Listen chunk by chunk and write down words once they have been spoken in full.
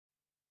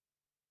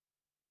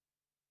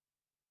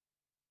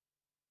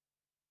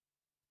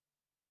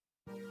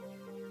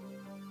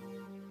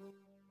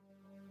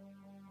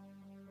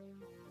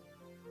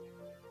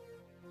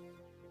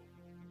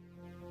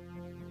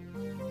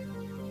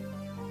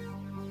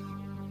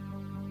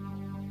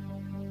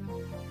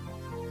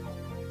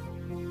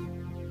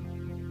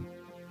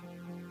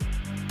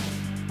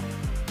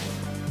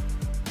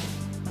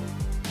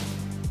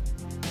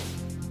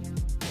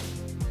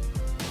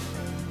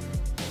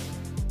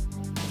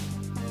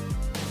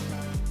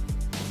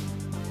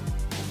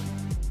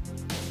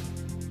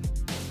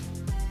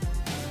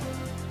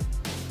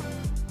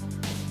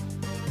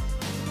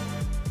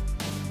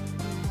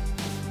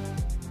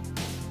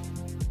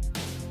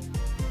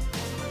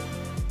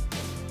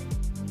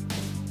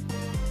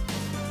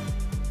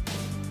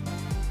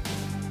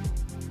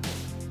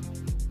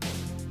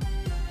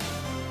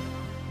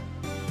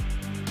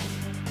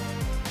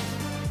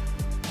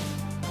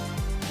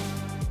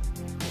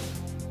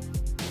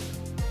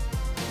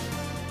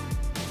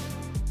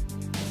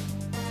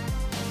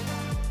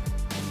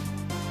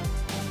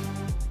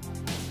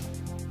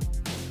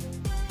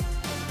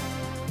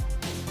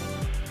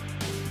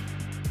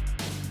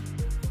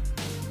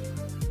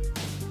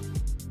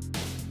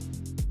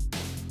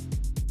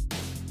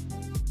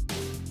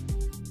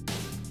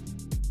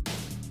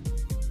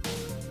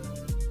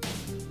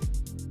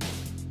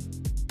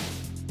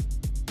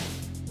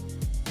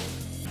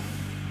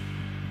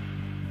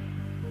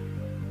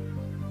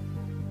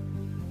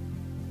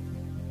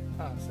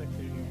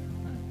sector here.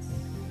 Nice.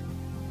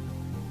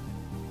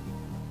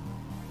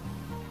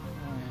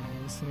 Alright, I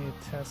just need a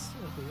test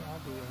of the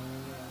audio.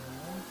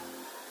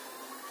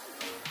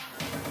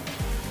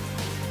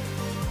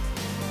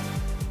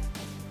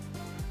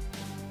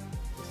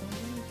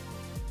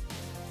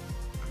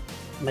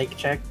 Mic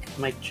check,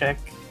 mic check.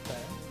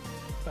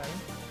 Better.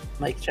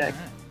 Mic check,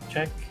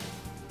 check.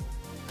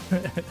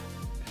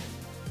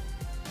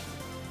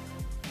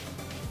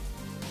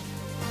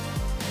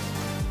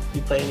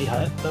 You play any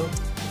HUD though?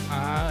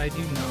 I do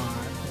not.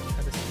 I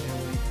try to stay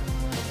away from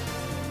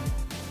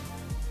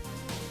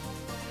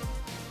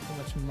too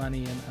much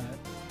money in HUD.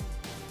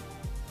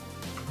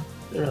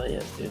 It really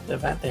is, dude. The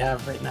event they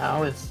have right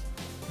now it's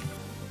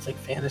like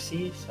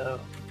fantasy, so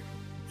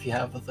if you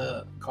have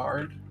the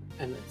card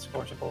and it's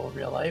scorchable in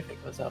real life,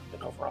 it goes up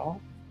in overall.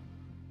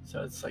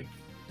 So it's like,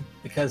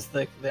 because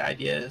the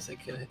idea is it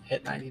could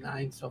hit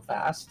 99 so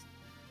fast,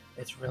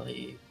 it's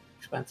really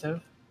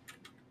expensive.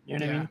 You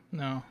know what I mean?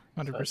 No,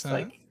 100%. So it's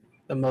like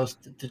the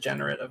most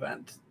degenerate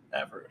event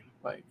ever.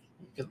 Like,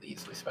 you could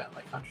easily spend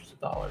like hundreds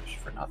of dollars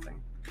for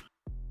nothing.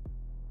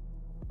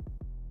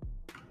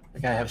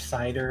 Like, I have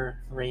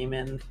Cider,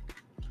 Raymond,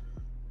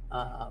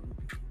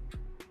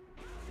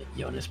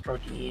 Jonas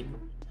Protein,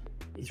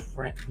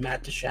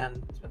 Matt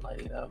Deshen has been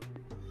lighting it up.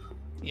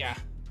 Yeah.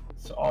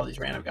 So all these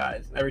random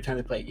guys, and every time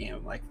they play a game,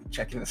 I'm like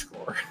checking the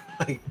score,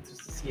 like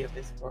just to see if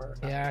they score.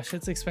 Yeah,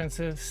 shit's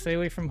expensive. Stay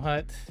away from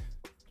HUT.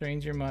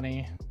 Drains your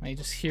money. I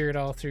just hear it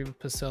all through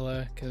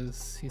Pasilla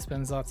because he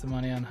spends lots of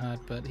money on HUT,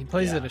 but he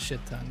plays it a shit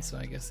ton, so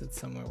I guess it's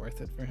somewhere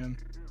worth it for him.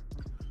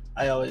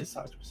 I always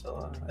talk to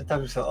Pasilla. I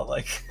talk to Pasilla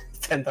like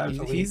 10 times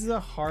a week. He's a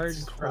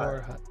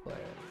hardcore HUT player.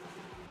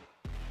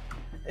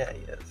 Yeah, he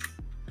is.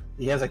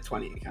 He has like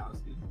 20 accounts,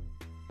 dude.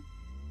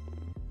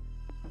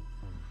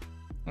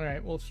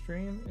 Alright, well,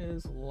 stream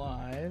is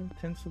live.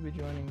 Tints will be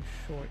joining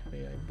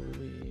shortly, I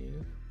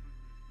believe.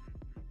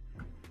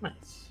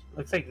 Nice.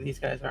 Looks like these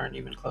guys aren't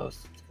even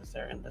close because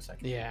they're in the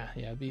second. Yeah,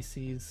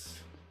 BC's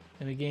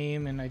in a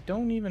game, and I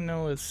don't even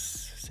know if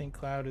St.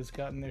 Cloud has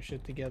gotten their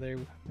shit together.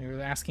 They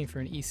were asking for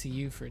an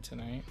ECU for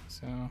tonight,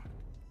 so...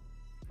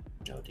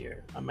 Oh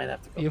dear, I might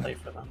have to go play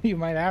for them. You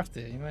might have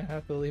to. You might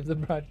have to leave the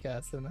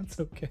broadcast, and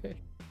that's okay.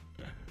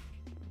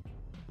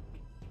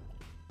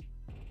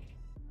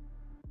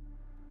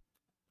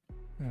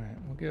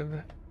 Alright, we'll give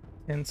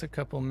Vince a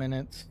couple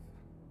minutes.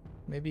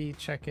 Maybe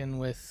check in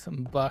with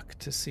Buck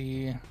to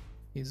see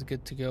he's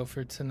good to go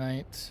for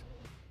tonight.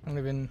 I don't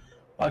even...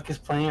 Buck is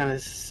playing on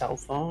his cell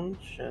phone?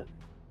 Shit.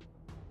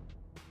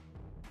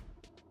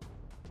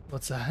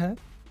 What's that?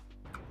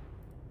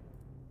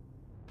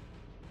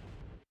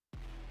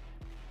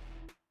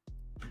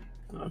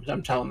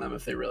 I'm telling them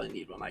if they really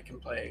need one, I can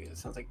play. It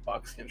sounds like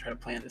Buck's gonna try to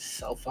play on his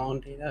cell phone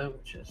data,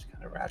 which is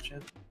kind of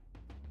ratchet.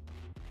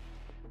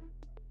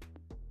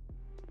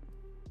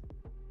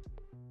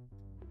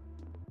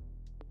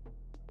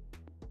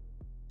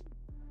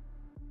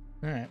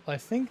 Alright, well, I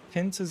think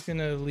Pince is going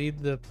to lead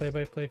the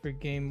play-by-play for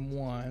game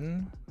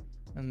 1,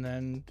 and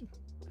then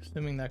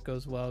assuming that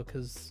goes well,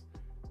 because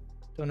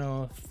don't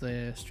know if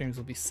the streams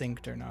will be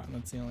synced or not,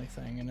 that's the only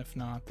thing, and if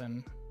not,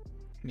 then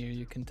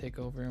you can take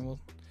over and we'll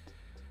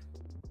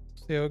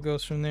see how it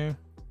goes from there.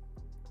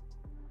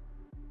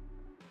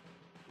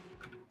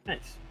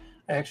 Nice.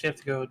 I actually have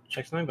to go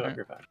check something, but I'll be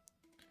right back.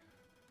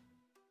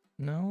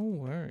 No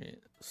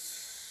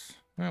worries.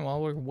 Alright,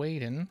 while we're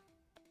waiting,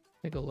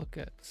 take a look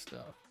at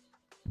stuff.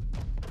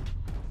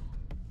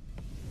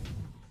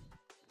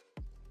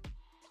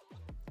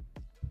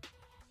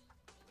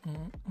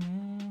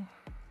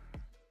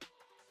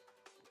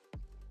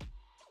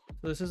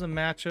 So this is a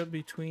matchup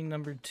between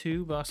number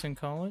 2 Boston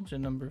College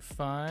and number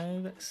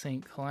 5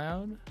 St.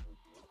 Cloud.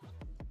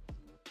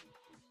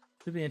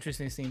 Should be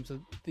interesting to see. So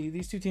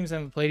these two teams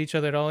haven't played each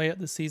other at all yet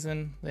this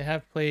season. They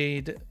have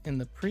played in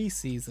the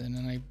preseason,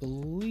 and I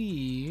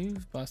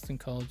believe Boston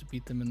College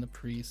beat them in the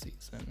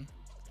preseason.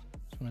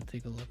 Just want to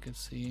take a look and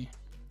see.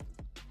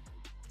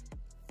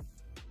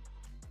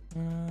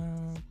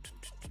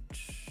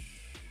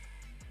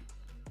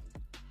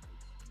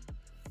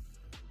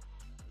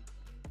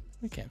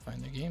 We can't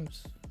find their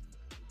games.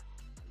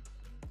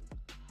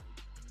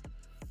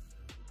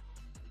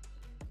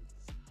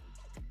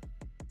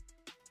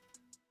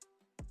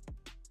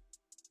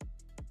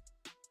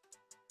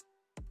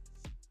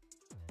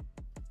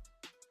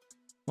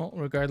 Well,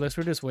 regardless,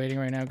 we're just waiting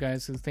right now,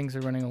 guys, because things are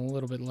running a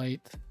little bit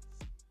late.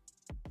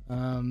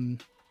 One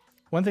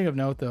thing of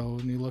note, though,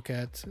 when you look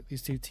at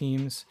these two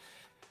teams,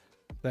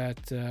 that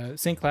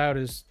St. Cloud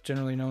is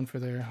generally known for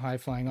their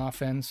high-flying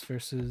offense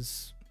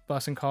versus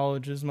Boston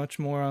College is much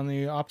more on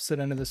the opposite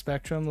end of the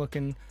spectrum,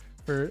 looking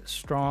for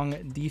strong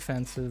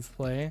defensive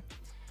play.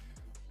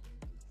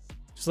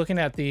 Just looking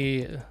at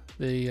the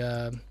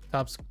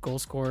top goal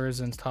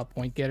scorers and top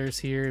point getters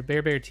here,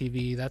 Bear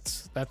TV,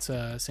 that's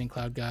a St.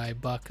 Cloud guy.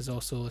 Buck is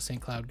also a St.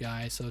 Cloud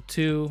guy. So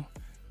 2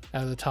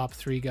 out of the top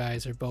 3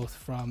 guys are both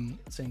from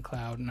St.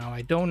 Cloud. Now,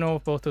 I don't know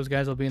if both those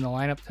guys will be in the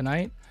lineup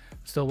tonight.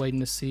 Still waiting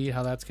to see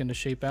how that's going to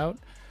shape out.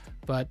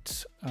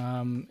 but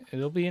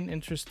it'll be an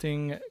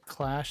interesting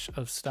clash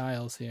of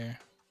styles here.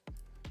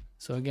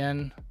 So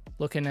again,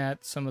 looking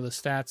at some of the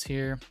stats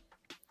here,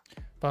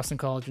 Boston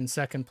College in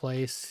second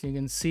place. You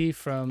can see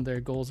from their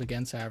goals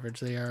against average,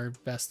 they are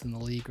best in the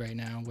league right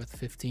now with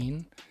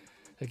 15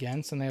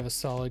 against, and they have a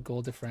solid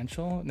goal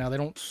differential. Now, they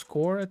don't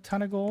score a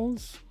ton of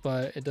goals,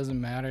 but it doesn't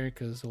matter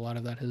because a lot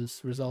of that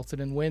has resulted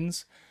in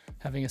wins,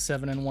 having a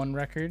 7-1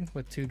 record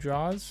with 2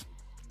 draws.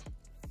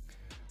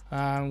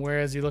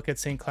 Whereas you look at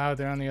St. Cloud,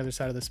 they're on the other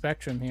side of the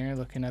spectrum here.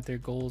 Looking at their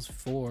goals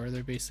for,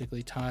 they're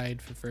basically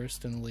tied for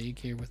first in the league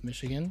here with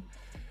Michigan.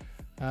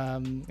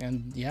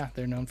 And yeah,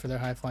 they're known for their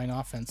high-flying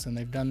offense, and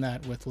they've done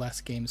that with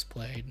less games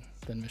played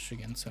than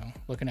Michigan. So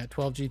looking at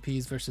 12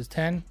 GPs versus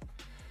 10.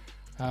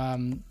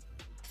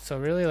 So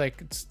really,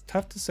 like, it's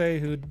tough to say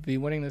who'd be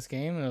winning this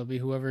game. It'll be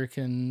whoever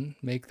can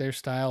make their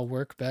style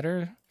work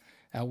better,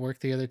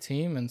 outwork the other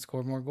team, and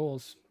score more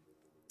goals.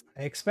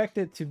 I expect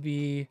it to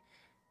be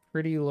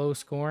pretty low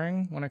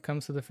scoring when it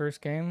comes to the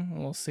first game.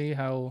 We'll see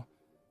how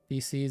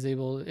BC is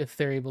able, if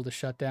they're able to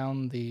shut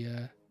down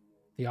the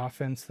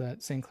offense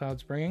that St.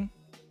 Cloud's bringing.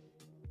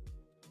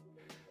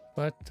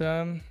 But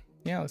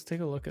yeah, let's take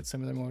a look at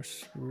some of the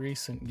most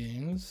recent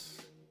games.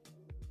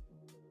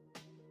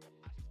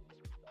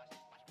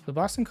 So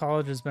Boston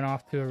College has been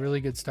off to a really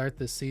good start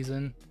this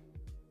season.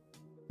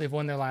 They've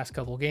won their last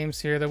couple games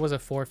here. There was a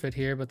forfeit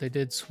here, but they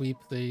did sweep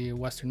the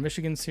Western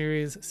Michigan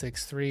series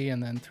 6-3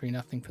 and then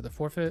 3-0 for the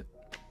forfeit.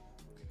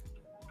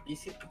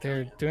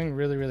 They're doing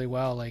really, really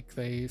well. Like,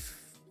 they've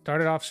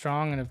started off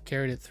strong and have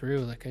carried it through.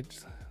 Like, let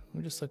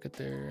me just look at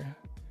their,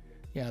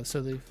 yeah. So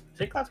they've.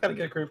 St. Cloud's got a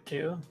good group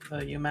too. The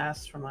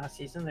UMass from last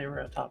season, they were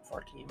a top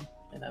 4 team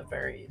in a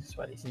very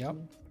sweaty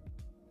season.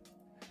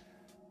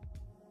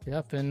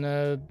 Yep,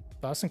 and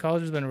Boston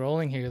College has been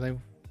rolling here. They've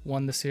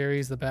won the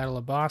series, the Battle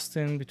of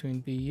Boston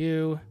between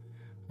BU.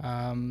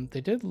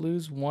 They did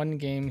lose one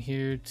game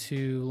here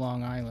to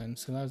Long Island,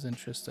 so that was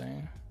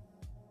interesting.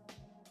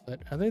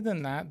 But other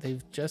than that,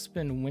 they've just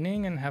been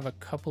winning and have a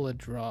couple of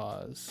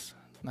draws.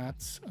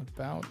 That's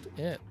about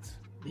it.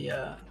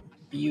 The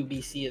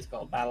BUBC is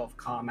called Battle of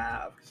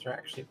Comav because they're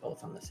actually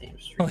both on the same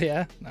street. Oh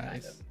yeah,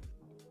 nice.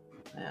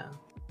 Yeah.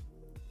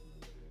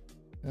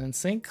 And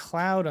St.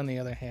 Cloud, on the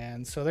other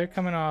hand, so they're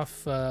coming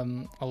off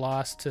a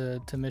loss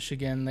to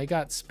Michigan. They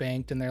got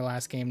spanked in their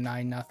last game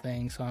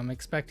 9-0, so I'm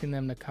expecting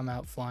them to come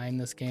out flying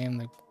this game.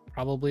 They're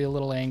probably a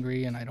little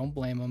angry, and I don't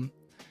blame them.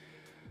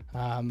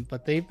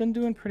 But they've been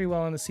doing pretty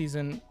well in the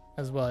season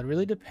as well. It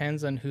really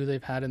depends on who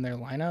they've had in their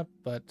lineup,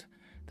 but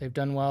they've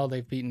done well.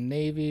 They've beaten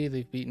Navy.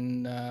 They've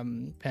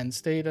beaten Penn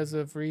State as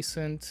of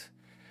recent.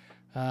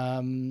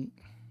 And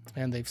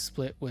they've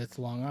split with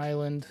Long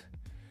Island.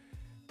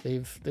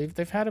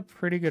 They've had a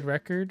pretty good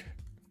record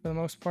for the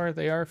most part.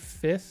 They are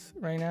 5th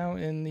right now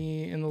in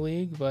the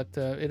league, but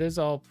it is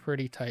all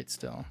pretty tight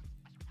still.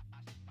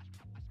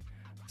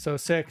 So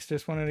Six,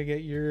 just wanted to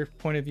get your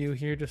point of view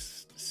here,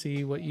 just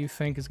see what you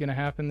think is going to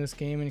happen this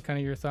game and kind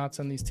of your thoughts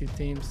on these two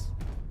teams.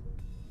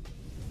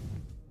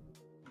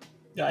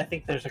 Yeah, I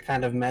think there's a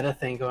kind of meta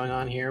thing going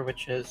on here,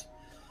 which is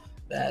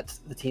that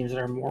the teams that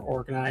are more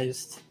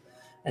organized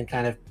and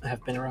kind of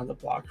have been around the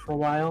block for a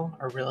while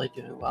are really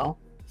doing well.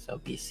 So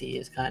BC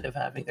is kind of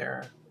having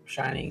their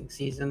shining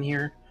season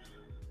here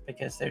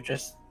because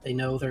they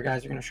know their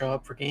guys are going to show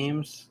up for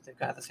games. They've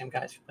got the same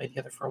guys who played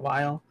together for a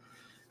while.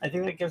 I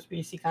think that gives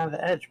BC kind of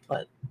the edge,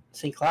 but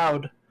St.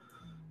 Cloud,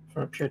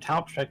 from a pure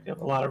talent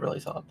perspective, a lot of really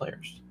solid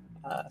players.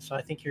 So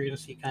I think you're going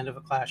to see kind of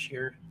a clash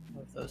here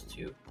of those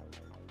two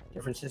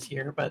differences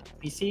here. But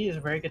BC is a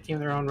very good team in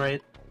their own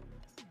right,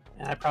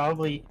 and I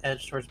probably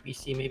edge towards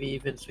BC, maybe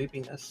even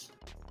sweeping this.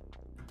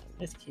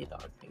 It's Key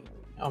Dog thing.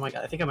 Oh my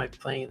god, I think I might be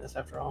playing this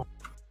after all.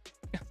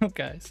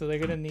 Okay, so they're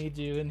gonna need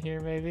you in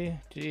here, maybe.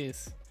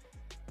 Jeez,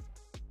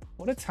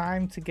 what a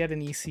time to get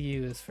an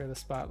ECU is for the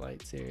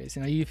Spotlight series.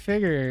 You know, you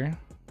figure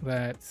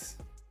that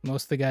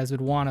most of the guys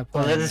would want to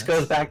play. Well, this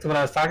goes back to what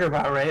I was talking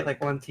about, right?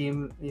 Like, one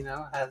team, you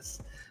know,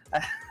 has.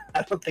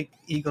 I don't think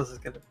Eagles is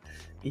gonna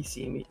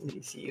ECU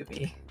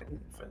me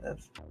for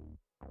this.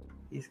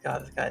 He's got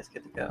his guys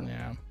good to go.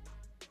 Yeah.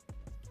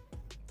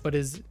 But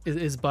is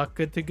Buck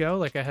good to go?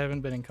 Like, I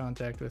haven't been in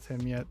contact with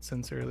him yet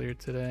since earlier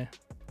today.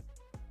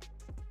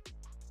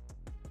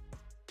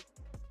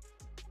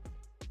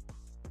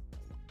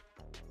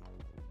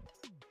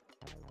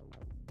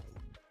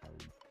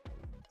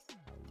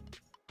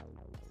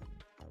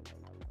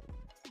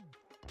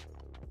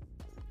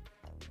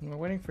 We're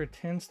waiting for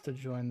Tints to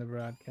join the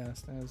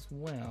broadcast as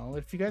well.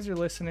 If you guys are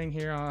listening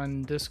here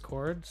on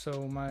Discord,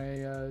 so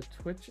my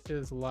Twitch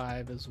is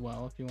live as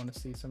well if you want to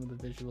see some of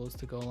the visuals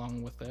to go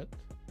along with it.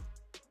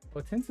 Oh,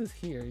 Tints is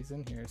here. He's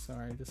in here.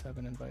 Sorry, I just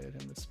haven't invited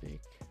him to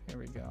speak. Here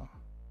we go.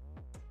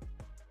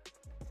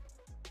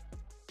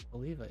 I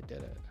believe I did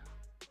it.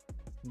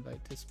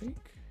 Invite to speak.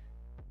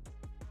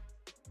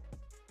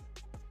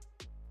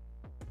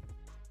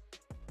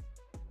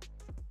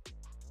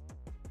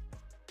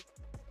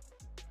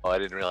 Oh, I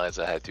didn't realize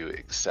I had to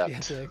accept, You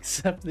have to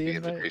accept the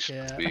invite. invitation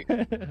Yeah. to speak.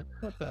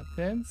 What's up,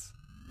 Tints?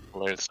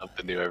 Learn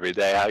something new every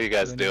day. How you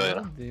guys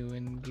doing? Good,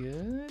 doing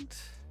good.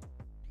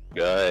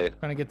 Good.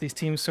 Trying to get these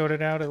teams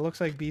sorted out. It looks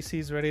like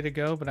BC's ready to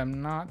go, but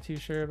I'm not too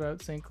sure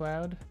about St.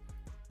 Cloud.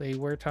 They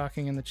were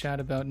talking in the chat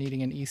about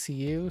needing an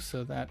ECU,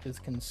 so that is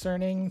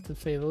concerning to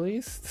say the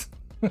least.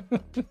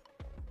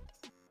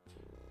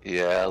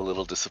 Yeah, a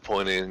little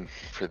disappointing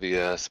for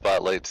the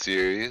Spotlight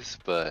series,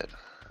 but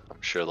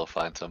I'm sure they'll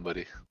find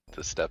somebody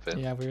to step in.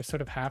 Yeah, we were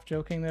sort of half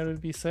joking that it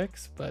would be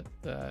 6, but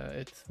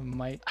it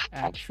might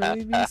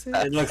actually be 6.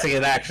 It looks like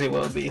it actually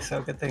will be,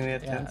 so good thing we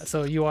had Yeah, chance.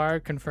 so you are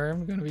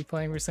confirmed going to be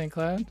playing for St.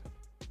 Cloud?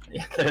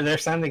 Yeah, they're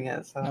sending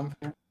it, so.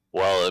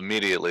 Well,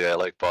 immediately I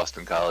like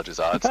Boston College's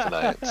odds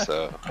tonight,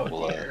 so Oh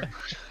we'll, dear.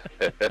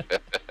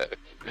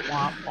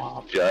 Womp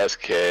womp.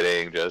 Just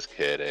kidding, just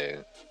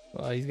kidding.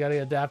 Well, he's got to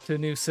adapt to a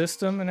new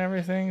system and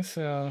everything,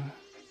 so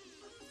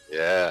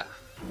Yeah.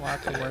 a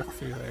lot to work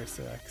through there,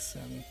 Six.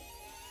 And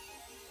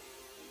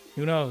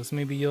who knows?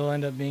 Maybe you'll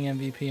end up being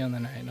MVP on the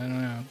night. I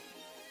don't know.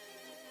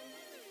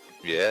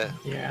 Yeah.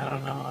 Yeah, I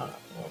don't know.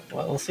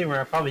 Well, we'll see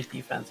where probably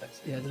defense.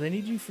 Yeah, do they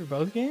need you for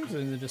both games, or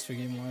is it just for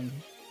game 1?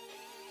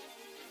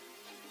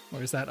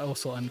 Or is that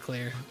also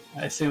unclear?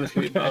 I assume it's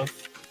gonna be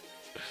both.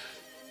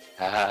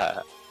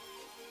 I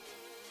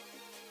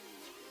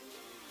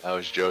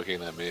was joking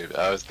that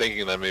I was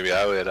thinking that maybe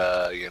I would,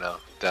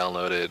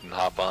 download it and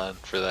hop on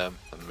for them,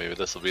 and maybe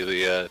this will be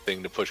the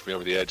thing to push me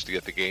over the edge to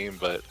get the game.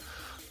 But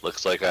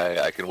looks like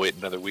I can wait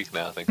another week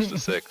now, thanks to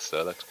 6.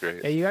 So that's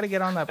great. Yeah, you got to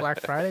get on that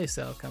Black Friday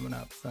sale coming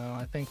up. So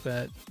I think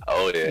that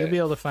Oh yeah. you'll be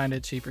able to find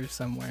it cheaper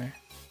somewhere.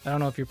 I don't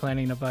know if you're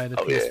planning to buy the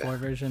PS4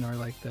 version or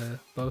like the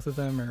both of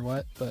them or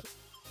what, but.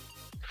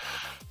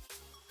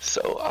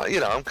 So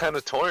I'm kind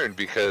of torn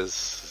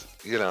because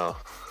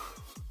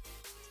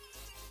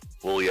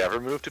will we ever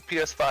move to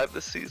PS5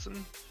 this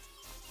season?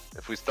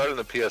 If we start on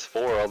the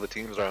PS4, all the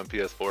teams are on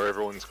PS4.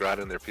 Everyone's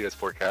grinding their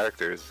PS4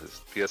 characters.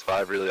 Is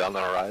PS5 really on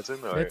the horizon?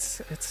 Or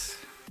It's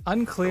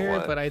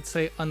unclear, but I'd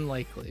say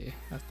unlikely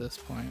at this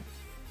point.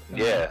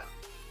 Yeah.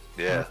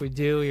 If we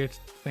do, you're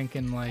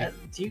thinking like.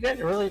 Do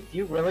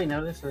you really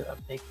notice a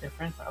big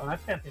difference? When I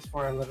played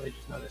PS4, I literally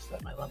just noticed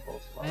that my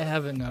levels. I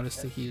haven't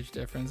noticed a huge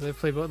difference. I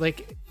play both.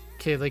 Like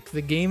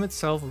the game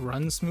itself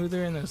runs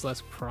smoother and there's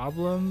less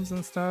problems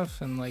and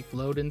stuff, and like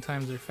load-in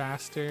times are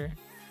faster.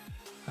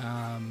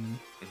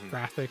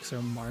 Graphics are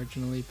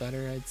marginally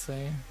better, I'd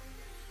say.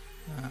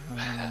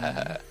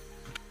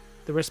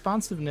 The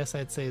responsiveness,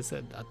 I'd say, is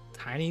a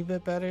tiny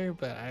bit better,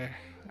 but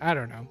I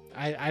don't know.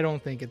 I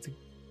don't think it's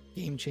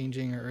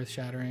game-changing or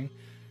earth-shattering.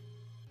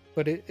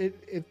 But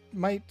it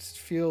might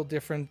feel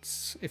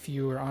different if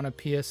you were on a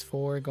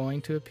PS4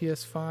 going to a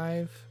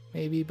PS5,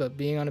 maybe. But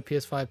being on a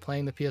PS5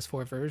 playing the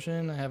PS4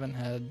 version, I haven't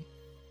had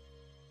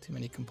too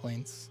many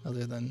complaints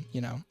other than,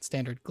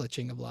 standard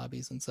glitching of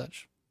lobbies and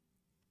such.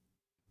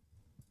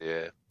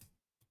 Yeah.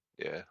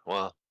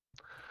 Well,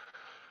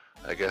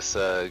 I guess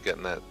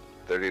getting that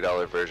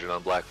 $30 version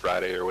on Black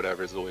Friday or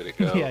whatever is the way to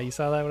go. Yeah, you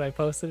saw that when I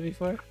posted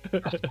before?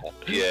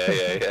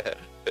 Yeah.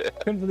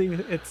 Couldn't believe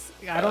it.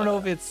 I don't know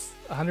if it's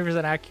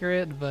 100%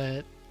 accurate,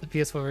 but the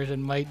PS4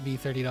 version might be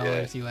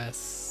 $30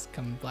 US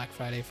come Black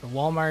Friday for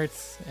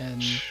Walmart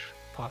and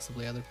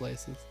possibly other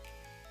places.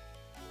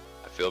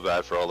 I feel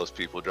bad for all those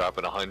people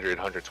dropping 100,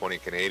 120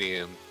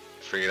 Canadian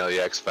for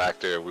the X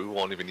Factor. We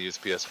won't even use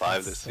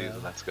PS5 this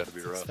season. That's got to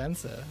be rough.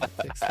 Expensive.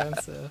 It's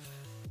expensive.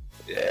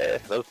 Yeah,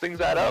 those things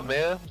add up,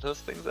 man.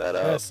 Those things add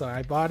up. Yeah, so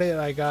I bought it.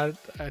 I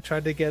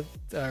tried to get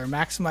or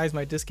maximize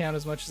my discount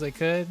as much as I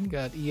could.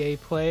 Got EA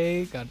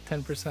Play, got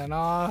 10%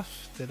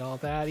 off, did all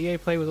that. EA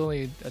Play was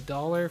only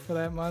 $1 for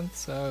that month,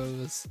 so it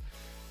was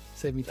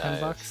saved me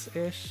 $10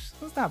 ish.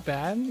 It's not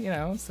bad,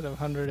 instead of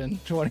 $125,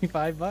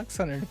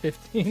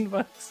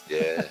 $115.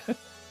 Yeah,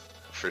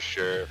 for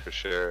sure.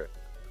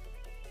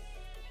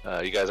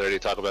 You guys already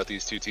talk about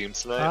these two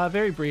teams tonight?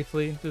 Very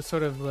briefly, just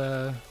sort of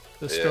the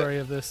story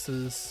of this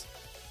is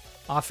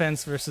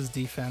offense versus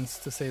defense,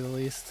 to say the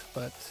least.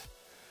 But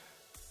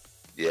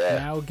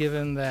now,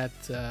 given that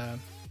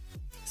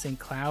St.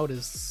 Cloud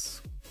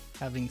is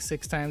having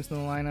 6 times in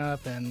the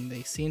lineup and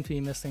they seem to be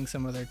missing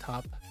some of their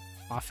top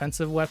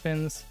offensive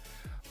weapons,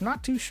 I'm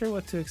not too sure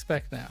what to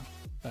expect now.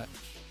 But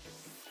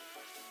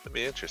it'd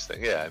be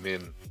interesting. Yeah, I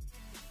mean,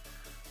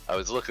 I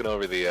was looking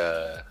over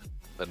the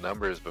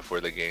numbers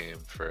before the game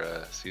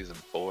for season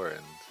 4,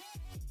 and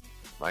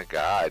my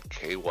God,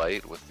 K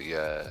White with the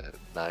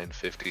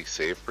 950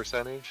 save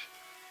percentage.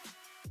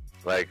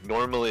 Like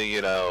normally,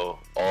 all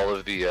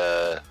of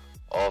the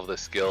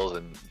skills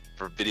and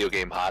for video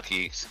game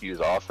hockey skews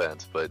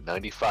offense, but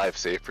 95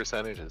 save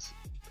percentage is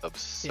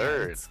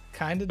absurd. Yeah, it's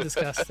kind of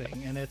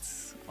disgusting, and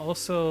it's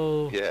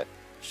also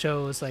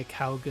shows like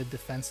how good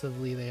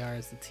defensively they are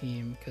as a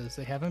team, because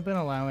they haven't been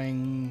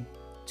allowing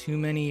too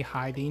many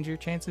high danger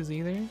chances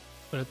either.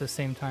 But at the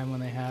same time, when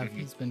they have,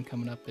 he's been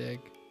coming up big.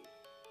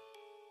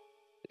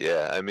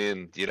 Yeah, I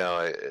mean,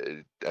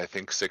 I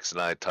think 6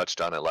 and I touched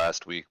on it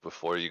last week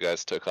before you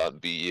guys took on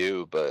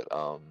BU, but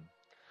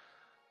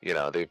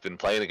they've been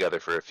playing together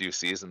for a few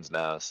seasons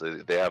now, so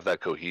they have that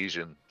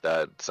cohesion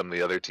that some of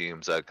the other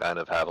teams that kind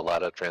of have a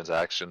lot of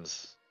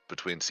transactions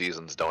between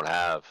seasons don't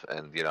have.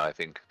 And I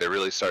think they're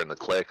really starting to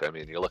click. I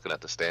mean, you're looking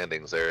at the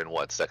standings. They're in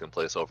what, second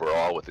place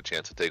overall with a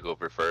chance to take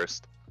over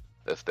first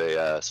if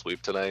they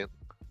sweep tonight.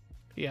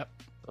 Yep.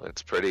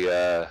 It's pretty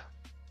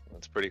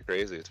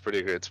crazy. It's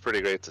pretty good. It's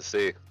pretty great to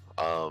see.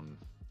 And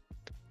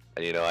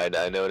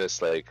I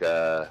noticed like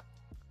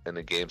in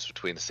the games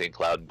between St.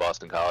 Cloud and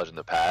Boston College in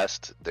the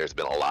past, there's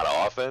been a lot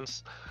of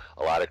offense,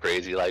 a lot of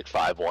crazy like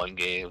 5-1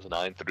 games,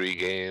 9-3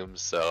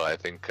 games. So I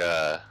think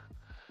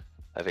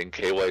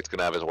K White's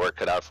gonna have his work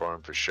cut out for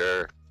him for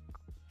sure.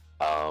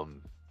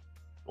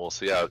 We'll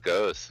see how it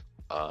goes.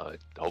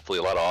 Hopefully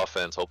a lot of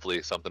offense.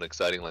 Hopefully something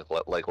exciting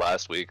like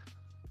last week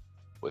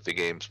with the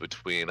games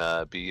between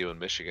BU and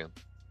Michigan.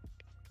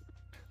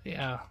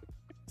 Yeah,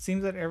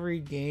 seems that every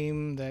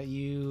game that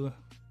you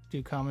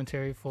do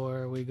commentary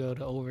for, we go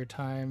to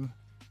overtime.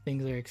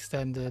 Things are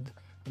extended.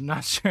 I'm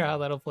not sure how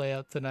that'll play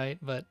out tonight,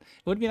 but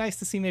it would be nice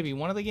to see maybe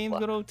one of the games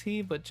go to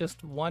OT, but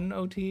just one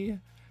OT.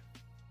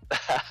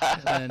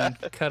 And then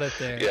cut it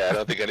there. Yeah, I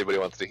don't think anybody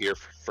wants to hear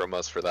from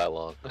us for that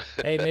long.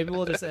 Hey, maybe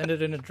we'll just end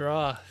it in a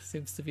draw.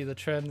 Seems to be the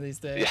trend these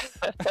days.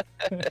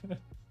 Yeah,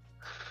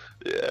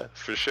 yeah,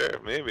 for sure,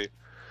 maybe.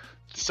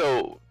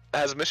 So,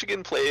 has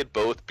Michigan played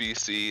both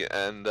BC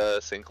and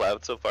St.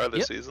 Cloud so far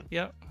this season?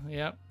 Yep.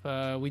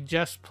 We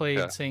just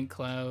played St.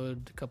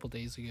 Cloud a couple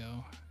days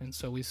ago, and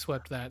so we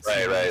swept that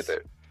series.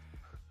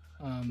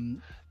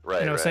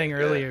 Right. I was saying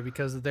earlier,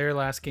 because their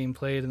last game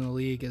played in the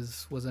league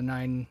was a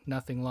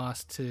 9-0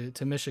 loss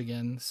to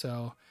Michigan,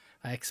 so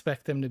I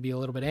expect them to be a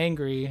little bit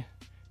angry,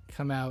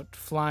 come out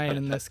flying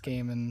in this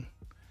game, and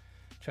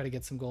try to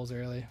get some goals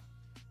early.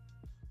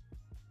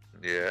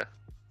 Yeah.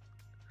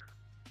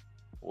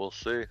 We'll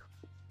see.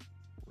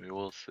 We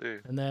will see.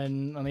 And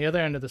then on the other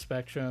end of the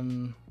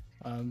spectrum,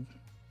 I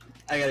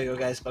gotta go,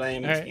 guys, but I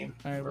am in this game.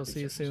 All right, we'll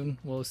see you soon.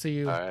 We'll see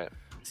you. All right.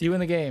 See you in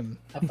the game.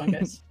 Have fun,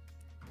 guys.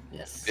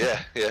 Yes.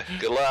 Yeah.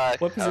 Good luck.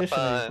 What position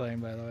are you playing,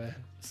 by the way?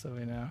 Just so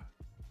we know.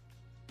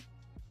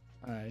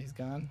 All right, he's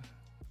gone.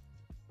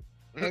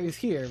 Well, he's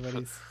here, but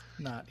he's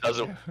not.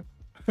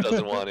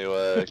 Doesn't want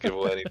to give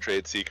away any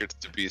trade secrets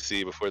to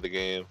BC before the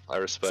game. I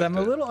respect So I'm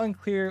a it. little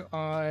unclear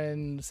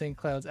on St.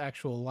 Cloud's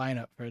actual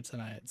lineup for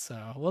tonight,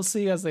 so we'll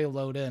see as they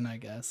load in, I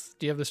guess.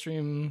 Do you have the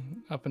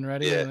stream up and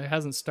ready? Yeah. It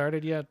hasn't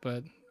started yet,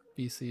 but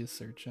BC is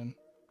searching.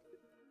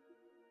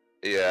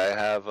 Yeah,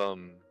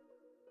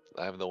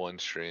 I have the one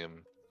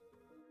stream.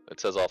 It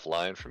says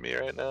offline for me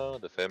right now.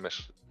 The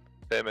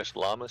Famish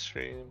Llama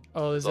stream.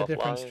 Oh, there's a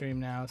different offline. stream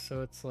now,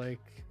 so it's like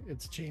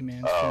it's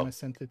J-Man's Oh. stream. I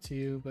sent it to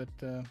you, but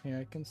yeah,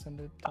 I can send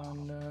it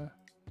on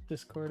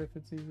Discord if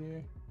it's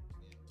easier.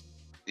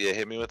 Yeah,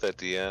 hit me with that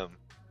DM.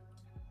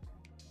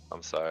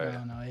 I'm sorry. I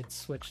don't know, it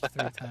switched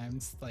 3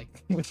 times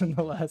like within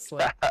the last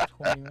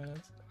 20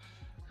 minutes.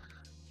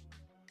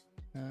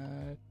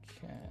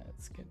 Okay,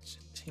 let's get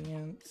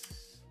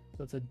chance.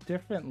 So it's a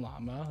different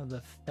llama,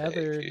 the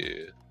feathered Thank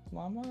you.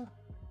 llama,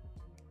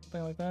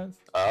 something like that.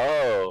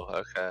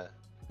 Oh, okay.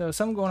 So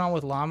something going on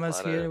with llamas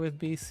Lot here of- with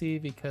BC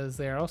because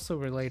they're also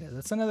related.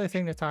 That's another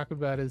thing to talk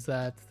about, is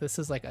that this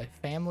is like a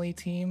family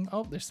team.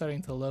 Oh, they're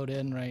starting to load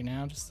in right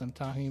now. Just I'm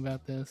talking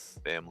about this.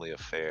 Family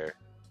affair.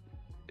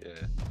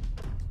 Yeah.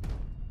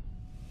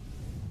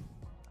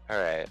 All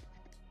right.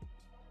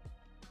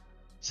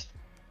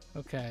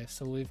 Okay,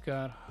 so we've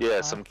got Yeah,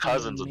 some Hockey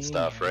cousins and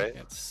stuff, Maniac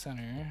right? at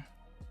center.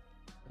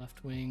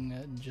 Left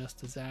wing,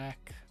 just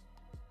Zach.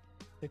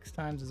 6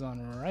 times is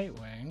on right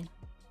wing.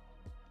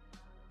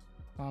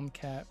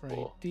 Tomcat right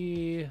Cool.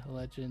 D.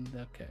 Legend.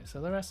 Okay,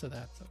 so the rest of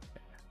that's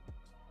okay.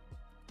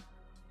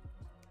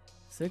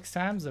 6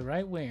 times the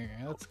right winger.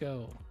 Let's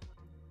go.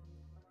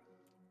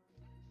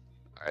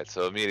 All right,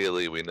 so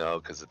immediately we know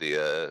because of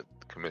the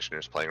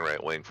commissioners playing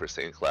right wing for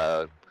St.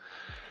 Cloud.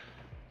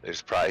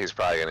 He's probably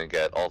gonna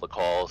get all the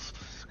calls.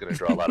 He's gonna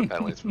draw a lot of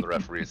penalties from the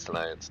referees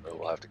tonight, so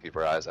we'll have to keep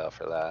our eyes out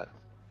for that.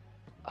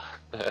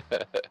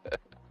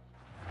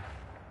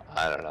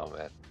 I don't know,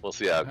 man. We'll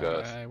see how it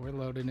goes. Alright, we're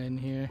loading in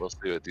here. We'll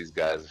see what these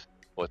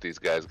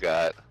guys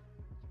got.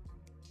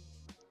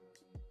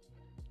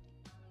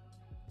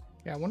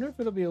 Yeah, I wonder if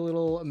it'll be a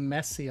little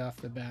messy off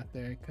the bat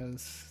there,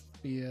 because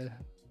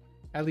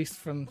at least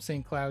from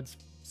St. Cloud's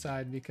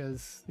side,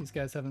 because these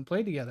guys haven't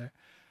played together.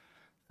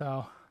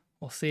 So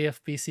we'll see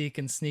if BC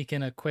can sneak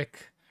in a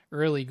quick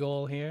early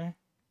goal here.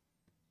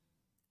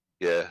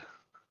 Yeah,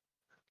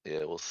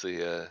 we'll see.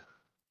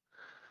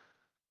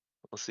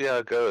 We'll see how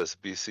it goes.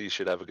 BC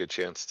should have a good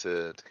chance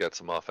to get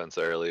some offense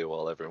early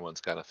while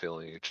everyone's kind of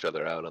feeling each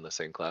other out on the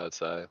St. Cloud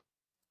side.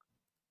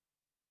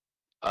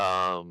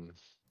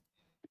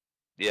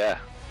 Yeah.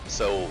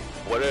 So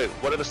what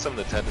are some of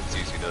the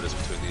tendencies you notice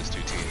between these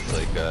two teams,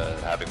 like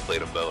having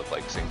played them both,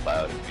 like St.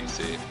 Cloud and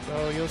BC?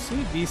 So you'll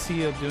see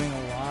BC doing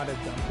a lot of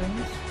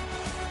dumpings,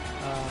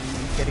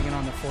 and getting it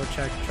on the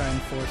forecheck to try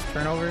and force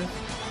turnovers.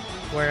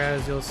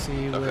 Whereas you'll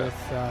see with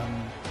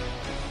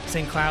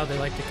St. Cloud, they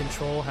like to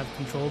have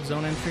controlled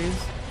zone entries,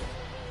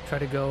 try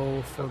to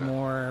go for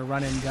more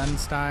run and gun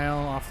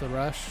style off the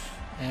rush,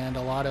 and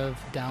a lot of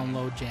down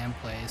low jam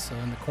plays. So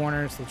in the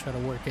corners, they'll try to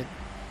work it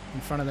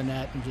in front of the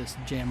net and just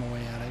jam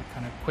away at it.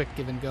 Kind of quick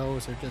give and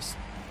goes, or just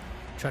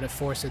try to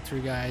force it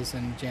through guys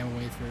and jam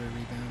away for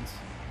rebounds.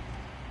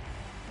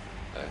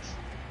 Nice.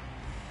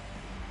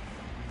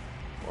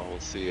 Well, we'll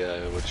see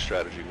which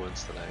strategy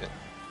wins tonight.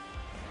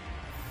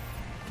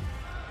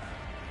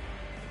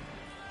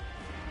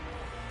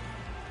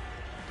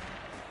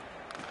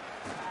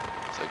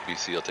 Looks like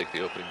BC will take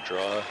the opening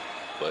draw,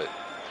 but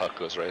puck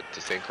goes right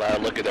to St.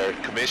 Cloud. Look at our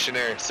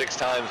commissioner, 6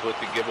 times with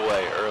the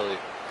giveaway early.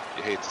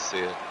 You hate to see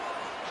it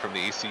from the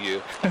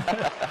ECU.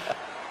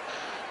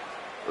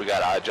 We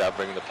got Oddjob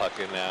bringing the puck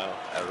in now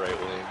at right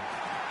wing.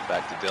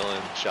 Back to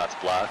Dylan, shots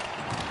blocked.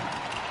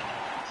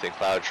 St.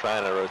 Cloud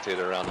trying to rotate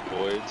around the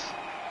boards.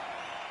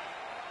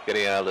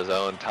 Getting out of the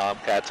zone,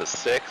 Tomcat to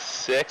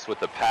 6 with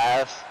the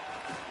pass.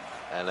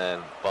 And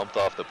then bumped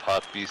off the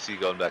puck. BC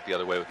going back the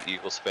other way with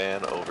Eagles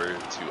fan over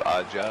to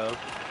Oddjob.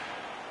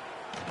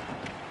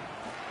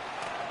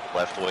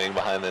 Left wing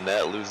behind the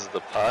net, loses the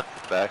puck.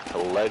 Back to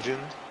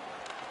Legend.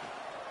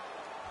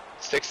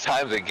 6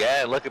 times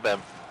again, look at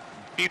them.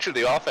 Feature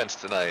the offense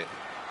tonight.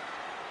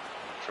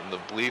 From the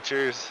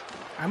bleachers.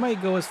 I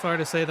might go as far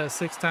to say that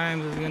 6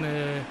 times is going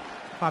to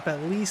pop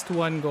at least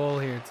 1 goal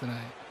here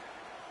tonight.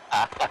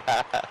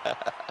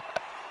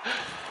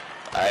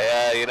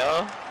 You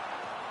know,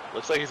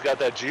 looks like he's got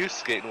that juice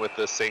skating with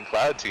the St.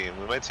 Cloud team.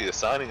 We might see a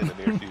signing in the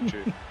near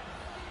future.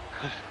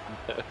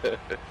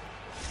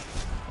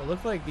 It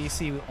looked like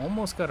BC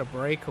almost got a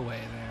breakaway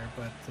there,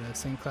 but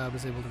St. Cloud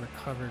was able to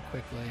recover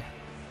quickly.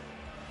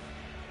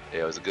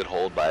 Yeah, it was a good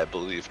hold by, I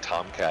believe,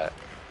 Tomcat.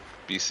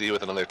 BC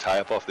with another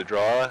tie-up off the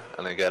draw,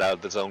 and they get out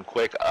of the zone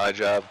quick.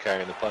 Oddjob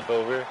carrying the puck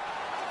over.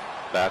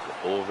 Back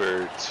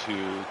over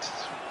to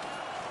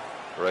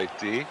right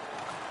D.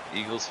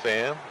 Eagles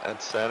fan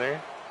at center.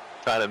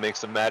 Trying to make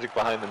some magic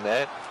behind the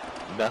net.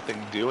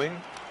 Nothing doing.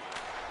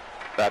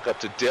 Back up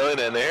to Dylan,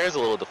 and there's a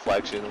little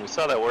deflection. We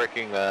saw that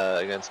working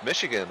against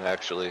Michigan,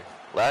 actually,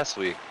 last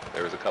week.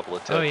 There was a couple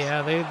of tips. Oh,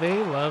 yeah, they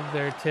love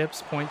their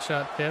tips, point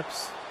shot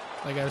tips.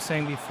 Like I was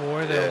saying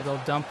before,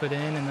 they'll dump it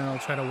in, and then they'll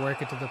try to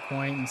work it to the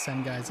point and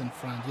send guys in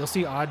front. You'll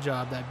see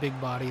Oddjob, that big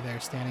body there,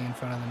 standing in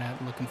front of the net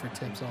looking for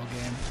tips all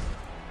game.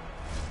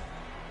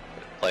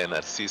 Playing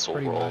that Cecil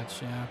Pretty role.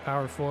 much, yeah.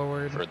 Power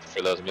forward.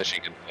 For those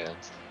Michigan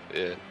fans.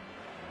 Yeah.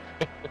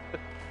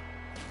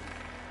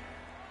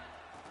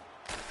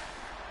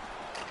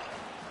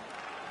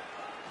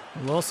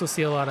 We'll also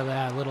see a lot of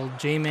that little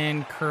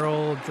J-man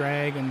curl,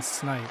 drag, and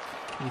snipe.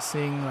 You're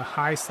seeing the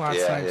high slot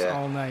snipes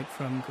all night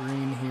from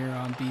Green here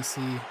on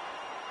BC.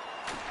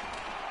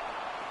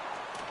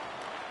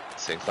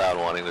 St. Cloud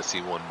wanting to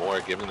see one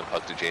more, giving the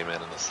puck to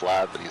J-Man in the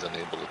slot, but he's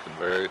unable to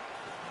convert.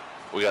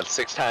 We got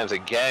 6 times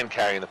again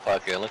carrying the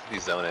puck in. Look at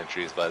these zone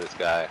entries by this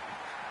guy.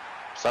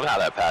 Somehow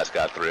that pass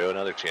got through.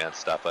 Another chance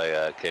stopped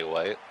by K.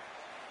 White.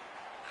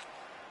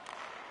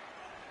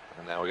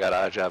 And now we got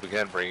Oddjob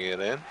again bringing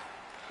it in.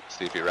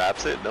 See if he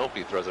wraps it. Nope,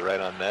 he throws it right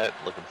on net,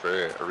 looking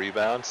for a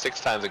rebound.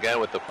 6 times again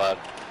with the puck.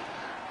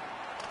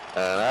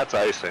 And that's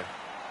icing.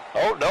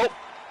 Oh, nope.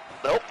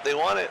 Nope, they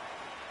want it.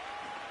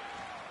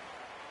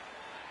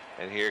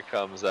 And here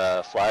comes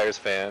Flyers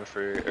fan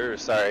for,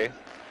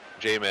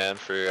 J-Man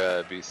for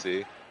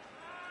BC.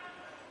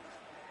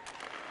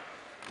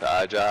 To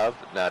Oddjob,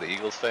 now to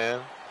Eagles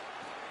fan.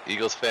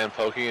 Eagles fan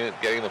poking it,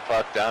 getting the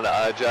puck down to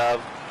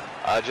Oddjob.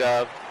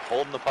 Oddjob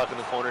holding the puck in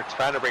the corner,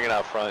 trying to bring it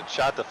out front.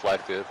 Shot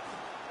deflected.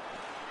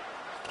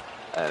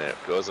 And it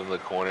goes into the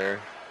corner,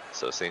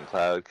 so St.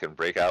 Cloud can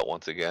break out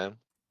once again.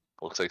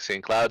 Looks like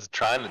St. Cloud's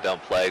trying to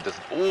dump play.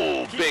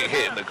 Ooh, big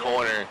hit in the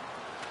corner.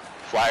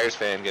 Flyers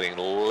fan getting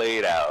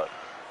laid out.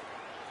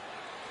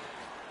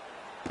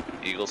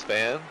 Eagles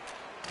fan.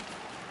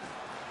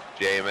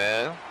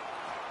 J-Man.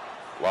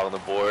 Along the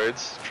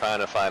boards, trying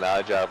to find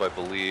Oddjob, I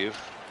believe.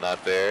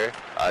 Not there.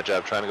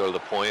 Oddjob trying to go to the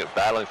point,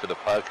 battling for the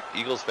puck.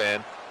 Eagles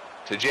fan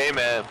to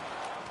J-Man.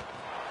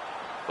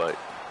 But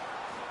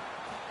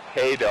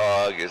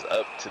K-Dog is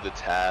up to the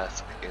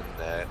task in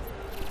that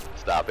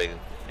stopping.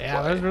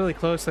 Yeah, that was really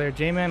close there.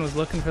 J-Man was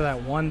looking for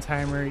that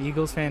one-timer.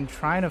 Eagles fan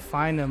trying to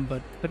find him,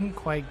 but couldn't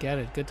quite get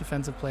it. Good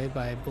defensive play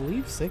by, I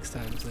believe, 6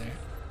 times there.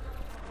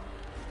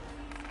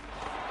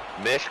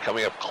 Mish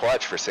coming up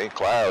clutch for St.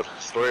 Cloud.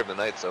 Story of the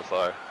night so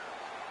far.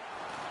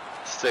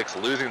 6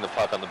 losing the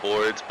puck on the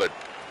boards, but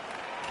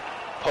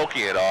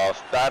poking it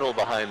off. Battle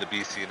behind the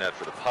BC net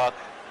for the puck.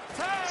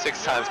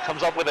 6 times,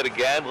 comes up with it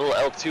again. Little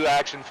L2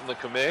 action from the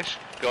commish.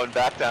 Going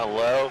back down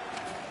low.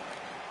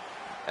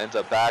 Ends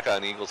up back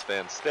on Eagles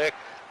fan stick.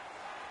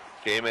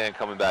 J-Man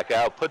coming back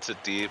out, puts it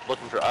deep,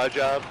 looking for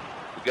Oddjob,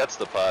 who gets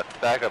the puck,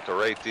 back up to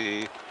right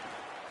D.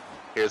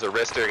 Here's a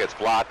wrister, gets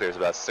blocked, there's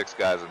about 6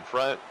 guys in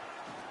front.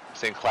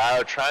 St.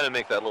 Cloud trying to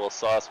make that little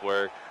sauce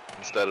work,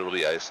 instead it'll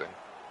be icing.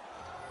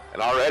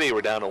 And already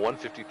we're down to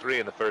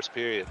 1:53 in the first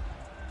period.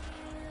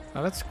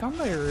 Now that's gone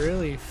by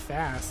really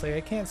fast. Like,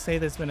 I can't say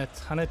there's been a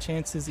ton of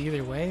chances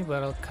either way,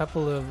 but a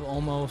couple of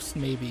almost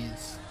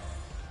maybes.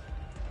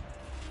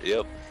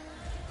 Yep.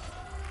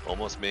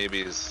 Almost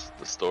maybe is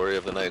the story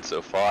of the night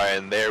so far.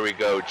 And there we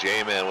go,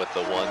 J-Man with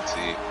the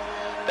 1-2.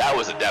 That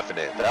was a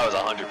definite. That was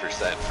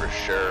 100% for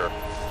sure.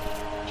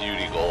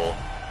 Beauty goal.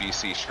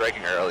 BC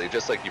striking early,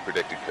 just like you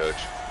predicted, Coach.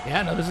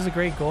 Yeah, no, this is a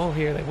great goal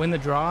here. They win the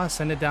draw,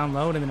 send it down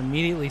low, and then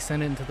immediately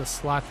send it into the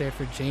slot there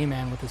for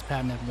J-Man with his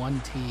patented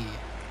 1T.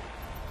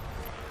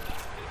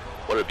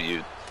 What a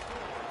beaut.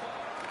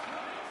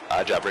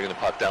 Odd job bringing the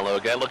puck down low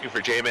again, looking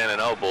for J-Man, and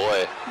oh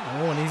boy.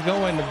 Oh, and he's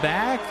going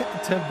back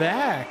to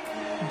back.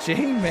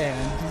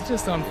 J-Man, he's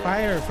just on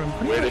fire from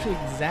pretty much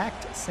the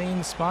exact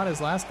same spot as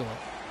last goal.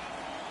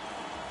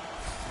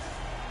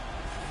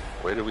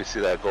 Where did we see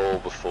that goal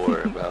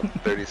before? About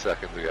 30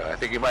 seconds ago. I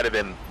think he might have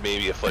been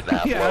maybe a foot and a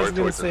half Yeah, lower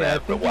towards the net, I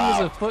think but wow.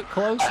 he was a foot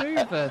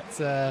closer, but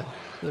the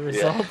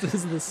result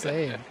is the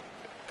same.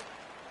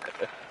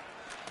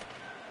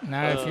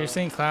 Now, if you're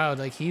St. Cloud,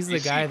 like, he's the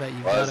guy that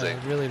you've got to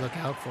really look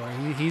out for.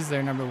 He's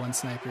their #1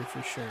 sniper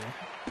for sure.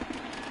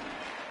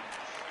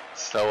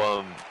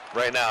 So,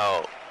 right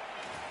now,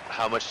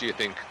 how much do you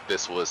think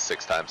this was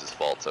 6 times his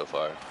fault so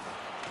far?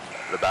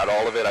 About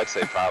all of it? I'd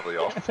say probably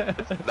all of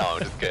it. No, I'm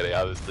just kidding.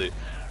 Obviously,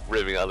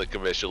 ribbing on the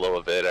commission a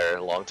little bit.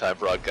 Our longtime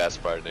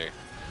broadcast partner,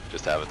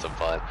 just having some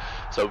fun.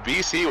 So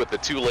BC with the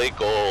 2 late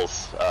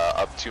goals,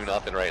 up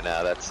 2-0 right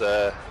now. That's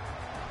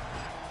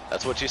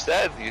what you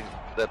said.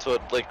 That's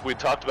what, like we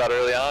talked about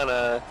early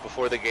on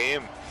before the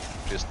game.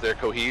 Just their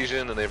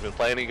cohesion, and they've been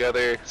playing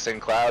together.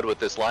 St. Cloud with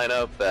this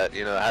lineup that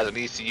has an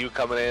ECU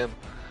coming in.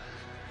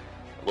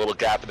 A little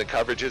gap in the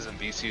coverages, and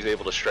BC's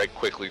able to strike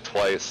quickly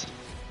twice.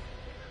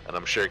 And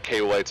I'm sure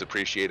K White's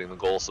appreciating the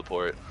goal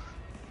support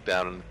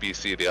down in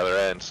BC at the other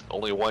end.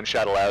 Only 1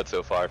 shot allowed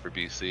so far for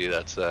BC.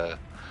 That's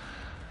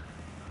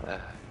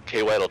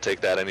K White will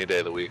take that any day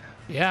of the week.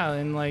 Yeah,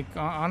 and like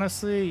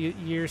honestly,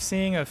 you're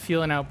seeing a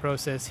feeling out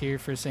process here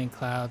for St.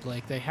 Cloud.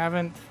 Like they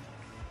haven't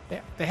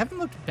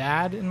looked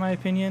bad in my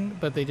opinion,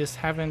 but they just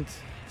haven't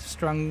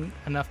strung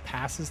enough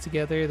passes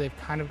together. They've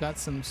kind of got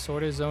some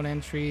sort of zone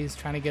entries,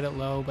 trying to get it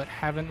low, but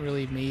haven't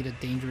really made a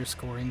dangerous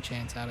scoring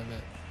chance out of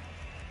it.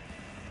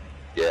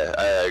 Yeah,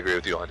 I agree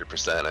with you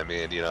 100%. I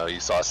mean, you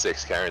saw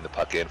 6 carrying the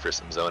puck in for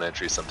some zone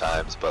entries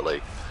sometimes, but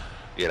like,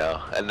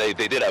 and they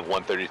did have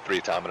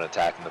 133 time on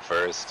attack in the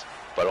first,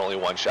 but only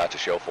 1 shot to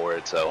show for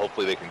it. So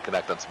hopefully they can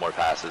connect on some more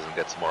passes and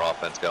get some more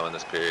offense going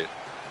this period.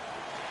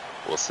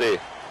 We'll see.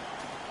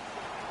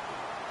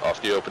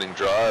 Off the opening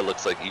draw, it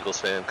looks like Eagles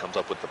fan comes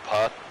up with the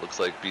puck. Looks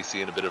like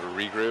BC in a bit of a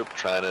regroup,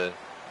 trying to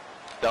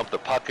dump the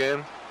puck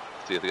in.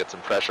 See if they get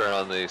some pressure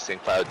on the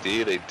St. Cloud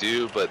D. They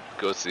do, but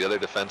goes to the other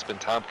defenseman,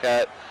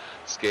 Tomcat.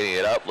 Skating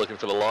it up, looking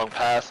for the long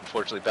pass.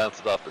 Unfortunately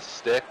bounces off the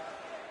stick.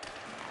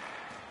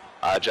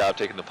 Odd job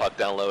taking the puck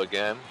down low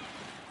again.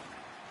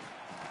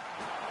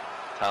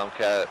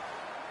 Tomcat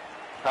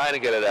trying to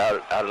get it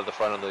out of the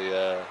front of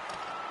the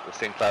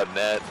St. Cloud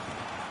net.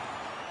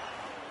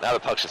 Now the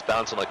puck's just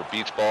bouncing like a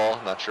beach ball.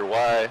 Not sure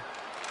why.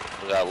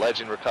 We got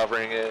Legend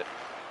recovering it.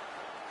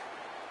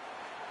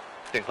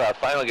 St. Cloud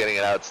finally getting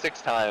it out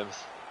 6 times.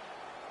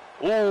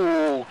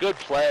 Ooh, good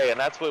play, and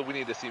that's what we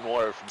need to see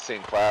more of from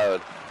St.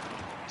 Cloud.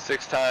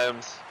 6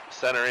 times,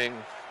 centering,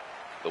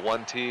 the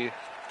 1T.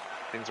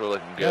 Things were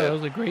looking good. Yeah, that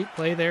was a great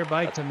play there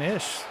by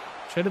Kamish.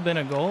 Should have been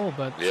a goal,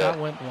 but shot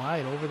went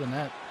wide over the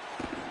net.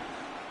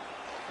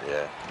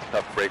 Yeah,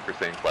 tough break for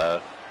St.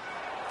 Cloud.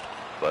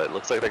 But it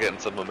looks like they're getting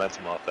some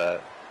momentum off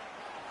that.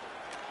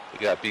 We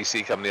got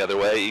BC coming the other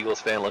way.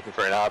 Eagles fan looking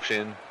for an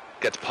option.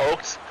 Gets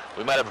poked.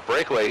 We might have a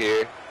breakaway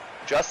here.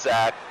 Just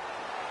Zach.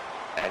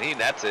 And he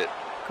nets it.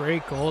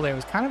 Great goal there. It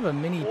was kind of a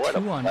mini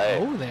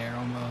 2-on-0 there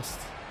almost.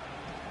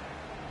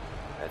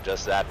 And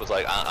just Zach was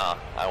like, I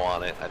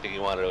want it. I think he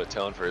wanted to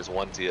atone for his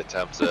 1T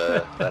attempt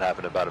that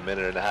happened about a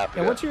minute and a half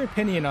ago. Yeah, what's your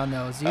opinion on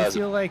those? Do you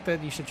feel like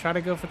that you should try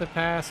to go for the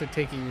pass or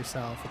take it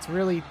yourself? It's a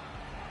really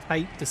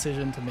tight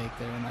decision to make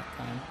there in that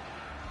time.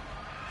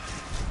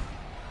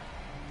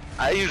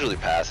 I usually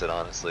pass it,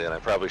 honestly, and I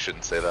probably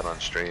shouldn't say that on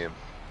stream,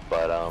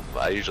 but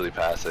I usually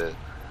pass it.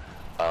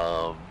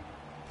 I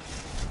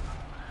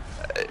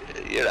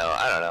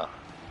don't know.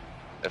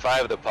 If I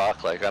have the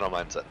puck, like, I don't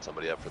mind setting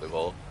somebody up for the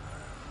goal.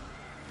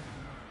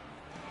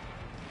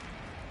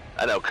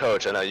 I know,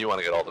 Coach, I know you want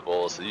to get all the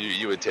goals, so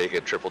you would take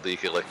it, triple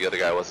deke it like the other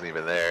guy wasn't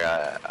even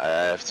there.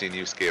 I've seen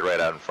you skate right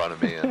out in front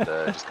of me and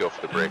just go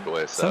for the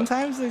breakaway. So.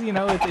 Sometimes,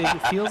 it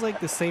feels like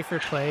the safer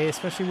play,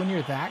 especially when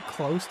you're that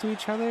close to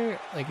each other.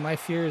 Like, my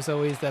fear is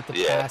always that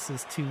the pass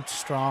is too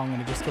strong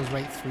and it just goes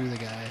right through the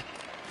guy.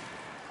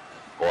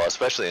 Well,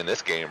 especially in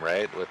this game,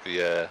 right, with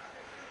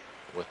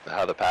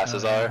how the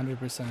passes are.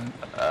 100%.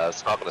 I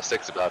was talking to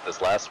Six about this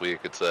last week.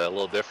 It's a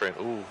little different.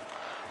 Ooh,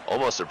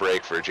 almost a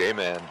break for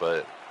J-Man,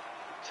 but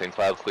St.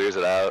 Cloud clears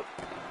it out.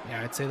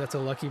 Yeah, I'd say that's a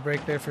lucky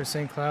break there for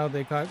St. Cloud.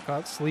 They got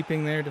caught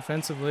sleeping there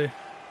defensively.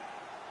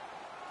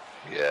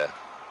 Yeah.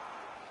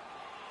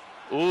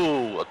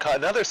 Ooh,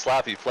 another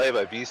sloppy play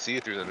by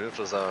BC through the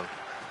neutral zone.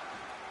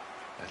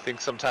 I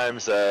think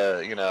sometimes,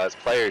 as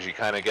players, you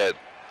kind of get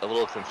a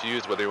little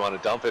confused whether you want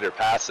to dump it or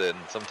pass it,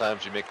 and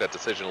sometimes you make that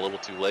decision a little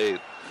too late.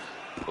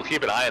 We'll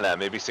keep an eye on that.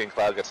 Maybe St.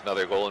 Cloud gets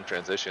another goal in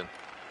transition.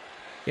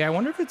 Yeah, I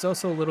wonder if it's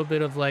also a little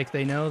bit of like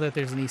they know that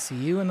there's an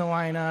ECU in the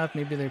lineup.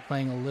 Maybe they're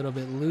playing a little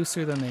bit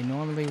looser than they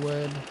normally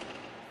would.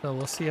 So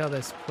we'll see how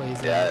this plays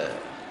out. Yeah.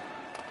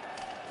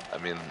 I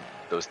mean,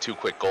 those 2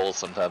 quick goals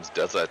sometimes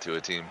does that to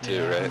a team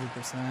too, right?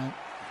 100%.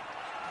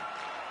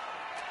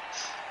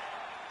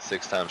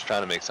 6 times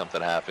trying to make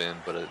something happen,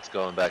 but it's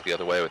going back the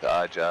other way with the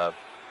odd job.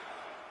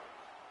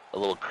 A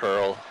little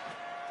curl.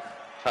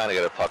 Trying to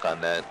get a puck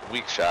on net.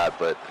 Weak shot,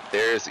 but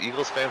there's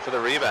Eagles fan for the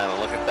rebound. And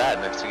look at that.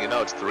 Next thing you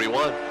know, it's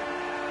 3-1.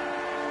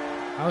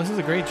 Oh, this is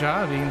a great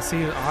job. You can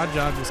see the odd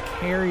job just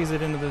carries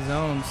it into the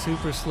zone,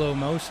 super slow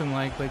motion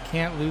like, but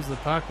can't lose the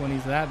puck when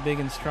he's that big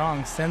and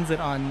strong. Sends it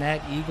on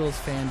net. Eagles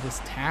fan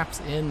just taps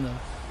in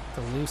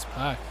the loose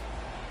puck.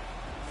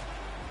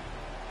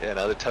 Yeah,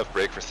 another tough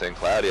break for St.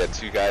 Cloud. He had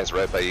 2 guys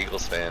right by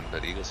Eagles fan,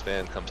 but Eagles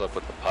fan comes up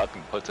with the puck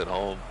and puts it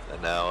home,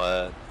 and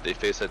now they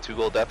face a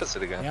 2-goal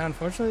deficit again. Yeah,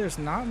 unfortunately, there's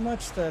not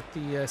much that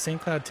the St.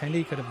 Cloud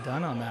Tendy could have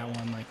done on that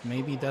one. Like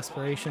maybe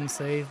desperation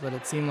save, but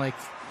it seemed like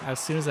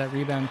as soon as that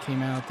rebound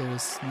came out, there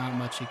was not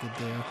much he could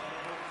do.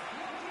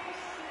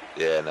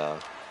 Yeah, no.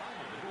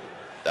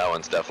 That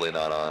one's definitely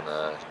not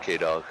on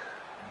K-Dog.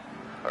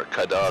 Or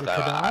K-Dog.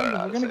 I don't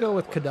know. We're going to go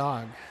with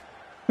K-Dog.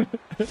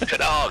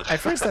 K-Dog. At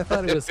first I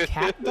thought it was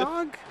Cat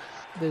Dog.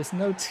 There's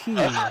no T.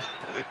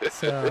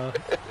 So,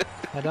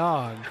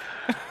 K-Dog.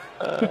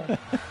 I'd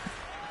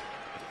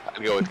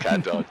go with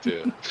Cat Dog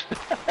too.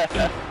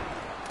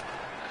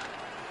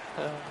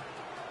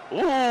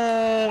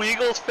 Ooh,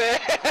 Eagles fan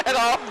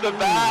off the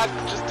back,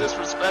 just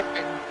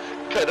disrespecting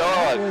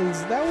K-Dog.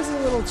 That was a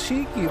little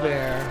cheeky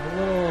there. A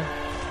little.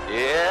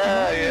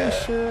 Yeah.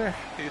 Sure.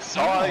 He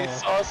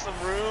saw some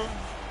room.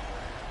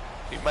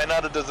 He might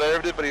not have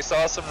deserved it, but he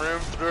saw some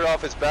room, threw it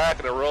off his back,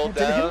 and it rolled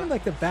down. It hit him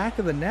like the back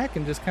of the neck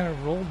and just kind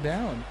of rolled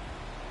down.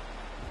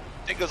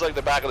 I think it was like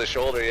the back of the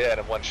shoulder, yeah, and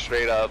it went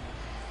straight up.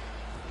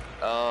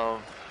 All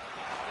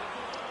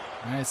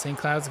right, St.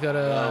 Cloud's got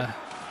to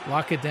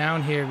lock it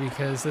down here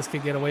because this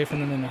could get away from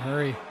them in a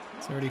hurry.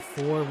 It's already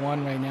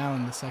 4-1 right now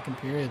in the second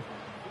period.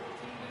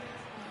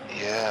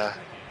 Yeah,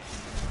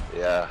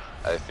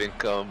 I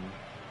think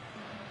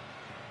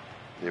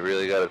they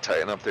really got to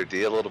tighten up their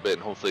D a little bit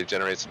and hopefully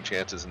generate some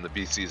chances in the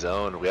BC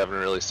zone. We haven't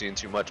really seen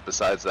too much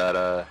besides that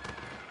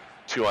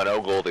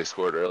 2-0 goal they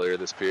scored earlier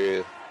this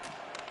period.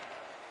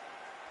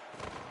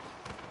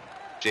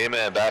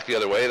 J-Man back the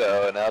other way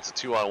though, and now it's a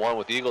 2-on-1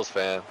 with Eagles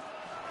fan.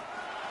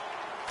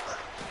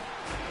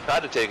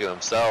 Tried to take it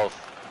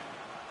himself.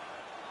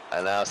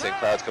 And now St.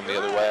 Cloud's coming the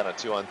other way on a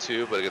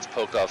 2-on-2, but it gets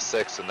poked off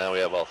 6, and now we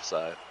have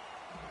offside.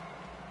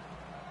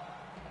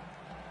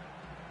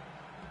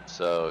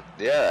 So,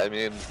 yeah, I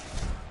mean,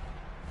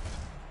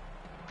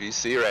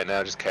 BC right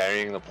now just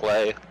carrying the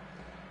play.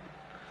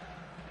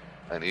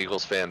 An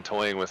Eagles fan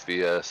toying with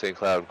the St.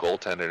 Cloud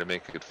goaltender to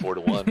make it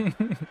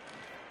 4-1.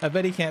 I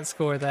bet he can't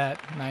score that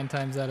 9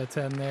 times out of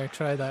 10 there.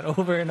 Try that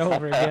over and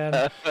over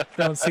again.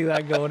 Don't see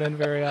that going in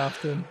very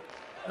often.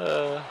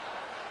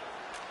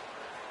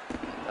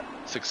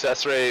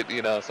 Success rate,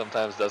 you know,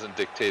 sometimes doesn't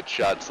dictate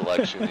shot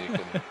selection.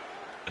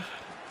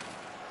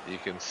 You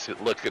can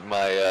look at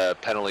my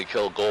penalty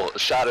kill goal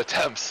shot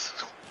attempts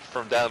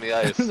from down the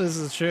ice. This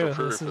is true.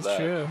 This is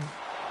true.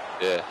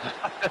 Yeah.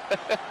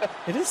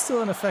 It is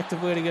still an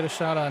effective way to get a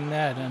shot on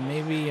net, and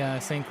maybe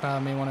St.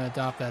 Cloud may want to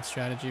adopt that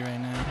strategy right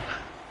now.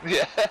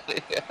 Yeah.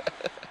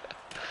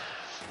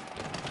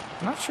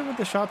 I'm not sure what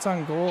the shots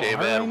on goal are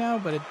right now,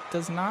 but it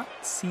does not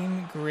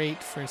seem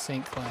great for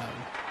St. Cloud.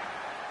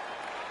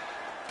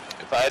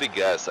 If I had to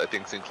guess, I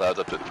think St. Cloud's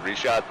up to 3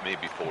 shots,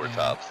 maybe 4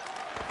 tops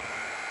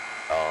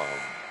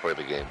for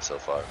the game so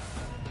far.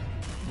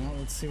 Well,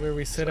 let's see where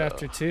we sit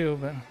after 2,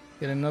 but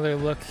get another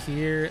look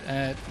here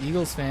at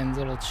Eagles fans'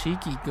 little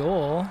cheeky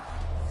goal.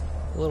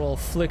 A little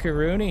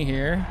flickeroony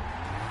here.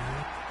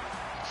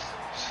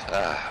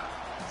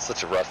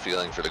 Such a rough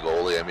feeling for the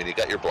goalie. I mean, you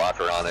got your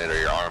blocker on it or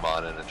your arm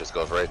on it, and it just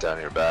goes right down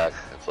your back.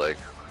 It's like,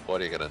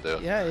 what are you gonna do?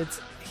 Yeah,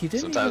 he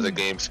didn't. Sometimes the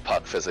game's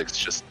puck physics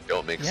just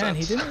don't make sense. Yeah, and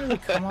he didn't really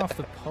come off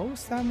the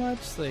post that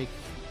much. Like,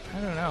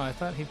 I don't know. I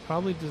thought he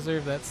probably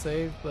deserved that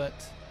save, but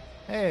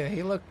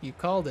hey, look, you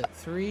called it.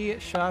 3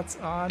 shots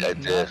on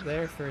net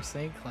there for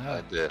St.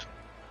 Cloud. I did.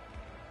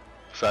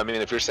 So I mean,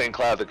 if you're St.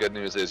 Cloud, the good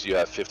news is you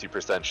have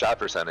 50% shot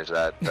percentage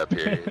that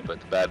period, but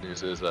the bad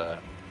news is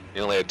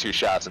you only had 2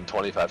 shots in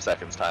 25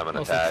 seconds time on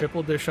also attack.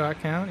 Tripled their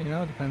shot count, you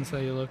know, depends how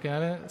you look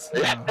at it.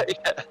 So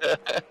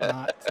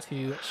not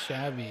too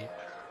shabby.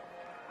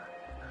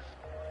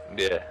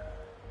 Yeah.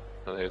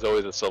 Well, there's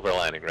always a silver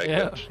lining, right,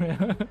 Coach?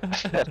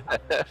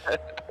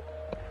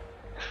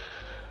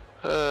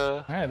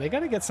 All right, they got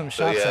to get some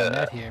shots on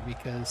net here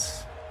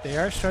because they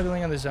are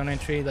struggling on the zone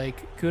entry.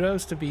 Like,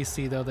 kudos to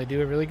BC, though. They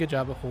do a really good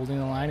job of holding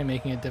the line and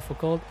making it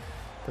difficult.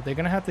 But they're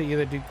going to have to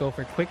either go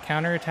for quick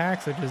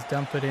counterattacks or just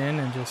dump it in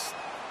and just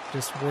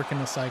work in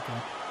the cycle.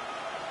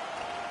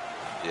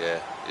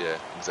 Yeah,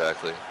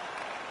 exactly.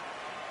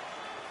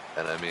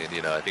 And I mean,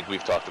 you know, I think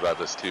we've talked about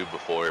this too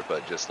before,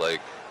 but just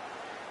like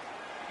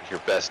your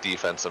best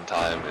defense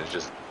sometimes is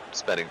just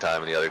spending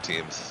time in the other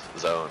team's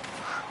zone.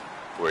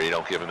 where you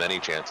don't give him any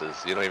chances.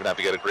 You don't even have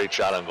to get a great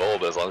shot on goal,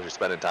 but as long as you're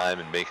spending time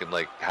and making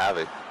like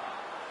havoc.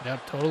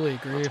 Yep, totally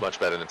agree. It's much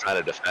better than trying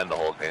to defend the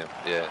whole game.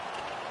 Yeah.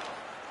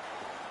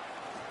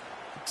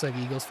 Looks like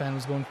Eagles fan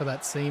was going for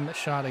that same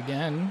shot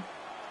again.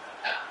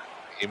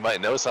 He might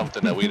know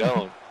something that we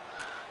don't.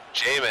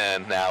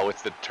 J-Man now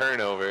with the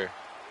turnover,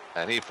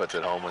 and he puts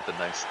it home with a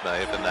nice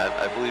snipe, and that,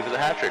 I believe, is a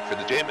hat trick for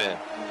the J-Man.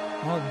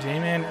 Well,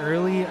 J-Man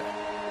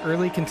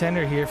early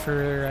contender here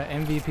for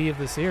MVP of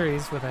the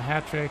series with a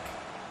hat trick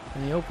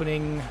in the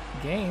opening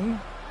game.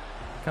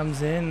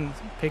 Comes in,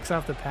 picks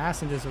off the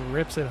pass, and just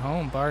rips it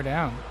home, bar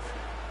down.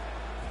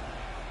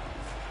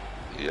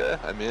 Yeah,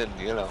 I mean,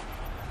 you know,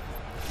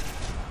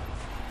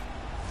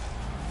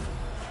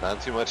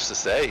 not too much to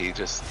say. He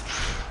just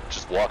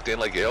walked in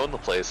like he owned the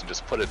place and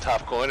just put it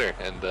top corner,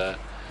 and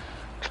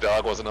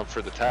Kadog wasn't up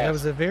for the task. Yeah, it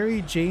was a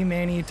very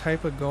J-Man-y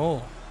type of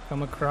goal.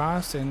 Come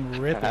across and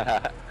rip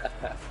it.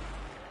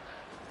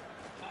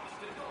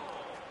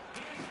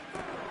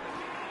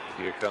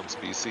 Here comes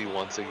BC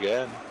once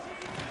again,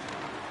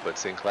 but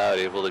St. Cloud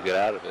able to get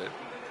out of it.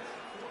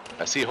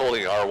 I see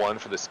holding R1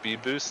 for the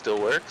speed boost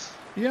still works.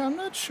 Yeah, I'm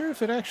not sure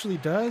if it actually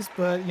does,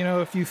 but you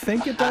know, if you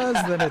think it does,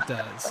 then it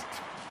does.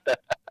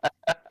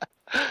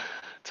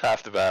 It's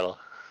half the battle.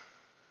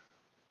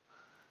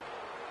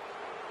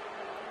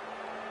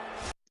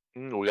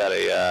 We got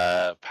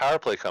a power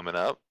play coming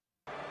up.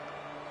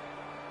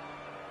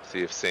 See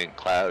if St.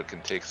 Cloud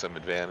can take some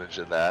advantage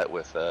of that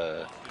with,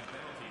 I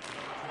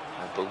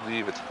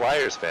believe it's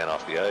Flyers fan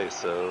off the ice,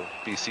 so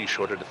BC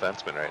shorter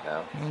defenseman right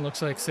now. It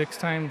looks like 6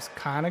 times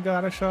kind of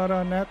got a shot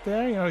on net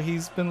there. You know,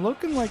 he's been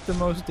looking like the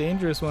most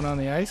dangerous one on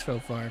the ice so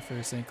far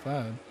for St.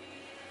 Cloud.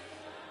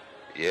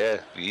 Yeah,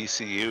 the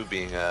ECU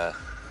being the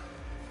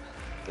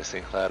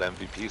St. Cloud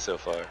MVP so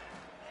far.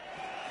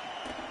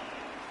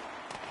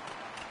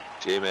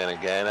 J-Man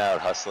again out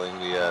hustling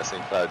the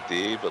St. Cloud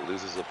D, but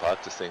loses the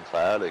puck to St.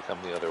 Cloud. They come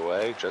the other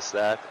way. Just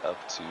that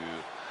up to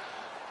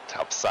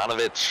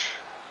Topsanovich.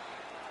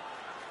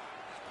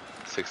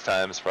 6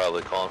 times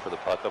probably calling for the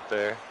puck up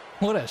there.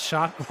 What a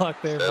shot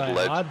block there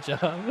by Odd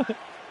Job.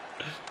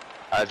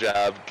 Odd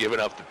Job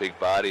giving up the big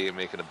body and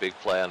making a big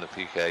play on the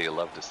PK. You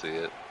love to see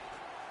it.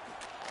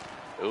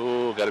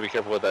 Ooh, got to be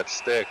careful with that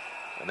stick.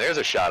 And there's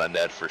a shot on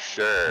net for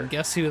sure. And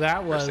guess who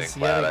that was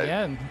yet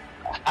again?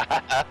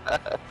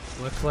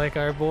 Looks like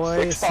our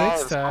boy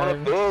 6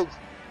 times.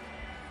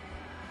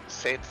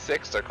 Saint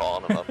 6, they're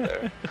calling him up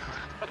there.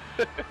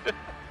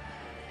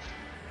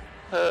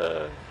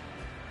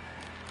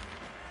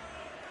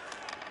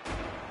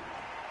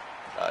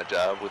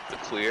 Job with the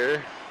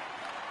clear.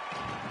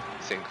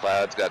 St.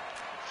 Cloud's got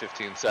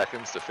 15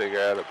 seconds to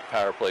figure out a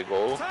power play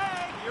goal.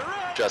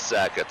 Just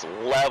Zach gets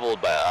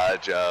leveled by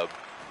Odd Job.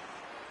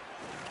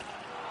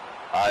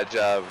 Odd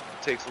Job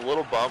takes a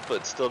little bump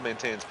but still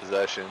maintains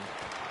possession.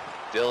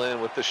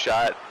 Dylan with the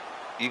shot.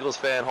 Eagles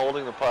fan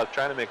holding the puck,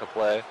 trying to make a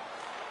play.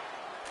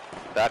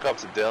 Back up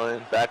to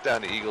Dylan, back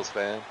down to Eagles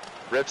fan.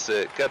 Rips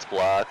it, gets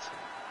blocked,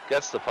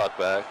 gets the puck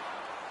back.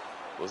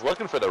 Was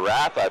looking for the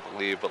wrap, I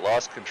believe, but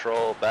lost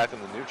control back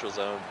in the neutral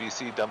zone.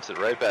 BC dumps it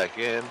right back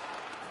in.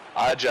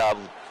 Odd Job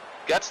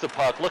gets the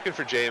puck, looking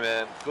for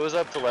J-Man, goes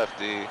up to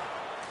lefty.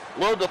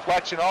 Little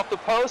deflection off the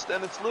post,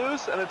 and it's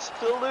loose, and it's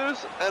still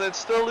loose, and it's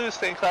still loose.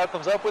 St. Cloud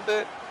comes up with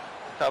it.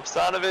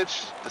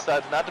 Topsanovich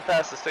decides not to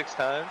pass the 6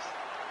 times.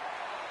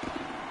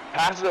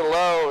 Passes it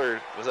low,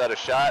 or was that a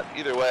shot?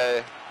 Either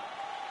way,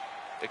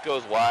 it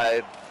goes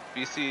wide.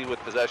 BC with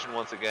possession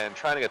once again,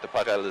 trying to get the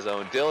puck out of the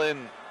zone.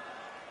 Dylan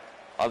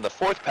on the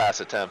 4th pass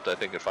attempt, I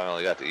think it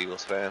finally got the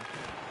Eagles fan.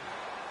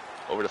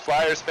 Over to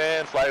Flyers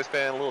fan,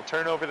 a little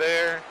turnover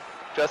there.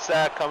 Just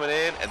Zach coming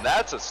in, and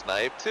that's a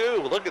snipe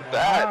too. Look at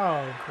that.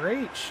 Wow,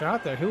 great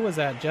shot there. Who was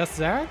that, Just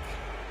Zach?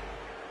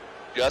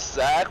 Just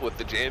Zach with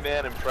the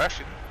J-Man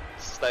impression.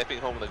 Sniping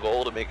home the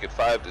goal to make it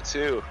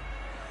 5-2.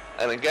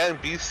 And again,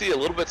 BC a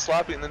little bit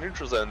sloppy in the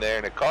neutral zone there,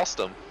 and it cost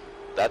them.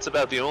 That's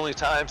about the only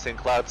time St.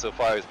 Cloud so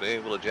far has been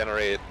able to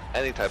generate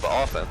any type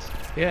of offense.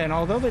 Yeah, and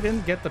although they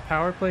didn't get the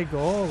power play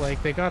goal,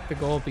 like they got the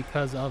goal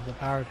because of the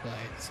power play.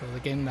 So they're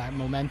getting that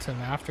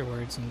momentum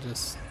afterwards and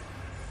just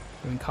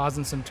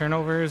causing some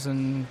turnovers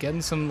and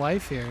getting some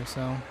life here.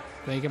 So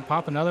if they can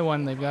pop another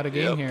one, they've got a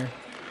game here.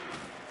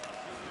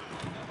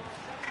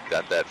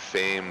 Got that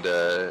famed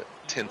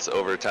Tints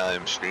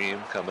overtime stream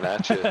coming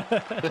at you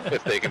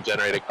if they can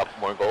generate a couple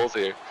more goals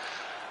here.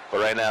 But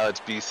right now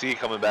it's BC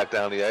coming back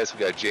down the ice. We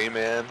got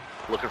J-Man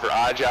looking for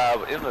Odd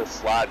Job in the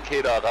slot.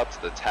 K-Dog up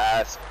to the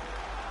task.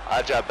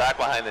 Odd Job back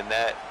behind the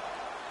net.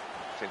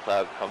 St.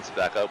 Cloud comes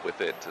back up with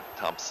it to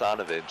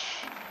Tomsanovich.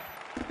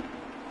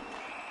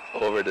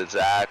 Over to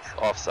Zach,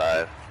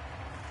 offside.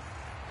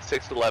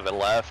 6:11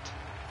 left.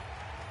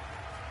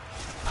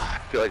 I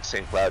feel like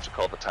St. Cloud should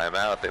call the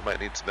timeout. They might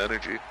need some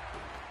energy.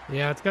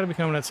 Yeah, it's got to be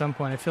coming at some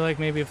point. I feel like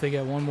maybe if they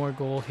get one more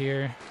goal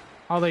here,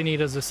 all they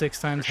need is a 6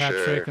 times hat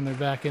trick and they're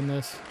back in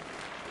this.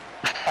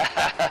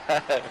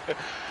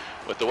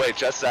 With the way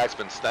Just Zach's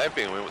been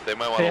sniping, they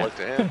might want to look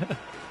to him.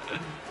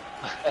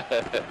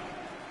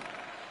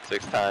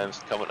 6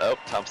 times coming up.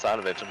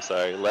 Tomsanovich, I'm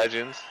sorry.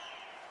 Legends.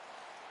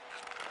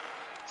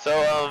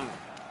 So,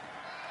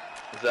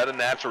 is that a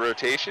natural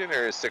rotation,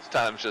 or is 6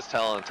 times just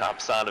telling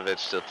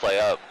Topsanovich to play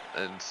up,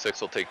 and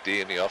 6 will take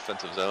D in the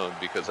offensive zone?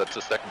 Because that's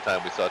the second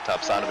time we saw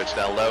Topsanovich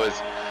down low.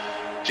 As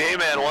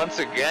J-Man once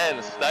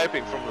again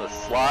sniping from the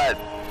slot.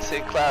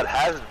 St. Cloud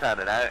hasn't found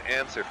an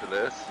answer for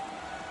this.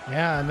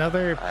 Yeah,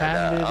 another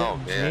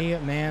patented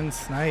J-Man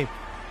snipe.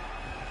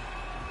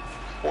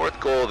 4th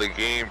goal of the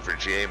game for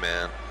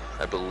J-Man,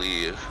 I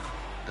believe,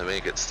 to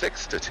make it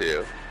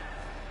 6-2.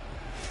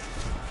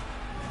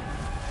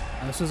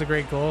 This was a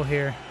great goal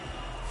here.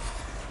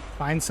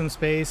 Finds some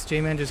space.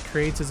 J-Man just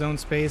creates his own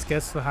space,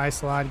 gets to the high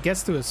slot,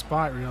 gets to his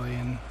spot really,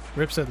 and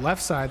rips it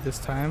left side this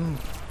time.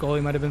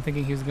 Goalie might have been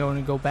thinking he was going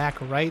to go back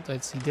right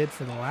as he did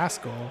for the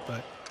last goal,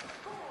 but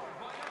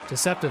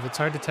deceptive. It's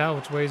hard to tell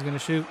which way he's going to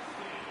shoot.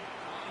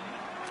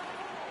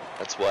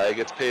 That's why he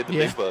gets paid the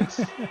big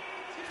bucks.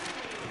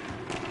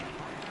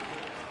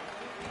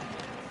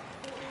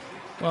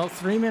 Well,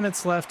 3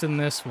 minutes left in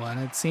this one.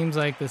 It seems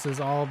like this is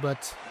all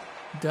but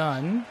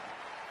done.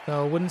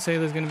 So I wouldn't say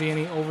there's going to be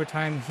any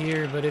overtime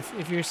here, but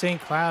if you're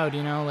St. Cloud,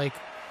 you know, like,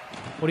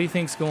 what do you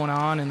think's going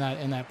on in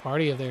that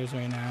party of theirs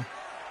right now?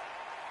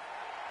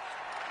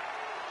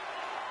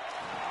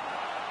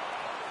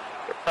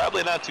 They're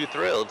probably not too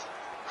thrilled.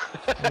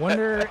 I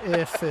wonder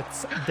if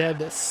it's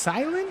dead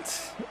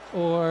silent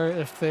or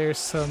if there's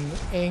some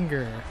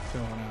anger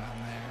going on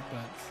there.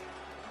 But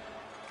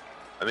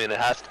I mean, it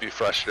has to be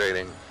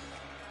frustrating.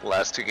 The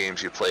last 2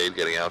 games you played,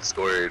 getting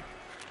outscored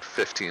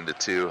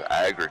 15-2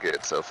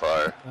 aggregate so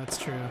far. That's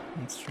true.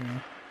 That's true.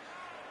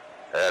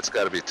 That's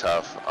got to be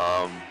tough.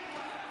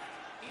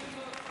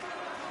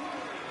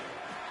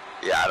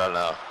 Yeah, I don't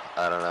know.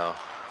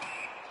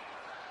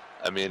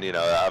 I mean, you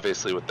know,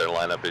 obviously with their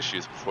lineup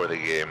issues before the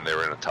game, they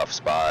were in a tough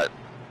spot,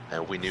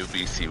 and we knew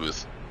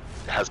BC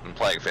has been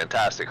playing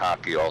fantastic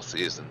hockey all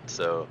season,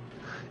 so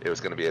it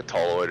was going to be a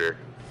tall order.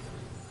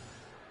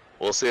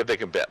 We'll see if they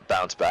can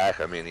bounce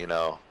back. I mean, you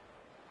know,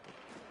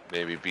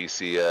 maybe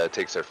BC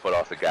takes their foot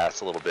off the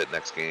gas a little bit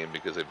next game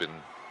because they've been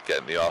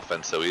getting the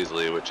offense so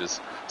easily, which is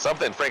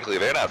something, frankly,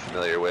 they're not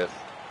familiar with.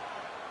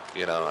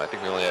 You know, I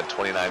think we only had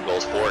 29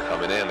 goals for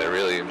coming in. They're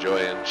really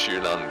enjoying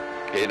shooting on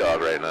K-Dog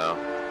right now.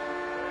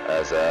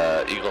 As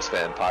Eagles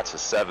fan pots his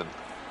 7th.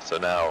 So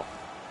now,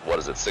 what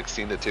is it,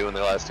 16-2 in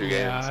their last 2 games?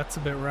 Yeah, that's a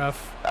bit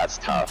rough. That's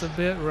tough. It's a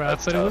bit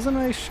rough, but it was a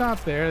nice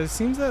shot there. It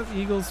seems that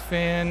Eagles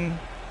fan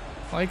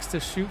likes to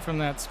shoot from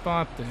that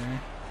spot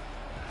there.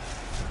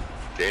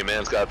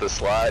 J-Man's got the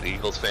slot.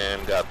 Eagles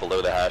fan got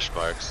below the hash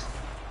marks.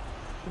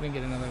 We can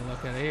get another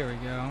look at it. Here we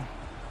go.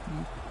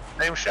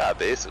 Same shot,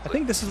 basically. I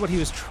think this is what he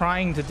was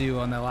trying to do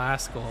on the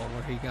last goal,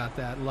 where he got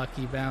that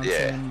lucky bounce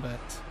in, but,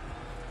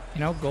 you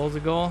know, goal's a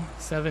goal,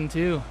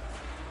 7-2.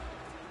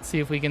 See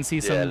if we can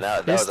see some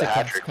that was a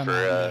hat trick coming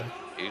for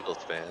Eagles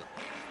fan.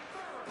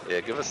 Yeah,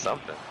 give us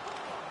something.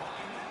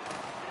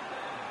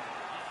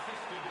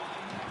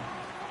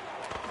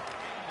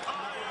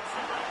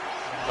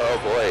 Oh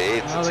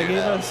boy, 8-2 they gave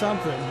now. us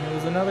something. It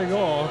was another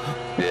goal.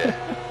 Yeah,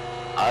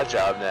 odd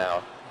job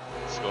now,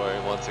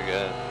 scoring once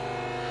again.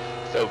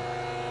 So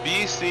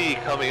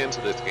BC coming into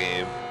this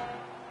game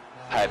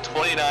had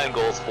 29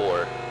 goals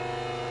for.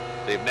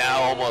 They've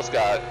now almost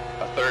got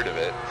a third of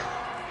it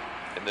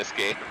in this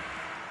game.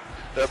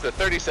 They're up to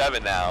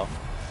 37 now.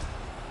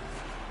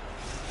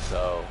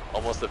 So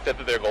almost a fifth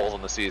of their goals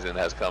in the season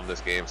has come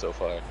this game so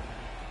far.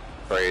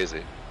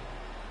 Crazy.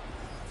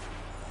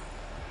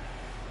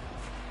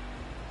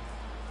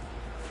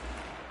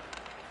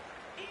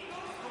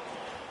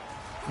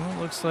 Well,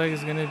 it looks like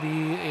it's going to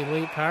be a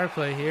late power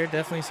play here.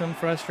 Definitely some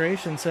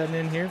frustration setting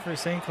in here for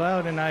St.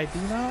 Cloud, and I do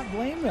not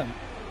blame them.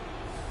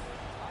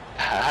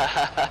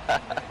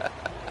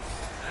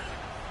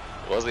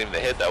 It wasn't even the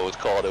hit that was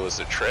called, it was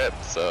a trip,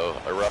 so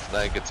a rough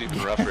night gets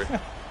even rougher. I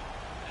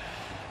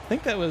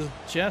think that was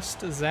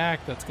just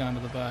Zach that's gone to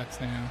the box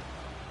now.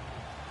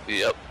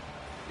 Yep.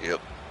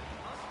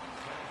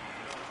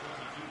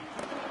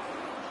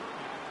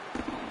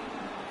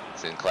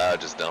 St.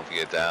 Cloud just dumping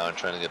it down,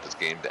 trying to get this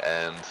game to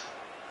end.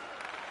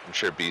 I'm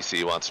sure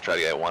BC wants to try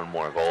to get one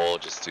more goal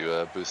just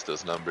to boost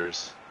those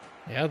numbers.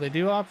 Yeah, they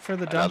do opt for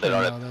the dumping,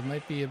 though. That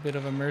might be a bit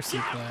of a mercy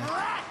play.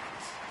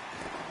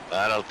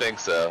 I don't think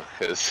so,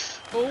 because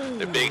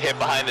they're being hit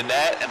behind the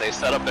net, and they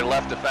set up their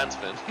left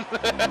defenseman.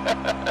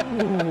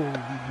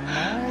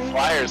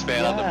 Flyers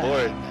fan on the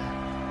board.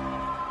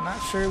 Not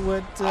sure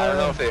what I don't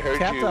know if they heard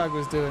Cat you. Dog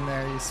was doing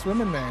there. He's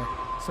swimming there.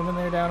 Swimming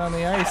there down on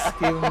the ice.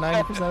 Gave him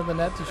 90% of the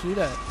net to shoot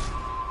at.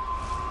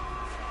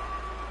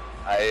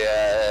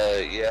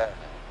 Yeah.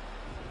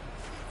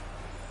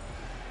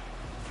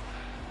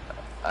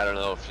 I don't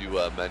know if you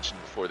mentioned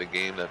before the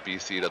game that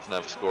BC doesn't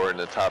have a score in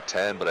the top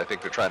 10, but I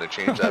think they're trying to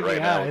change that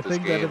right now with this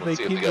game. Let's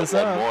see if they get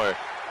one more.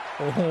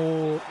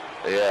 Oh.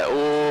 Yeah,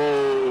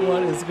 ooh.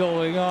 What is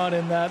going on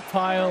in that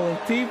pile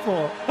of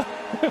people?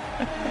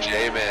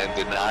 J-Man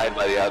denied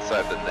by the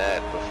outside the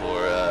net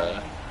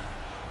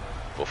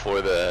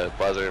before the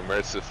buzzer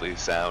mercifully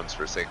sounds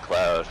for St.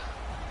 Cloud.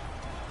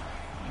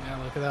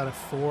 Yeah, look at that,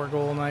 a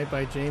 4-goal night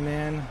by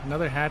J-Man.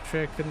 Another hat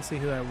trick. Couldn't see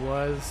who that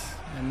was.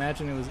 I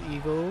imagine it was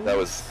Eagles. That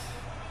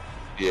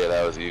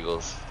was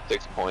Eagles.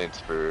 6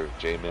 points for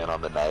J-Man on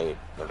the night.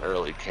 An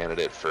early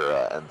candidate for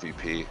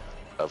MVP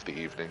of the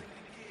evening.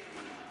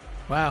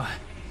 Wow.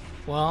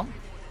 Well,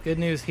 good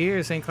news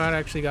here. St. Cloud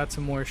actually got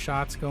some more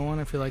shots going.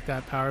 I feel like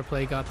that power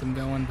play got them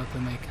going, but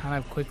then they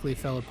kind of quickly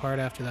fell apart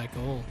after that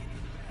goal.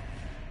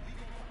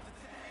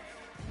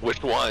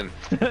 Which one?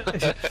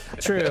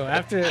 True.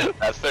 After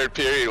that third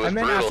period was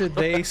brutal. after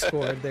they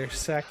scored their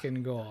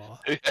second goal.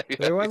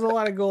 There was a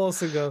lot of goals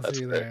to go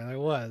through there. There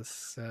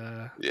was.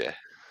 Yeah.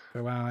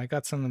 But wow, I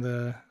got some of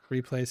the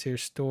replays here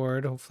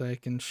stored. Hopefully I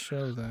can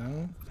show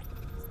them.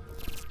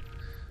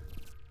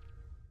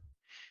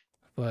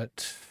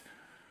 But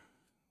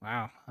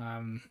wow,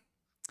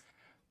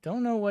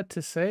 don't know what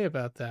to say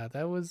about that.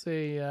 That was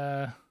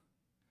a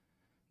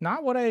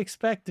not what I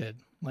expected.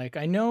 Like,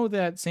 I know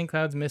that St.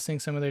 Cloud's missing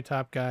some of their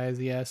top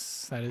guys.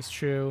 Yes, that is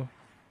true.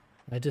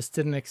 I just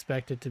didn't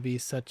expect it to be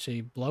such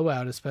a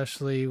blowout,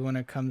 especially when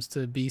it comes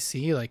to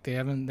BC. Like,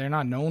 they're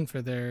not known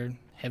for their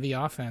heavy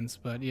offense,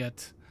 but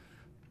yet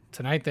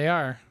tonight they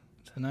are.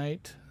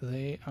 Tonight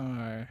they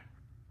are.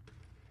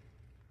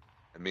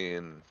 I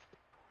mean,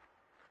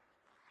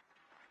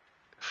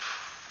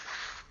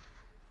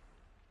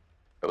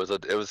 it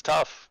was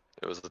tough.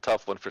 It was a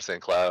tough one for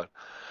St. Cloud.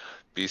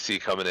 BC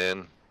coming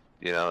in,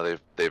 you know,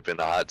 they've been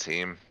a hot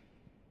team.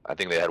 I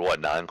think they had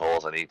 9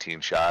 goals on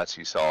 18 shots.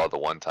 You saw the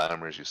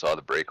one-timers, you saw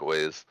the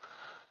breakaways,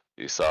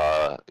 you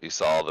saw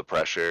the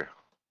pressure,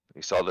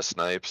 you saw the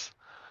snipes.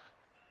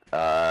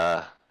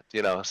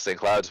 You know, St.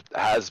 Cloud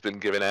has been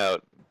giving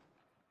up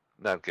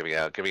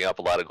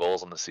a lot of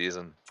goals on the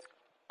season.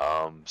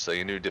 So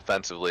you knew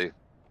defensively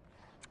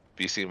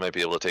BC might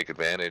be able to take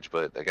advantage,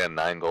 but again,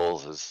 9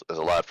 goals is a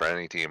lot for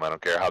any team. I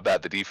don't care how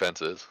bad the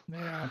defense is.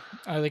 Yeah,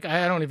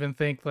 I don't even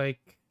think like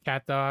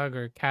CatDog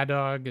or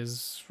CatDog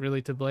is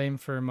really to blame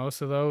for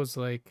most of those.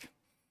 Like,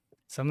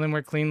 some of them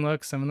were clean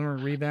looks, some of them were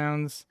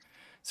rebounds.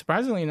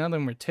 Surprisingly, none of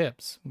them were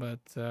tips, but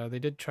they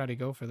did try to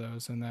go for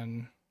those. And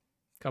then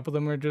a couple of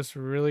them were just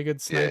really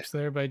good snipes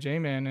there by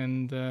J-Man.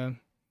 And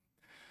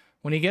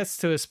when he gets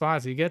to his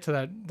spots, you get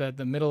to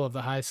the middle of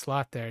the high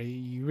slot there,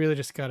 you really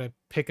just got to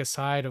pick a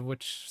side of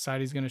which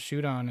side he's going to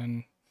shoot on,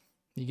 and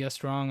you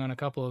guessed wrong on a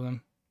couple of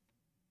them.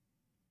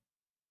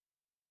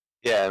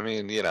 Yeah, I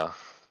mean, you know,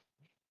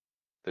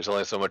 there's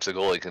only so much the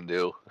goalie can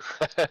do.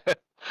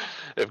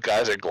 If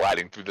guys are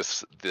gliding through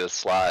the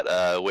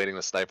slot, waiting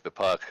to snipe the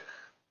puck,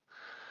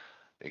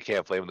 you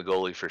can't blame the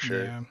goalie for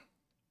sure. Yeah.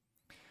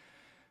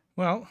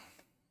 Well,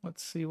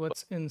 let's see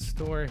what's in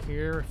store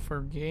here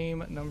for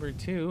game number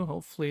 2.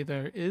 Hopefully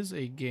there is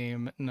a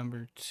game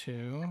number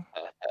 2.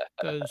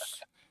 Does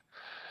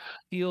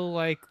feel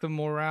like the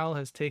morale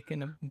has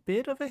taken a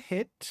bit of a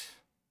hit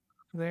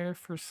there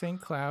for St.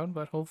 Cloud,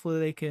 but hopefully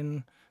they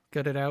can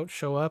gut it out,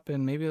 show up,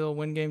 and maybe they'll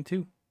win game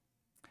 2.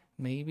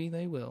 Maybe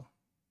they will.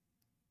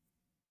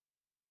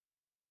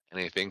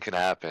 Anything can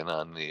happen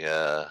on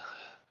the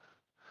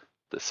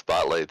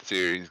Spotlight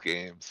Series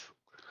games.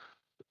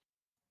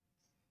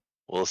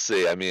 We'll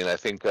see. I mean, I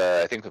think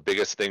the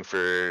biggest thing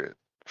for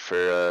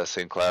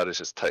St. Cloud is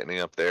just tightening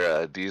up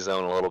their D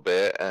zone a little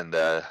bit, and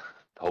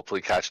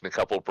hopefully catching a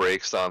couple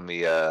breaks on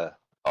the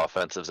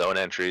offensive zone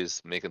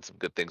entries, making some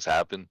good things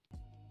happen.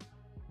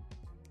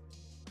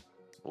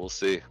 We'll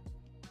see.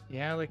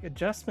 Yeah, like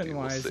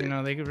adjustment-wise, you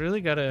know, they really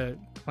got to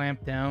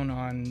clamp down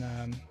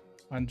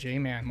on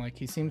J-Man. Like,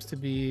 he seems to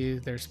be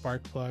their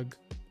spark plug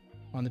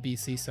on the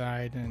BC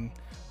side, and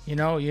you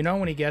know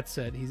when he gets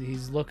it,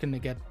 he's looking to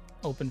get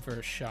open for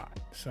a shot.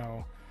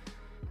 So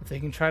if they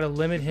can try to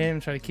limit him,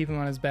 try to keep him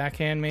on his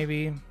backhand,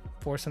 maybe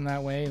force him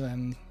that way,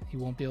 then he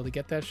won't be able to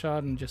get that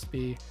shot, and just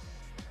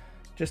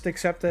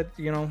accept that,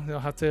 you know, they'll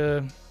have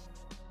to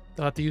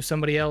use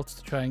somebody else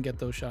to try and get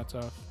those shots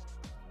off.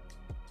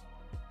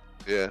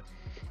 Yeah.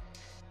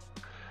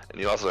 And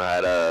you also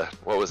had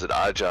what was it,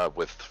 Odd Job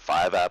with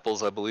 5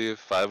 apples, I believe,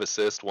 5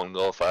 assists, 1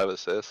 goal, 5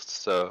 assists.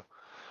 So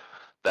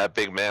that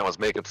big man was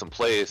making some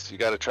plays. You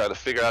got to try to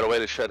figure out a way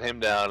to shut him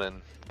down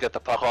and get the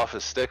puck off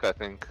his stick, I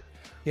think.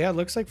 Yeah, it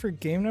looks like for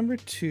game number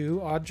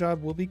 2, Odd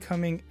Job will be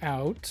coming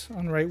out.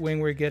 On right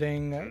wing, we're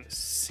getting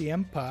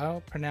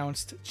Ciampa,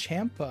 pronounced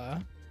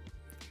Champa,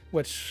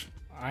 which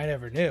I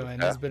never knew,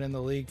 and he's been in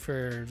the league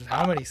for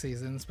how many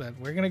seasons, but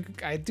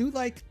I do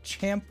like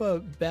Champa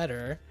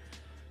better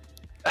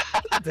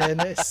than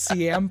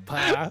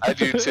Ciampa. I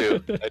do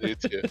too.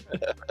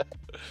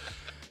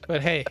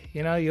 But hey,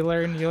 you know, you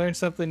learn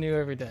something new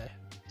every day.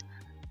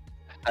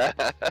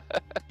 It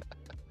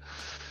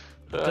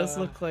does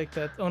look like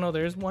that. Oh no,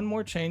 there's one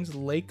more change.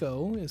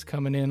 Lako is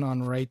coming in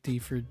on right D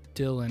for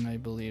Dylan, I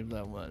believe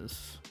that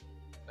was.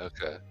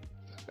 Okay.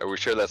 Are we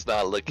sure that's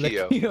not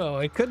Lakio?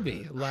 Lakio, it could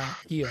be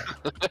Lakio.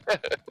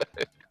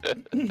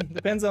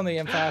 Depends on the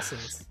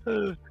emphasis.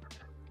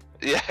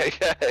 Yeah.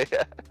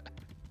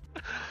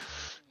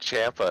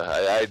 Champa,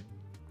 I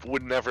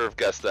would never have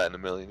guessed that in a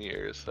million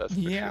years. That's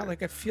for sure.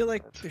 Like I feel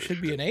like there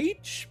should be an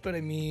H, but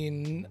I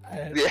mean,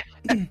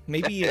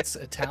 maybe it's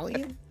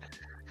Italian.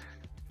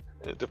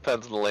 It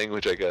depends on the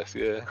language, I guess.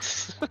 Yeah.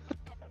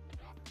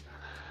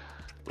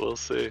 We'll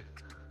see.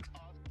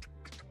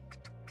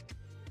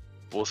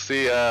 We'll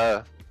see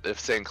if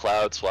St.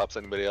 Cloud swaps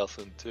anybody else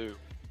in too.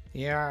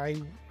 Yeah,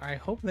 I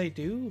hope they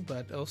do,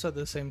 but also at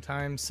the same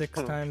time,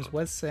 Six Times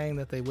was saying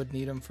that they would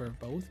need him for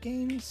both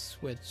games,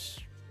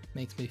 which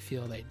makes me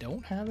feel they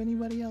don't have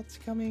anybody else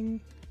coming.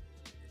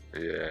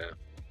 Yeah.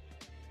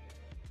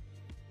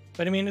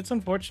 But I mean, it's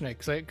unfortunate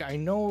because I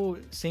know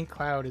St.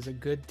 Cloud is a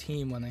good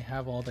team when they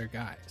have all their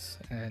guys,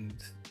 and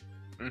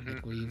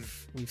like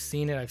we've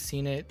seen it. I've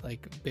seen it.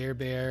 Like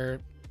Bear,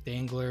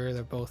 Dangler,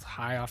 they're both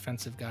high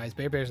offensive guys.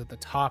 Bear's at the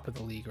top of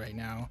the league right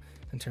now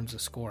in terms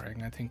of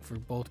scoring. I think for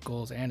both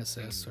goals and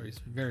assists, or he's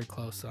very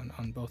close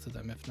on both of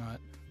them, if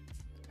not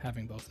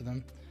having both of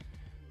them.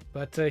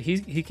 But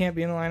he can't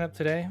be in the lineup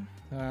today.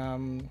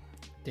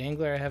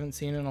 Dangler I haven't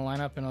seen in a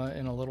lineup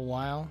in a little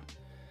while,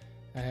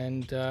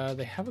 and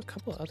they have a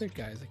couple other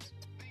guys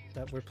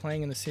that were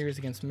playing in the series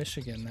against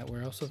Michigan that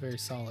were also very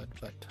solid,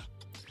 but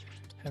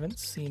haven't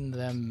seen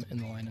them in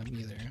the lineup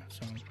either.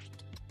 So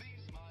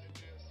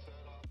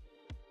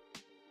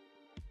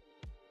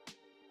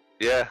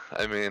yeah,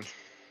 I mean,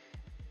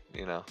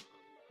 you know,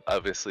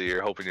 obviously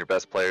you're hoping your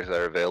best players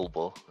are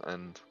available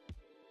and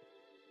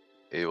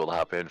able to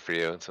hop in for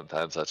you, and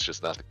sometimes that's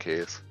just not the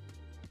case.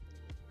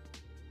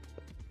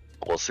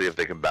 We'll see if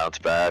they can bounce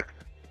back.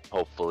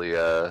 Hopefully,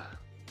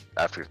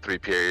 after 3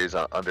 periods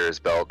under his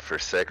belt for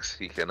 6,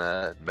 he can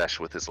mesh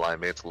with his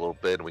line mates a little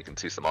bit, and we can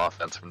see some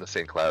offense from the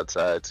St. Cloud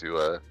side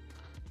to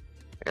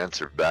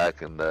answer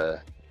back and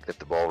get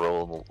the ball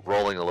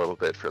rolling a little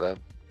bit for them.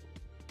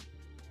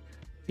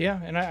 yeah,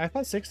 and I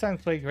thought Six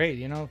Times played great.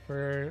 You know,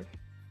 for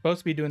supposed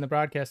to be doing the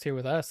broadcast here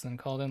with us, and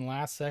called in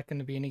last second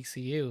to be an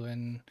ECU,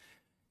 and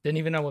didn't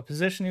even know what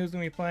position he was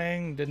going to be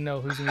playing, didn't know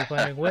who's going to be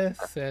playing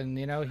with, and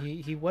you know,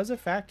 he was a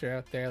factor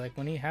out there. Like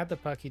when he had the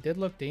puck, he did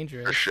look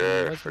dangerous. For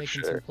sure, he was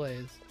making some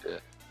plays. Yeah.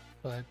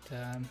 But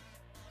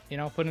you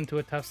know, put into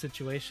a tough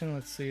situation.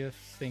 Let's see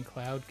if St.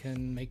 Cloud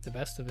can make the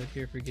best of it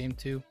here for game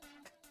 2.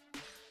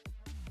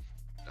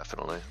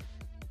 Definitely.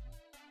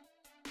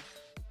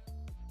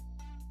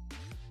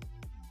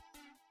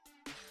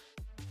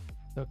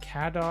 So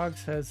Cadog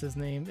says his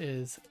name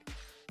is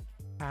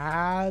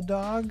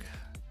Cadog.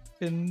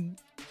 In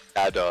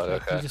Cadog,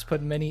 okay. You just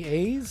put many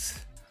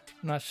A's.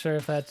 I'm not sure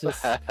if that's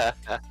just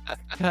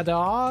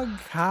Cadog,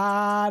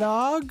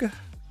 Cadog,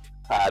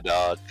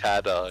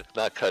 Cadog,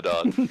 not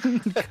Cadog.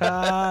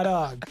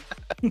 Cadog.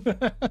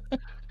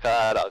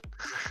 Cadog.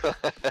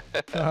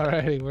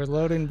 Alrighty, we're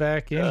loading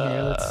back in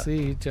here. Let's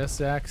see. Just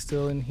Zach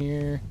still in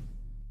here.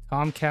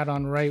 Tomcat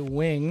on right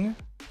wing.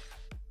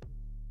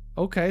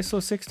 Okay, so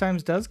Six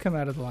Times does come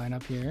out of the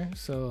lineup here.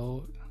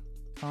 So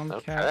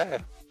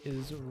Tomcat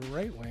is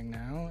right wing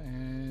now,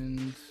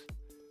 and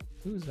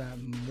who's that?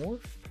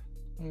 Morph?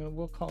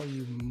 We'll call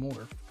you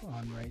Morph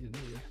on right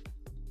knee.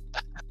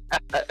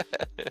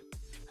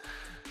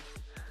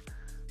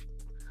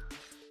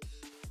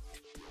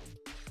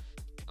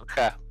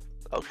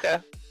 Okay.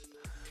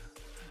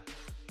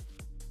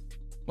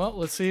 Well,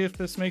 let's see if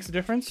this makes a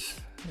difference.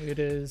 It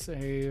is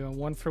a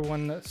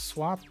 1-for-1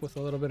 swap with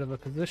a little bit of a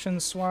position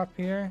swap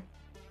here.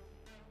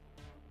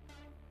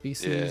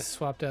 BC's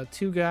swapped out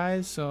 2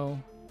 guys, so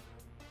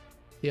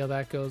see how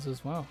that goes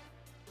as well.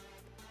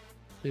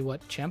 See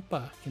what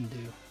Chempa can do.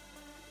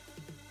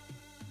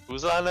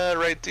 Who's on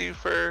right D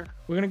for?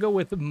 We're gonna go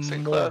with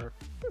St. Morph Cloud?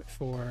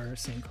 for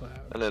St.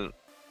 Cloud.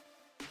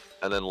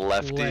 And then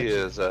lefty Legend.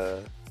 is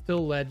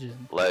Still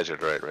Legend.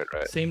 Legend,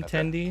 right. Same Okay,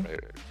 Tendy, right.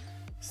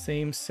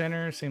 same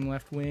center, same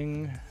left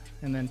wing,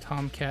 and then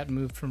Tomcat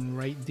moved from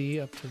right D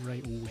up to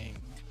right wing.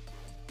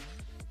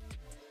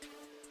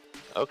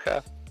 Okay.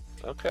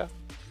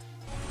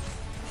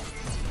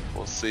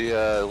 We'll see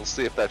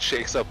if that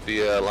shakes up the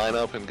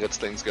lineup and gets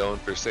things going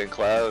for St.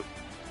 Cloud.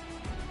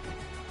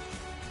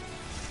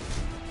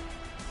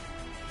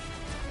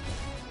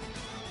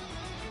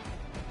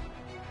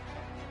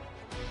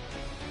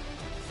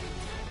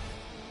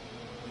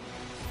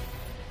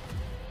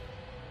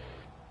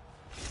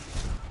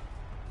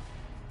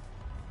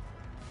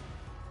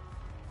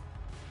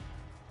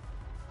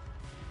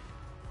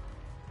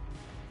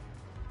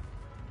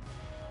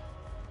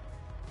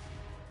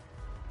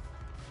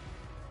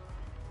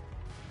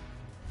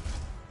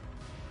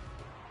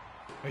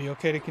 Are you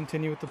okay to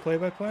continue with the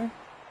play-by-play?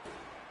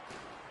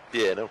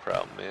 Yeah, no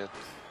problem, man.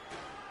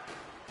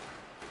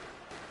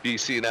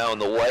 BC now in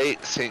the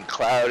white, St.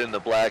 Cloud in the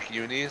black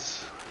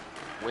unis.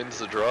 Wins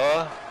the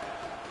draw.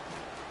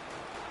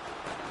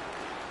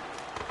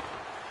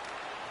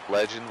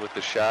 Legend with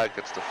the shot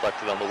gets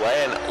deflected on the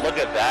way, and look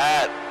at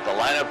that! The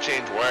lineup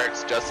change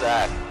works, just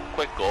that.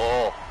 Quick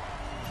goal.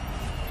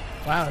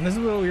 Wow, and this is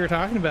what we were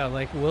talking about.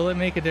 Like, will it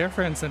make a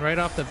difference? And right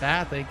off the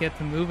bat, they get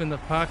to move in the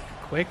puck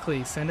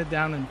quickly, send it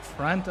down in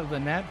front of the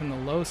net in the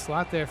low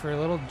slot there for a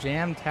little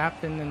jam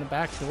tap in the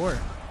back door.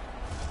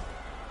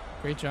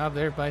 Great job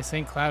there by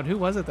St. Cloud. Who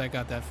was it that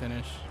got that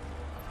finish?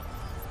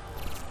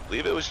 I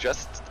believe it was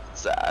just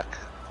Zach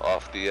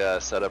off the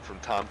setup from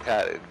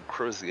Tomcat and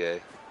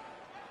Crozier.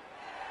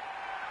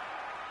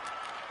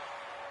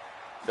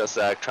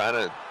 Zach trying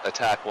to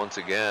attack once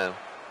again.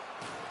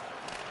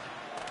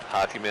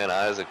 Hockey man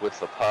Isaac with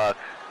the puck.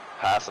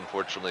 Pass,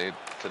 unfortunately,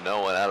 to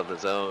no one out of the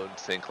zone.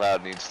 St.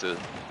 Cloud needs to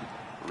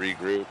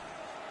regroup.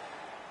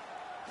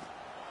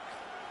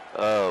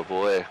 Oh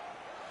boy.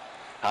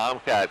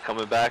 Tomcat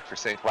coming back for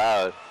St.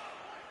 Cloud.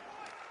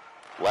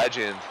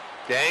 Legend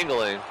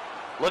dangling.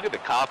 Look at the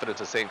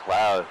confidence of St.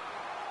 Cloud.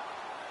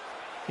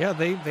 Yeah,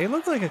 they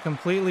look like a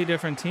completely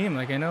different team.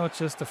 Like, I know it's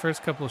just the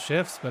first couple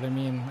shifts, but I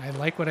mean, I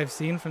like what I've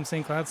seen from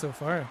St. Cloud so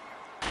far.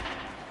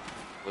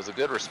 It was a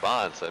good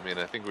response. I mean,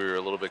 I think we were a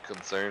little bit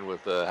concerned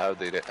with how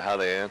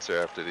they answer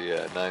after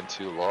the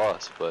 9-2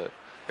 loss, but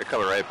they're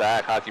coming right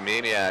back. Hockey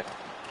Maniac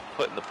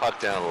putting the puck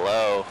down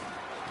low.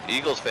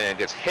 Eagles fan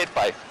gets hit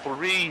by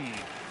 3.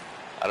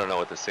 I don't know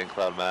what the St.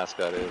 Cloud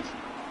mascot is.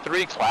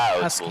 3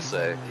 clouds, Huskies, we'll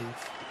say.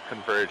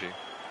 Converging.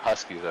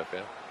 Huskies,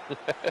 okay.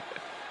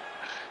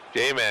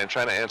 J-Man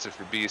trying to answer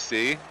for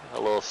BC. A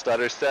little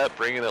stutter step,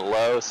 bringing it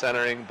low,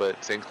 centering,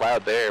 but St.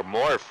 Cloud there.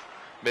 Morph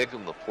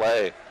making the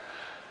play.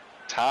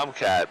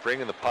 Tomcat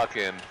bringing the puck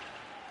in.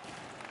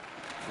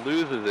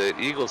 Loses it.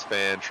 Eagles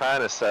fan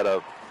trying to set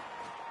up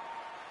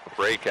a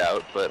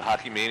breakout, but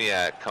Hockey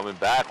Maniac coming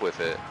back with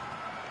it.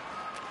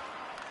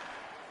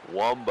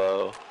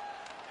 Wumbo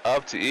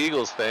up to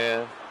Eagles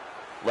fan.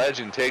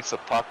 Legend takes the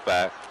puck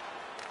back.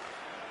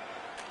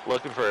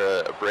 Looking for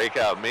a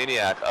breakout.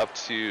 Maniac up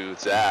to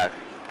Zach.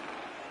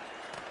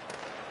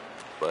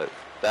 But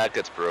that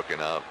gets broken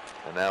up.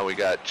 And now we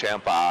got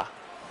Champa.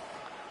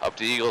 Up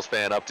to Eagles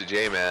fan, up to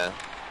J-Man.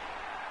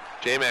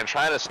 J-Man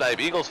trying to snipe.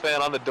 Eagles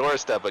fan on the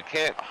doorstep, but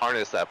can't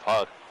harness that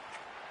puck.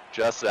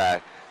 Just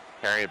Zach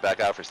carrying it back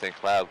out for St.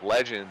 Cloud.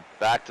 Legend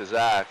back to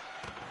Zach.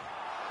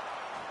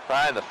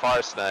 Trying the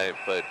far snipe,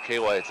 but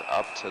K-White's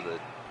up to the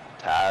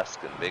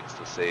task and makes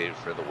the save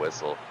for the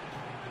whistle.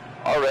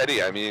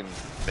 Already, I mean,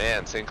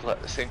 man, St.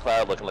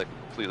 Cloud looking like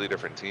a completely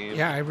different team.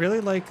 Yeah, I really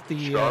like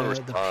the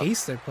response.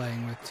 pace they're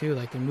playing with too.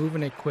 Like, they're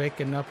moving it quick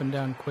and up and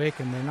down quick,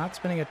 and they're not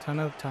spending a ton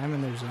of time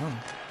in their zone.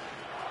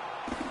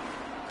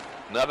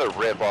 Another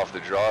rip off the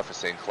draw for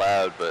St.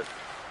 Cloud, but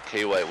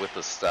K-White with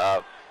the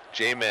stop.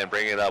 J-Man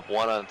bringing it up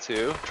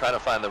 1-on-2, trying to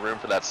find the room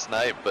for that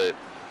snipe, but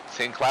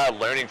St. Cloud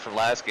learning from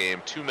last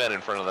game, 2 men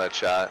in front of that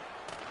shot.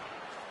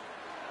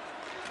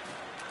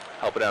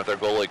 Helping out their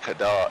goalie,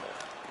 Kadal.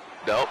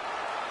 Nope.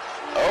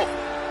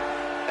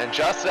 Oh, and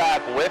Just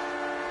Zach with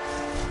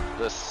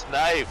the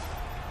snipe.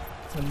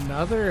 It's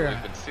another.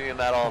 We've been seeing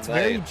that all It's night.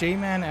 very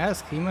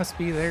J-Man-esque. He must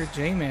be their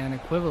J-Man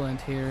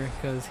equivalent here,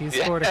 because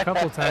he's scored a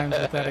couple times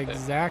with that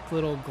exact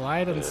little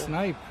glide and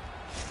snipe.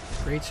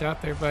 Great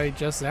shot there by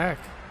Just Zach.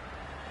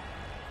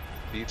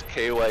 Beats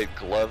K-White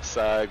glove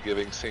side,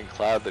 giving St.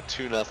 Cloud the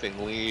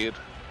 2-0 lead.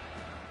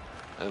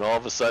 And all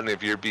of a sudden,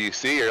 if you're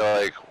BC, you're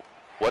like,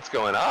 what's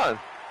going on?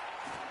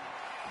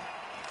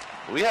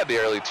 We had the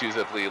early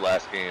 2-zip lead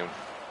last game.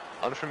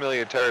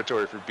 Unfamiliar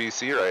territory for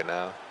BC right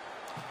now.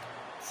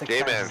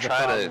 J-Man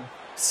trying to...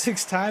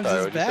 6 times Sorry,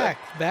 is what'd you back.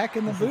 Back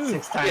in the booth.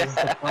 6 times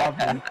the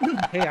problem.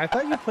 Hey, I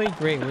thought you played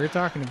great. We were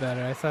talking about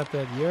it. I thought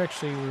that you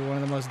actually were one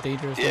of the most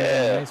dangerous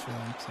players on the ice for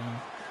them. So.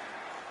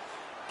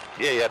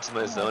 Yeah, you had some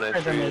nice zone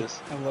entries.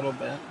 A little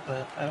bit,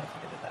 but I don't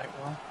think I did that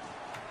well.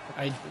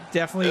 I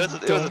definitely It was a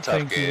don't tough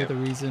think you were game. the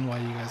reason why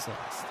you guys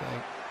lost.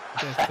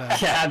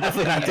 Yeah, I'm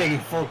definitely not taking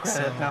full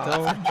So credit.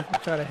 No.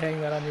 don't try to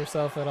hang that on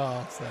yourself at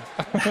all. So.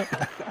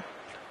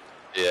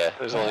 Yeah,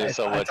 there's only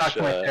so I much... talked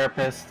to my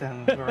therapist,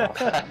 and we were all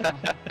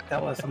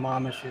that was some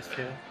mom issues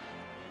too.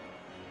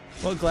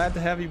 Well, glad to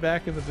have you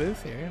back in the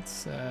booth here.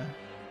 It's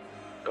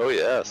Oh,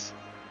 yes.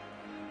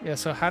 yeah.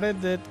 So how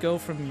did it go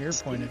from your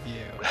point of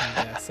view?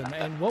 I guess,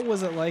 and what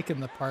was it like in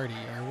the party,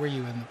 or were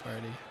you in the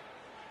party?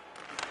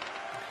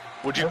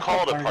 Would you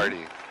call it a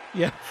party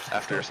Yeah.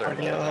 after a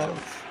certain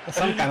Party,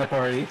 some kind of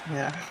party.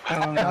 Yeah. I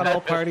don't know. Not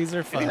all parties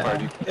are fun.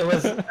 party. It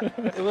was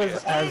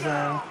as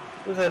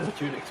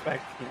what you'd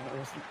expect. You know, it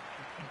wasn't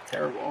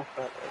terrible,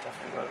 but it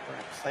definitely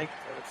weren't psyched.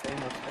 I would say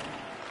most of it.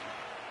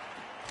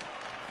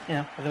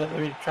 Yeah,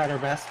 we tried our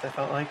best. I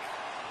felt like,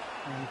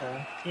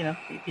 and you know,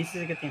 BC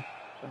is a good team.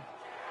 So,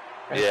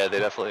 Yeah, they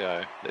definitely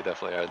are. They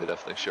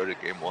definitely showed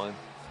it game 1.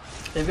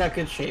 they've got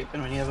good shape,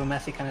 and when you have a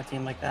messy kind of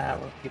team like that,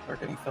 where people are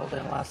getting filled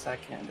in last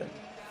second, and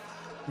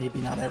maybe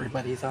not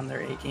everybody's on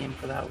their A game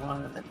for that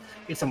one, and then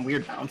get some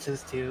weird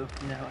bounces too.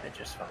 You know, it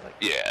just felt like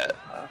Yeah,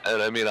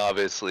 and I mean,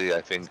 obviously,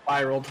 I think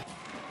spiraled.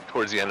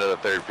 towards the end of the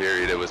third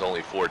period, it was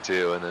only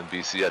 4-2, and then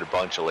BC had a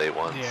bunch of late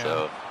ones. Yeah.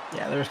 So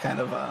Yeah, there was kind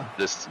of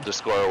the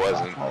score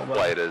wasn't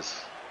quite as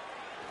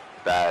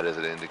bad as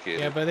it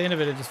indicated. Yeah, by the end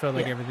of it, it just felt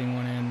like Yeah. everything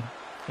went in,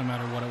 no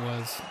matter what it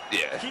was.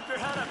 Yeah. Keep your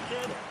head up,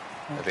 kid.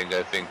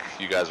 I think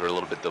you guys were a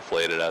little bit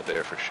deflated out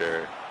there for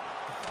sure.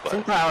 But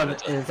St. Cloud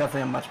is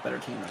definitely a much better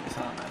team than we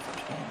saw in that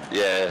first game.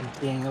 Yeah, And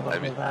seeing a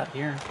little bit of that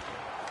here.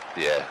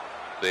 yeah,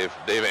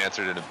 they've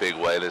answered in a big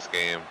way this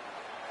game.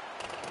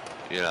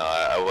 You know,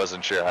 I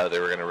wasn't sure how they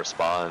were going to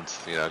respond,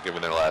 you know,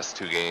 given their last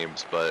 2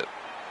 games, but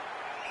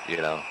you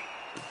know,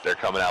 they're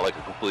coming out like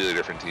a completely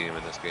different team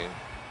in this game.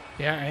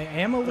 Yeah, I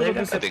am a little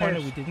got the disappointed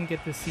players. we didn't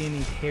get to see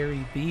any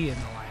Harry B in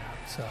the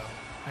lineup. So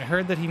I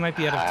heard that he might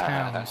be out of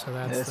town, so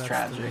that's the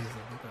tragic. reason.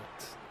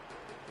 But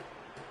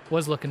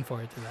was looking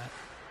forward to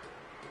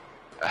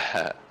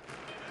that.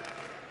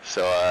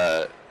 So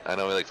I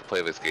know we like to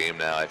play this game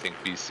now. I think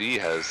BC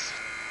has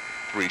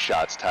 3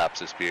 shots taps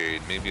this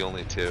period, maybe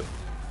only 2.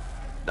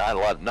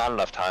 Not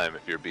enough time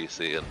if you're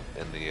BC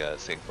in the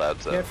St.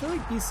 Cloud zone. Yeah, I feel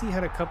like BC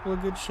had a couple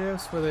of good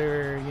shifts where they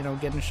were, you know,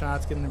 getting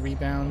shots, getting the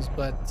rebounds,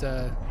 but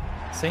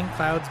St.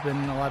 Cloud's been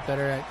a lot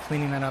better at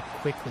cleaning that up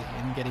quickly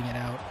and getting it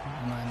out,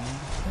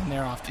 and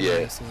they're off to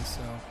races.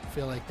 So I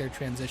feel like their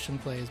transition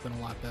play has been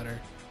a lot better.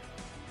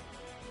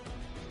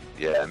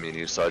 Yeah, I mean,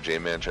 you saw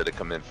J-Man try to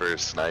come in for a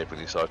snipe, and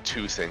you saw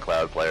 2 St.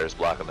 Cloud players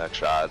blocking that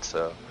shot.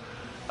 So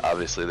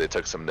obviously they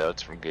took some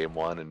notes from game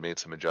 1 and made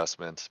some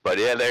adjustments. But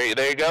yeah, there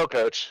you go,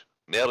 coach.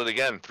 Nailed it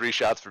again. 3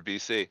 shots for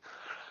BC.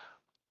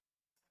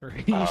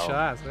 3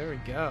 shots. There we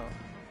go.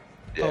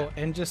 Yeah. Oh,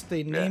 and just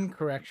a name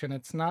correction.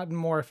 It's not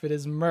Morph. It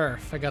is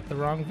Murph. I got the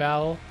wrong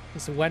vowel.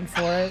 Just went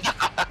for it.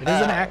 It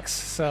is an X,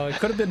 so it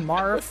could have been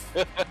Marv.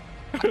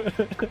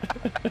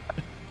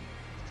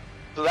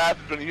 So that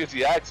happens when you use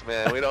the X,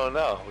 man. We don't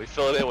know. We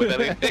fill it in with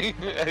anything.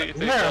 Isn't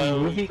there a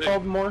movie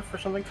called Morph or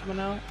something coming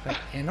out? Like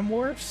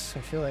Animorphs? I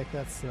feel like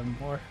that's the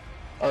Morph.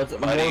 Oh, it's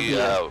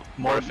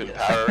Morphin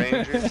Power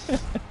Rangers.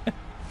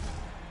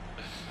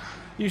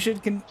 You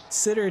should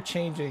consider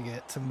changing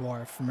it to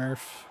Morph,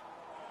 Murph.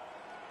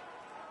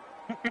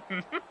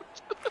 The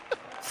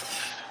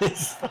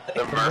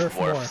Murph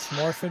Morph.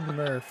 Morphin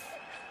Murph.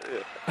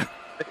 Yeah.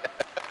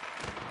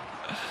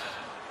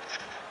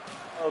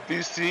 Oh,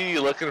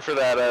 BC looking for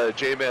that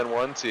J-Man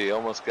 1T.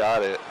 Almost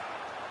got it.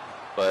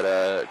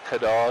 But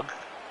K-Dog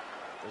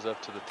was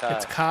up to the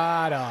task. It's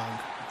K-Dog.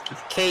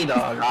 It's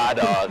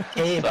K-Dog.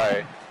 K-Dog.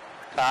 Sorry.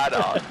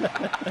 K-Dog.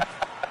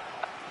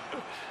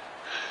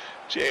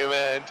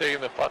 J-Man taking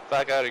the puck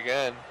back out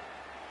again.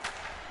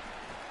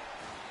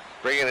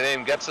 Bringing it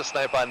in, gets a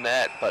snipe on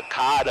net, but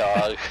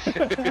K-Dog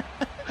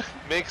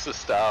makes a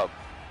stop.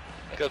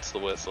 Gets the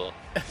whistle.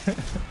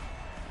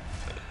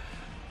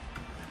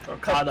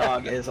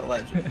 K-Dog is a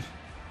legend.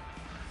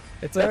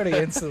 It's already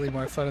instantly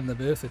more fun in the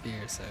booth with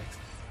year 6.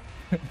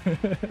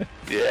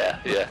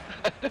 Yeah.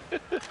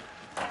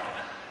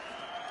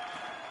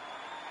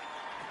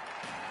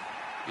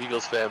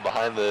 Eagles fan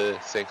behind the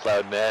St.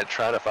 Cloud net,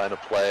 trying to find a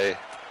play.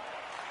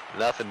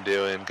 Nothing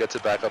doing, gets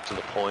it back up to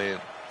the point.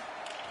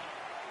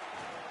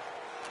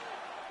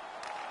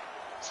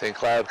 St.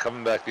 Cloud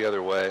coming back the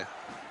other way.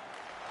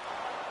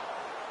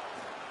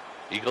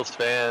 Eagles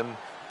fan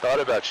thought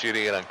about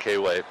shooting it on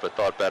K-White, but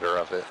thought better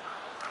of it.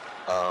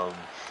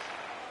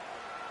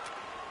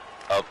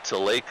 Up to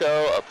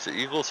Lako, up to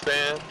Eagles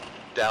fan,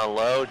 down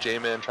low.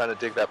 J-Man trying to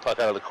dig that puck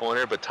out of the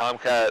corner, but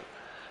Tomcat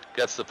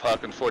gets the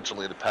puck.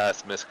 Unfortunately, the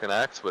pass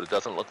misconnects, but it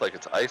doesn't look like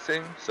it's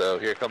icing. So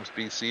here comes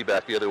BC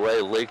back the other way.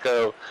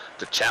 Lako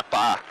to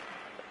Chapa,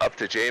 up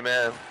to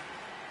J-Man.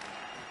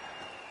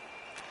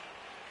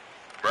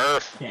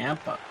 Murph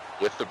Tampa.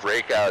 with the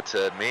breakout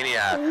to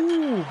Maniac.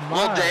 Ooh,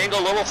 little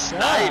dangle, little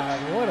snipe.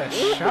 God, what a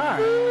shot.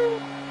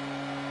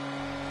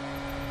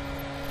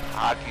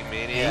 Hockey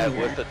Maniac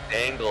with the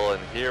dangle,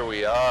 and here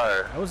we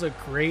are. That was a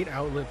great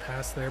outlet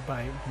pass there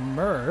by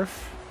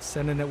Murph,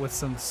 sending it with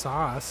some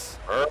sauce.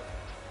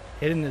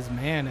 Hitting his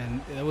man,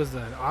 and it was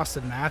an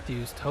Austin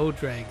Matthews toe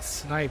drag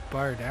snipe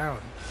bar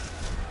down.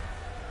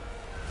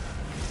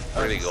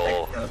 Pretty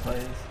goal.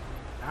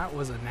 That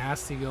was a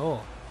nasty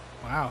goal.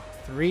 Wow,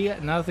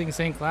 3-0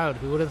 St. Cloud.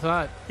 Who would have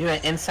thought? You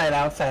went inside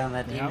outside on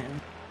that demon. Yep.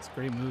 It's a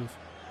great move.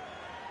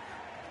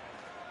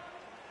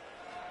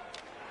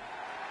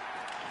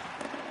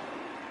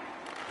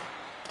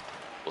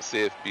 We'll see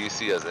if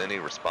BC has any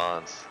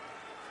response.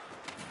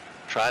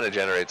 Trying to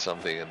generate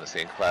something in the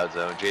St. Cloud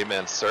zone.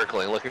 J-Man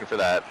circling, looking for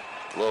that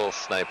little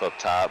snipe up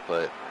top,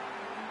 but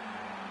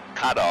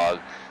K-Dog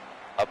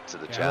up to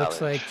the challenge.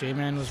 Looks like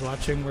J-Man was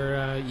watching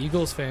where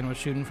Eagles fan was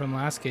shooting from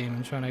last game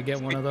and trying to get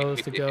one of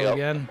those to go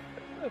again.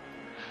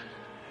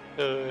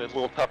 A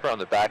little tougher on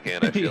the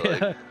backhand, I feel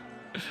like.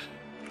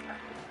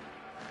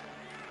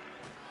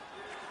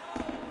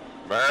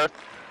 Murph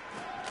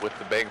with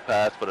the bank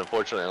pass, but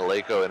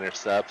unfortunately Lako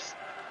intercepts.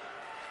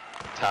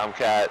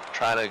 Tomcat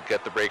trying to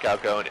get the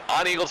breakout going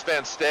on Eagles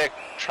fan stick,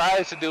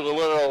 tries to do a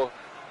little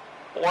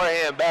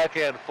forehand,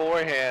 backhand,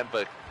 forehand,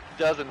 but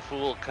doesn't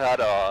fool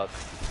K-Dog.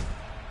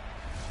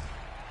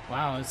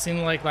 Wow, it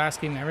seemed like last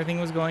game everything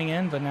was going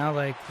in, but now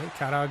like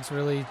K-Dog's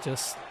really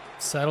just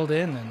settled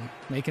in and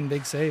making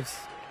big saves.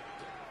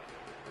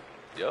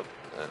 Yep,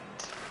 and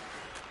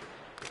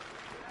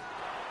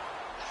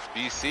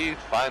BC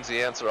finds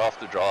the answer off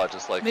the draw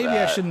just like Maybe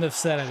that. I shouldn't have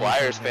said it.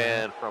 Flyers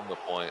fan from the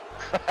point.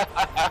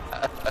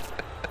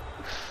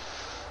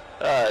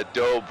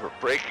 Dobe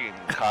breaking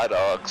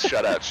K-Dog's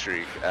shutout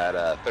streak at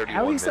 31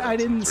 At least minutes I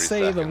didn't and 3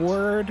 say the seconds.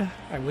 word.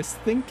 I was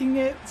thinking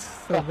it,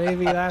 so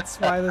maybe that's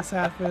why this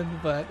happened.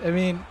 But I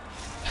mean,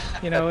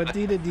 you know, a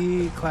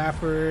D-to-D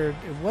clapper.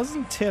 It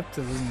wasn't tipped.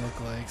 It doesn't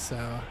look like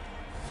so.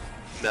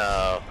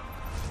 No.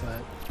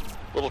 But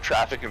Little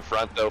traffic in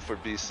front though for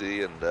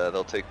BC, and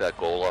they'll take that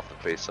goal off the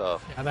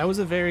face-off. Yeah, that was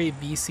a very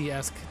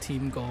BC-esque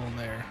team goal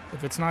there.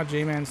 If it's not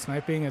J-Man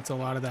sniping, it's a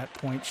lot of that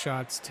point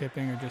shots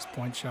tipping or just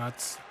point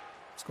shots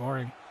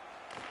scoring.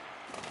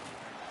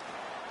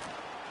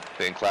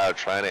 St. Cloud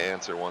trying to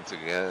answer once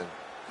again.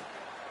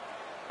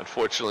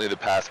 Unfortunately, the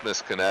pass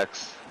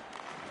misconnects.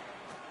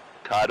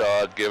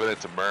 Dog giving it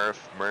to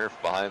Murph. Murph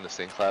behind the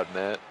St. Cloud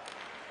net.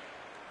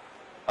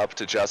 Up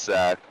to Just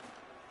Zach.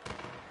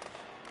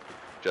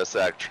 Just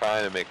Zach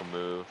trying to make a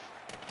move.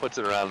 Puts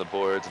it around the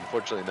boards.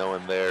 Unfortunately, no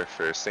one there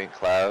for St.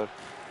 Cloud.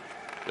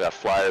 We got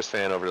Flyers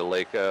fan over to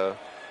Lakeo.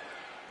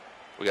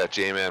 We got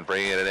J-Man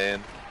bringing it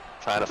in.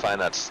 Trying to find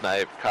that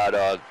snipe.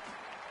 Dog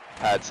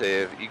pad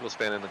save. Eagles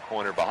fan in the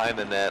corner behind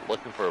the net.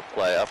 Looking for a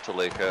play up to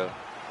Lakeo.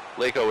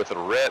 Lakeo with a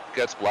rip.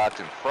 Gets blocked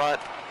in front.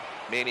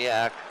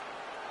 Maniac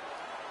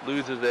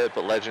loses it,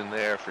 but legend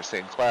there for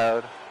St.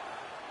 Cloud.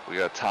 We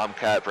got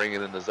Tomcat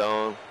bringing in the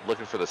zone,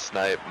 looking for the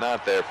snipe,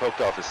 not there,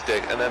 poked off his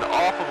stick, and then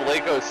off of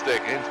Lakeo's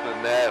stick into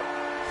the net.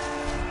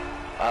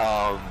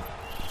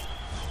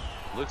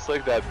 Looks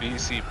like that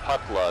BC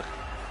puck luck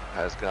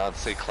has gone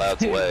St.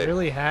 Cloud's way. It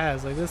really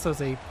has. Like, this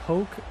was a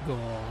poke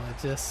goal.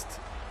 It just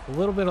a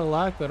little bit of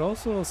luck, but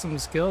also some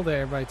skill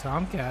there by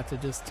Tomcat to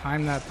just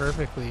time that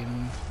perfectly.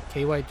 And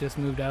K White just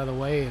moved out of the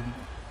way, and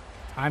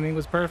timing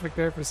was perfect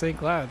there for St.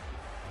 Cloud.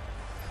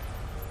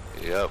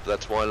 Yep,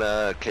 that's one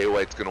K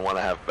White's gonna want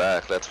to have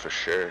back, that's for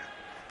sure.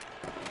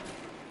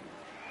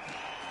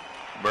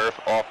 Murph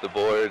off the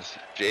boards,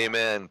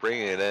 J-Man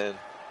bringing it in.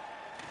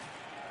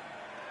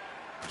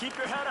 Keep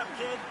your head up,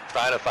 kid.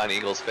 Trying to find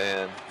Eagles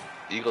fan.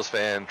 Eagles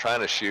fan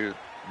trying to shoot.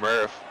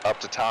 Murph up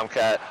to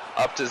Tomcat,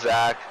 up to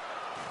Zach.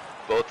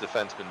 Both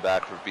defensemen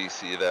back for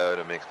BC though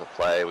to make the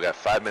play. We got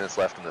 5 minutes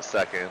left in the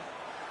second.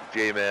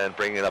 J-Man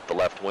bringing up the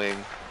left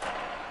wing.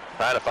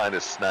 Trying to find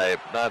his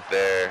snipe, not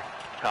there.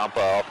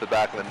 Kampa off the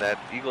back of the net.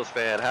 Eagles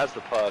fan has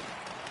the puck.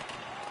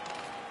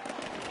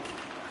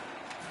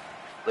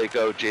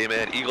 Lakeo,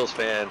 J-Man, Eagles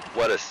fan.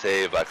 What a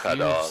save by Huge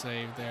Dog.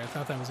 save there. I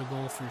thought that was a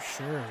goal for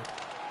sure.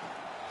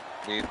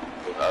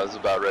 I was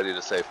about ready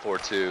to say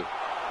 4-2.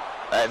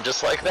 And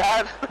just like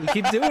that. We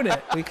keep doing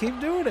it. We keep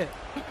doing it.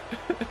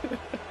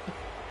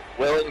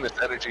 Willing this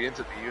energy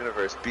into the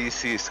universe.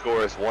 BC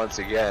scores once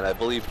again. I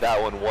believe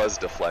that one was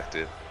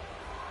deflected.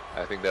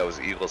 I think that was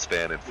Eagles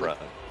fan in front.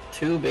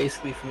 Two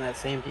basically from that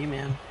same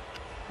D-man.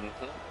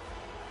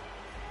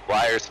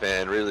 Flyers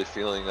fan really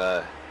feeling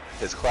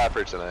his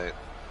clapper tonight.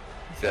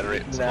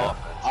 Generating some That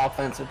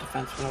offense. offensive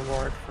defenseman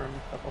award from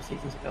a couple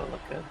seasons ago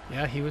looked good.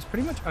 Yeah, he was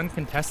pretty much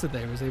uncontested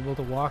there. He was able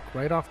to walk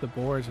right off the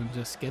boards and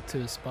just get to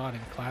his spot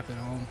and clap it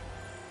home.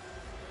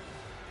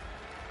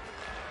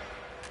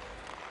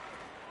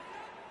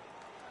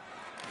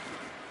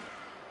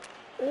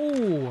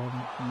 Oh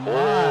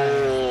my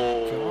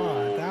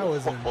God, that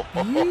was a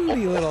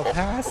beauty little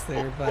pass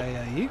there by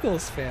an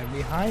Eagles fan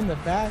behind the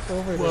back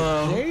over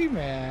to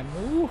J-Man.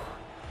 Ooh.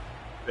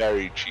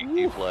 Very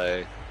cheeky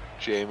play.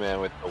 J-Man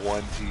with the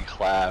 1T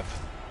clap.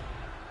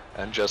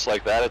 And just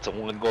like that, it's a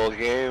 1-goal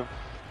game.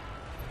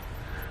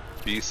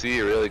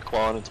 BC really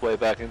clawing its way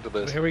back into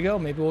this. Here we go.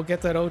 Maybe we'll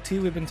get that OT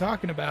we've been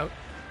talking about.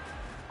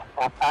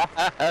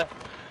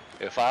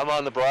 If I'm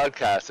on the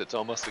broadcast, it's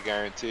almost a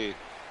guarantee.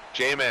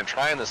 J-Man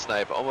trying to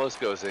snipe, almost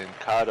goes in.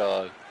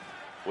 Dog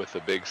with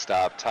a big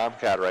stop.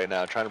 Tomcat right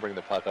now trying to bring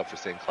the puck up for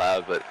St.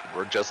 Cloud, but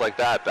we're just like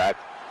that, back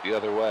the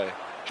other way.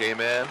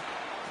 J-Man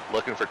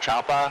looking for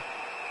Champa.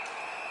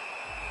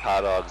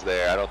 Dog's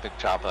there. I don't think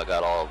Champa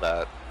got all of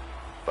that.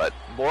 But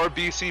more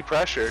BC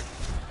pressure.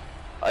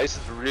 Ice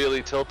is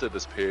really tilted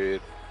this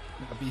period.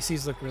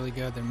 BC's look really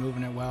good. They're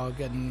moving it well,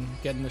 getting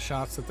the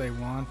shots that they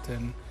want,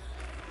 and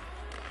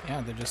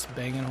yeah, they're just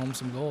banging home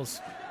some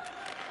goals.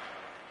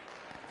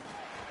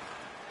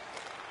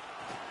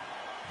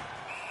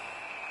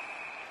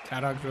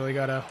 Dog's really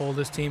got to hold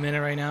his team in it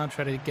right now,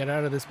 try to get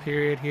out of this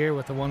period here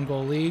with a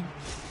 1-goal lead.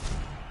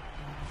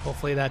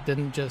 Hopefully that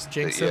didn't just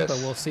jinx him, but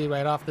we'll see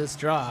right off this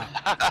draw.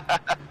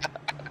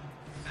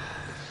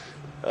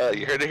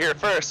 You heard it here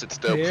first. It's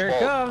Dope's Here it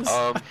fault.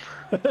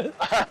 comes.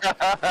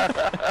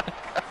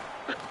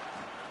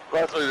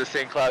 Luckily, the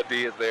St. Cloud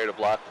D is there to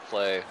block the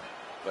play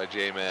by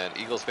J-Man.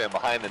 Eagles fan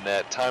behind the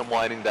net. Time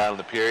winding down in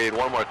the period.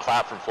 One more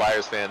clap from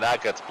Flyers fan.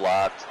 That gets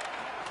blocked.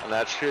 And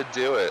that should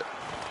do it.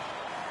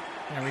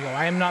 There we go.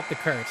 I am not the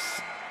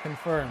curse.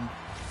 Confirmed.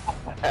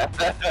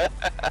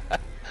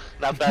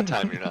 Not that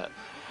time, you're not.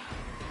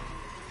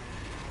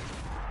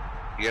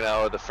 You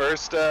know, the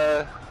first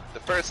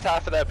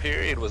half of that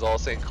period was all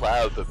St.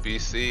 Cloud, but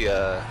BC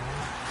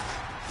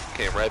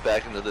came right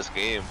back into this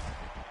game.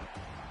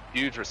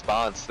 Huge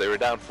response. They were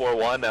down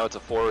 4-1. Now it's a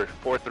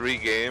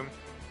 4-3 game.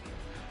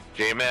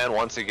 J-Man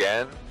once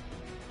again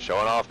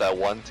showing off that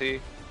 1T.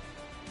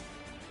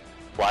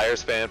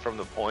 Flyers fan from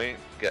the point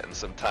getting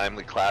some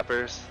timely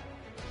clappers.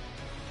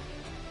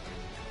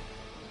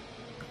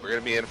 We're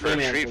going to be in for a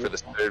treat for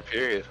this third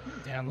period.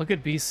 Yeah, and look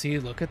at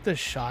BC. Look at the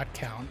shot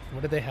count.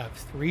 What did they have?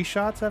 3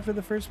 shots after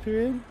the first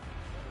period?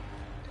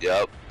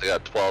 Yep, they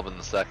got 12 in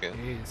the second.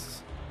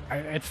 Jeez.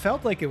 It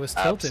felt like it was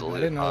tilted. Absolute I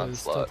didn't know it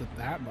was onslaught. tilted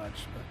that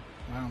much,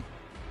 but wow.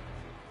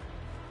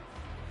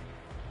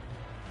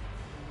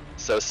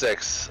 So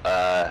 6,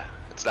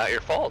 it's not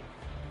your fault.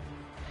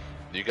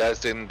 You guys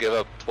didn't give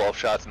up 12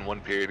 shots in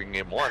 1 period in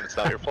game 1. It's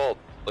not your fault.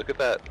 Look at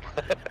that.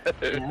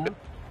 Yeah.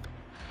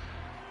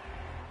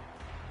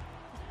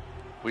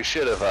 We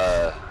should have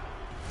had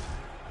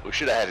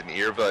an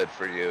earbud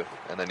for you,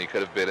 and then you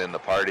could have been in the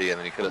party, and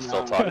then you could have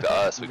still talked to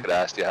us. We could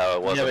have asked you how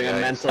it was. Having on a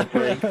the ice. mental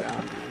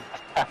breakdown, dude.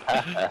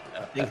 I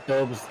think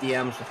Dob's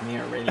DMs with me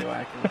are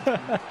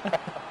radioactive.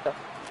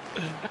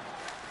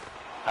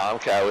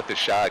 Tomcat with the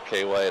shot.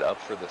 K White up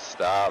for the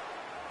stop.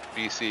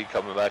 BC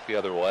coming back the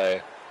other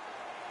way.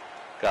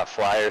 Got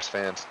Flyers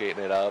fans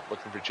skating it up,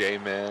 looking for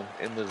J-Man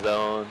in the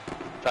zone.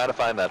 Trying to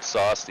find that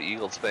sauce. The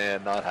Eagles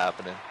fan, not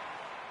happening.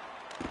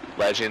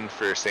 Legend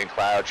for St.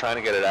 Cloud, trying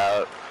to get it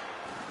out.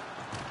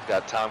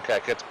 Got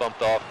Tomcat, gets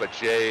bumped off by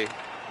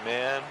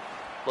J-Man.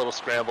 Little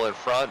scramble in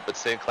front, but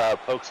St. Cloud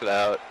pokes it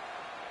out.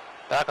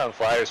 Back on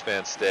Flyers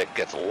fan stick,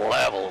 gets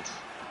leveled.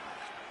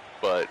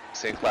 But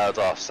St. Cloud's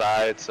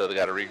offside, so they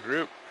got to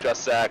regroup.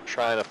 Just Zach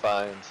trying to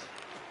find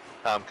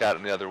Tomcat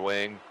in the other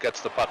wing.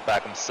 Gets the puck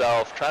back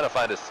himself, trying to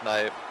find his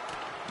snipe.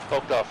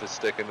 Poked off his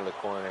stick into the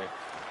corner.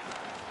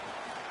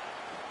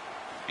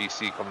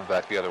 BC coming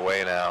back the other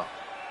way now.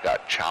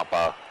 Got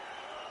Champa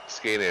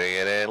skating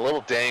it in.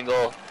 Little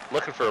dangle,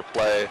 looking for a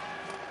play.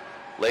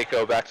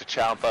 Lako back to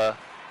Champa.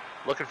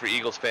 Looking for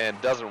Eagles fan,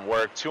 doesn't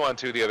work.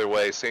 2-on-2 the other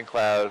way. St.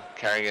 Cloud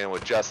carrying in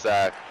with Just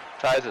Zach.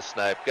 Tries to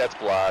snipe, gets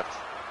blocked.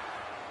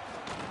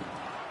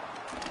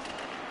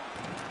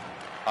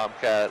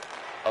 Tomcat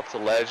up to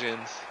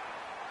Legends.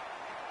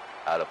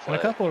 Out of play. And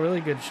a couple of really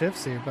good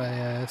shifts here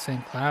by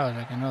St. Cloud.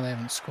 Like, I know they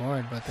haven't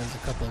scored, but there's a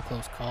couple of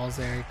close calls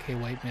there. K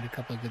White made a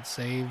couple of good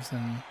saves,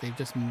 and they've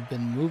just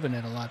been moving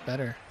it a lot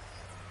better.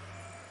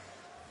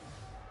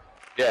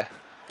 Yeah,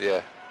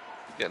 yeah.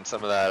 Getting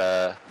some of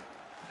that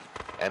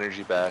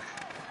energy back.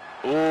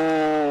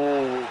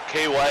 Ooh,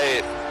 K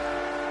White.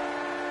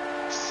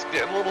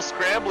 Getting a little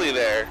scrambly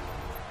there.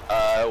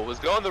 Was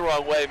going the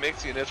wrong way,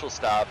 makes the initial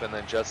stop, and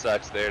then Just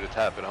Zach's there to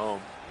tap it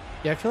home.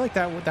 Yeah, I feel like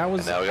that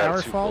was And now we got a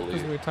our 2-goal fault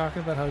because lead. we were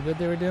talking about how good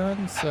they were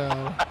doing.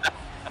 So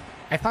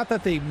I thought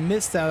that they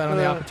missed out on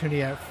the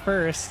opportunity at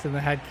first, and they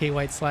had K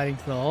White sliding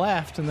to the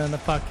left, and then the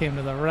puck came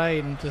to the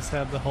right, and just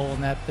had the whole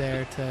net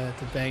there to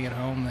bang it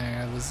home.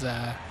 There it was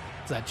that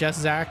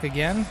Just Zach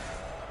again?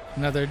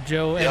 Another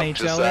Joe Yep,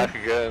 just NHL. Zach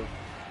again.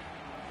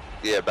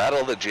 Yeah, battle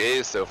of the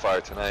Jays so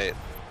far tonight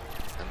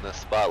in the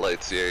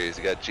Spotlight Series.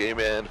 You got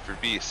J-Man for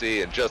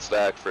BC and Just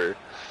Zach for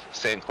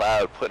St.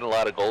 Cloud, putting a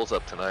lot of goals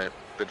up tonight.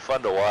 Been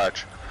fun to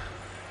watch.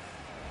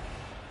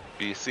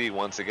 BC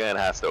once again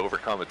has to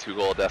overcome a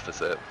 2-goal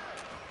deficit.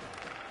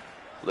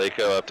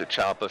 Lako up to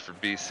Champa for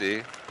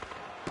BC.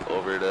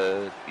 Over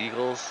to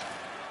Eagles.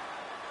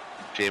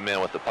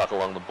 J-Man with the puck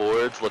along the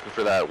boards, looking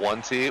for that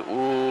 1-T.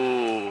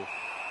 Ooh.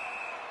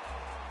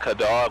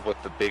 Kadog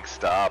with the big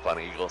stop on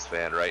Eagles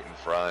fan right in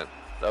front.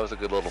 That was a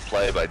good little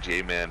play by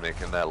J-Man,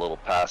 making that little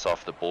pass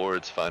off the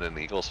boards, finding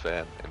the Eagles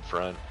fan in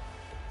front.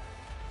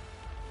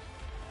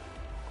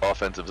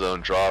 Offensive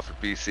zone draw for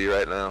BC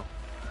right now.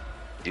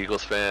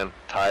 Eagles fan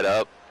tied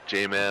up.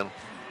 J-Man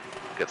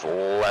gets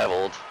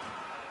leveled.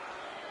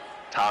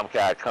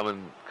 Tomcat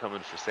coming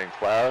for St.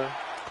 Cloud.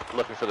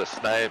 Looking for the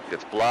snipe,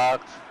 gets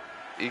blocked.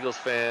 Eagles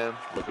fan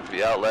looking for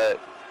the outlet.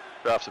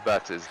 Drops it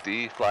back to his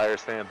D.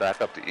 Flyers fan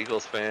back up to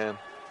Eagles fan.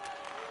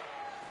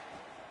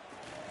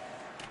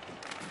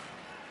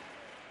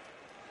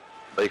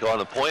 Lako on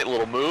the point,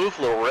 little move,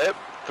 little rip.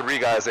 3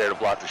 guys there to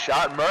block the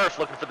shot. Murph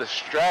looking for the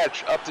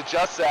stretch up to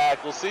Just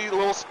Zach. We'll see a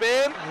little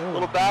spin, Oh,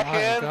 little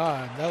backhand. My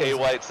God, that K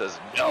was White says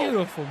a no.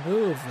 beautiful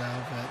move,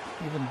 though,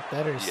 but even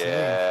better save.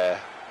 Yeah.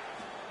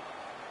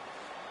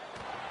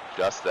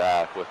 Just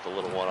Zach with the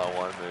little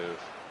one-on-one move.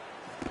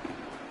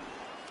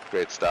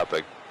 Great stop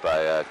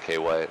by K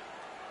White.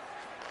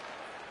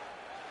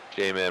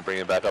 J-Man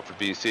bringing it back up for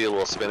BC. A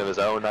little spin of his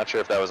own. Not sure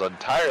if that was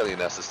entirely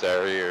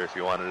necessary or if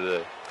he wanted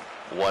to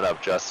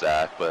one-up Just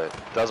Zach, but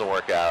it doesn't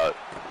work out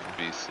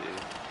for BC.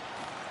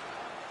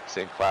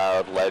 St.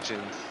 Cloud,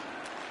 Legends.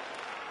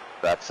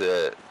 That's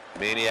it.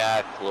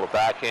 Maniac, a little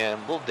backhand,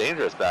 a little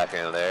dangerous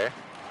backhand there.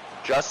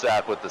 Just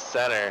Zach with the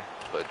center,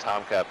 but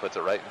Tomcat puts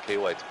it right in K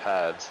White's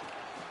pads.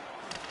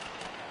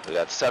 We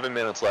got 7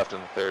 minutes left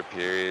in the third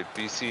period.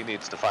 BC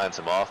needs to find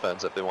some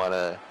offense if they want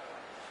to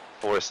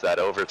force that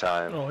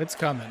overtime. Oh, it's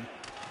coming.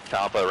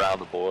 Champa around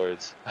the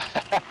boards.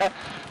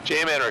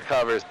 J-Man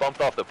recovers,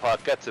 bumped off the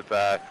puck, gets it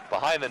back.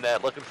 Behind the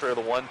net, looking for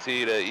the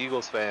 1-T to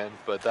Eagles fan,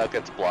 but that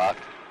gets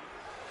blocked.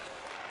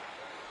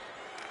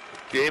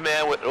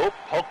 J-Man with,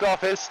 poked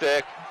off his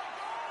stick.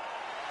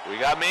 We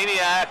got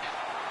Maniac.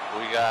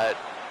 We got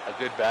a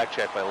good back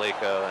check by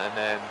Lako, and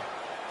then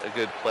a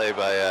good play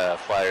by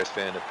Flyers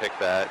fan to pick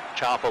that.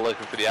 Champa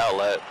looking for the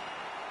outlet.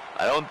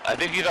 I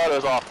think he thought it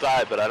was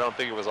offside, but I don't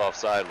think it was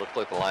offside. Looked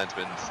like the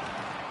linesman's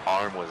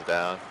arm was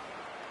down.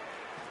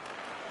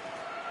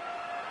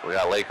 We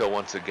got Lako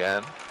once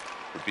again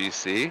for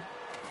BC.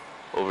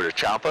 Over to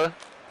Champa.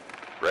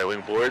 Right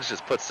wing boards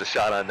just puts the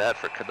shot on net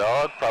for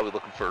Kadog, probably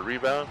looking for a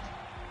rebound.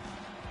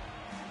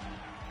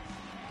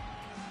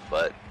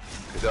 But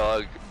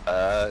Kadog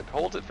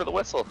holds it for the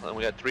whistle, and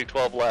we had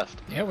 3:12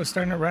 left. Yeah, we're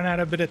starting to run out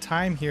a bit of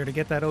time here to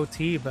get that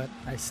OT, but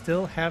I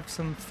still have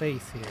some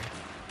faith here.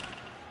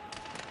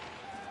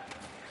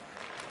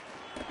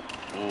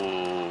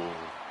 Ooh.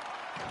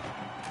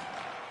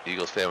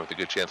 Eagles fan with a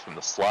good chance from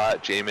the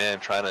slot. J-Man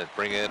trying to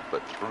bring it,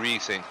 but 3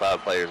 St.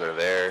 Cloud players are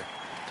there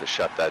to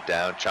shut that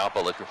down. Champa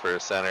looking for a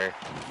center.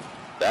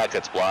 That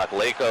gets blocked.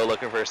 Lako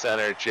looking for a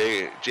center.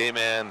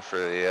 J-Man for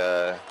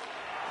the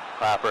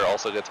clapper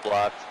also gets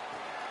blocked.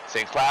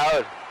 St.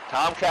 Cloud,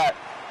 Tomcat.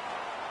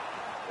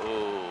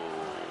 Ooh.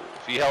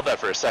 If he held that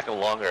for a second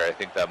longer, I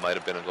think that might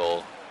have been a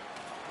goal.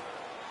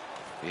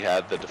 He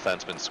had the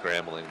defenseman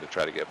scrambling to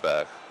try to get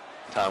back.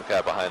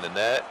 Tomcat behind the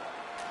net.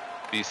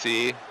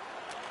 BC.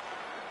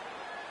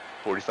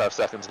 45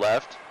 seconds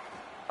left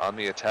on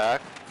the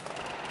attack.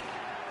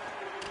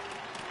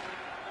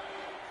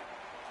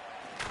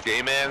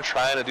 J-Man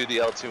trying to do the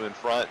L2 in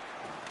front.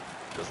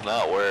 Does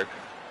not work.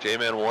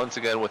 J-Man once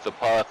again with the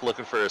puck,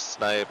 looking for a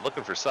snipe,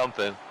 looking for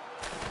something.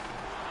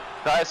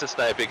 Tries to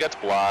snipe, it gets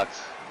blocked.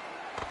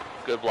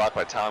 Good block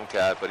by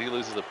Tomcat, but he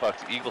loses the puck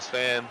to Eagles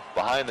fan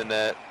behind the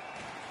net.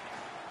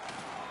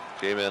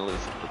 J-Man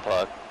loses the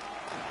puck.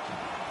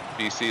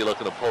 BC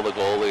looking to pull the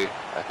goalie.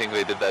 I think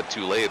they did that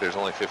too late. There's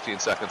only 15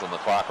 seconds on the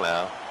clock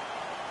now.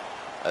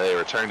 They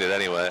returned it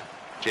anyway.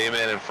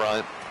 J-Man in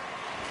front.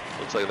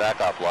 Looks like that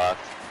got blocked.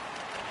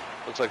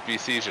 Looks like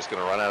BC is just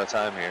going to run out of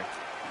time here.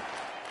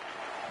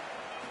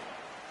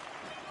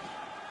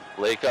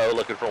 Lako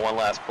looking for one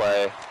last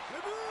play.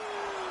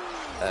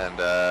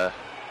 And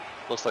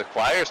looks like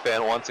Flyers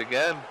fan once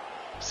again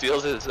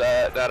seals his,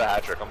 not a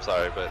hat trick, I'm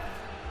sorry, but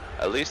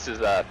at least his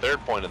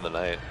 3rd point of the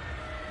night.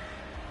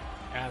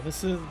 Yeah,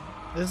 this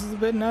is a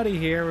bit nutty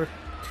here. We're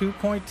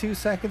 2.2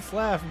 seconds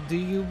left. Do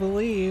you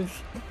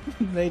believe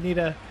they need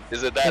a?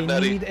 Is it that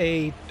nutty? Need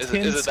a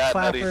Tin's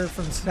clapper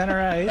from center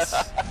ice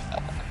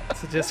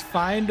to just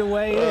find a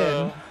way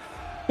in,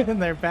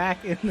 and they're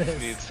back in this.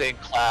 Need St.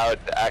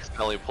 Cloud to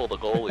accidentally pull the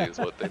goalie is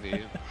what they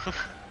need.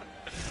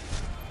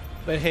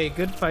 But hey,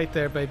 good fight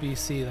there by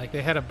BC. Like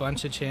they had a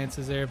bunch of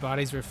chances there.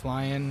 Bodies were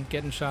flying,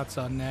 getting shots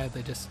on net.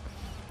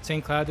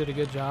 St. Cloud did a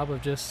good job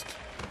of just.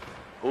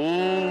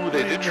 Ooh,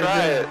 they did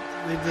try it.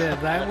 They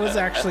did. That was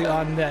actually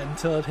on net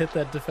until it hit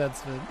that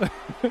defenseman.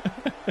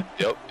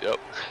 Yep.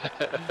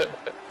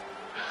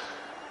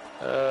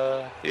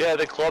 Yeah,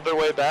 they clawed their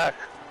way back.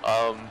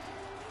 I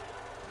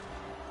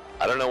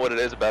don't know what it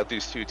is about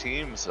these two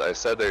teams. I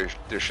said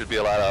there should be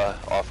a lot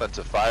of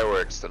offensive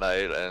fireworks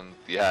tonight, and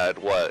you had,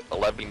 what,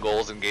 11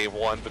 goals in game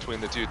 1 between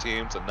the two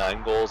teams and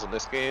 9 goals in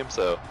this game,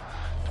 so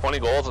 20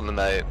 goals in the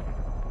night.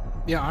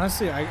 Yeah,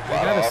 honestly, I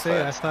gotta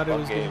say, I thought it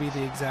was going to be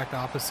the exact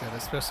opposite,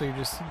 especially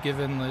just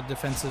given the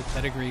defensive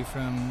pedigree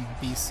from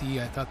BC.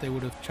 I thought they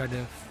would have tried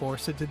to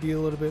force it to be a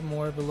little bit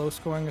more of a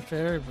low-scoring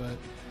affair, but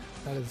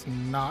that is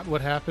not what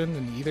happened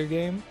in either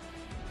game.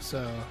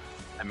 So,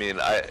 I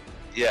mean, I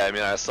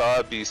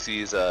saw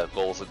BC's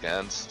goals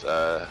against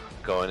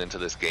going into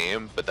this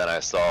game, but then I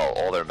saw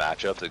all their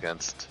matchups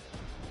against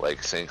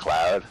like St.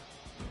 Cloud,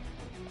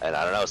 and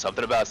I don't know,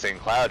 something about St.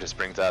 Cloud just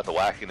brings out the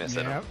wackiness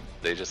in them.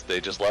 They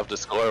just love to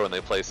score when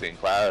they play St.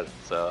 Cloud.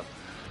 So,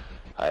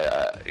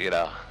 good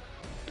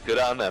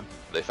on them.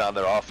 They found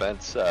their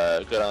offense.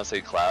 Good on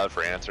St. Cloud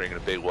for answering in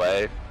a big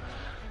way,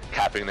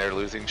 capping their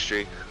losing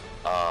streak,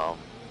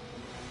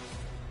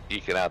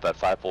 eking out that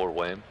 5-4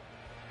 win.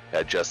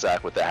 Had Just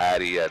Zach with the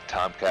Hattie, had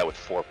Tomcat with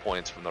 4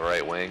 points from the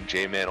right wing.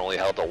 J-Man only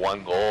held to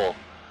 1 goal.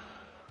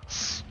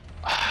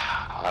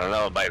 I don't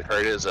know, it might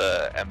hurt his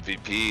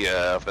MVP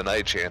of the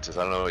night chances.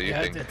 I don't know what you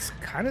think. It's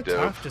kind of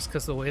tough just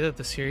because the way that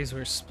the series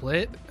were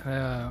split,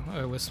 and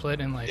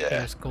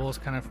there's goals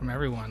kind of from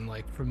everyone.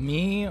 Like for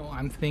me,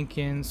 I'm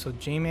thinking, so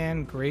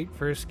J-Man, great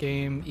first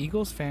game.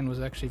 Eagles fan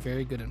was actually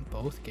very good in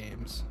both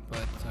games,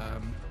 but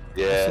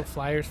also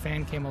Flyers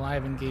fan came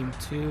alive in game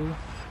 2.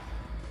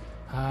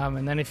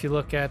 And then if you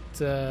look at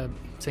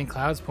St.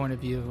 Cloud's point of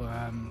view,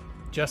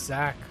 Just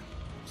Zach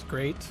was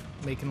great,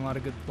 making a lot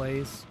of good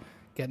plays,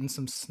 getting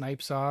some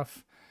snipes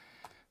off.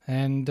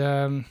 And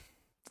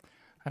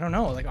I don't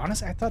know, like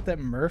honestly, I thought that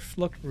Murph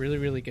looked really,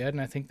 really good.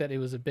 And I think that it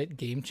was a bit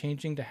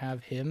game-changing to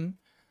have him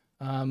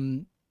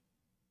on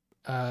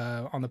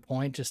the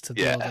point just to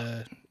be able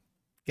to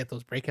get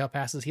those breakout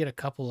passes. He had a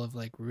couple of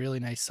like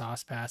really nice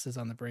sauce passes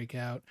on the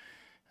breakout.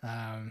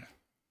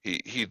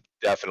 He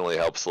definitely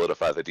helped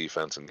solidify the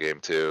defense in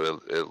game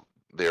 2.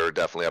 They were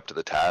definitely up to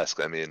the task.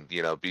 I mean,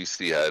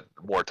 BC had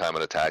more time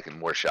on attack and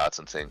more shots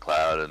than St.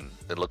 Cloud, and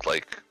it looked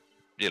like,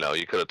 you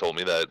could have told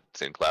me that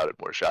St. Cloud had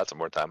more shots and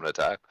more time on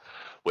attack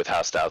with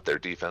how stout their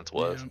defense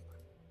was.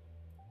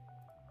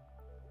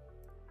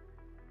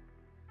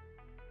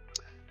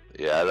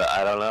 Yeah,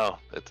 I don't know.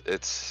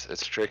 It's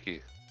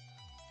tricky.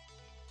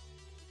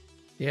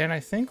 Yeah, and I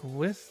think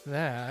with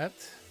that,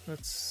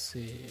 let's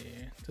see.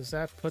 Does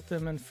that put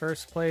them in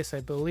first place? I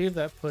believe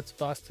that puts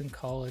Boston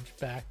College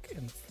back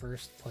in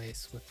first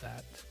place with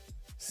that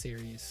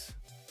series.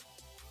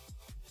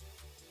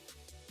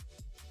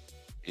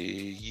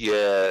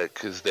 Yeah,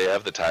 because they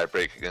have the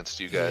tiebreak against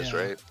you guys, Yeah,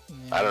 right?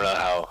 yeah. I don't know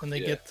how. And they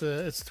get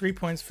it's 3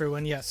 points for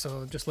win. Yeah,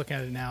 so just looking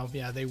at it now,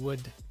 yeah, they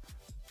would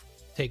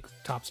take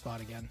top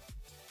spot again.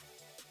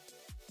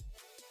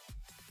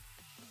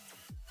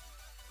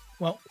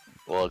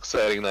 Well,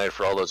 exciting night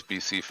for all those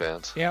BC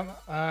fans.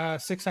 Yeah,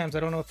 6 times. I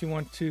don't know if you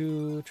want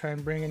to try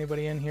and bring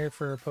anybody in here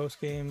for a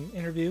post-game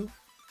interview,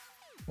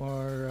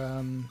 or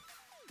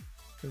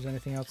if there's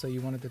anything else that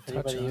you wanted to touch on.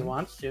 Anybody who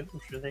wants to,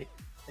 I'm sure they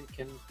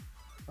can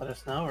let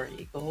us know, or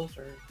Eagles,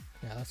 or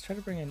yeah, let's try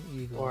to bring in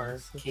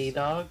Eagles or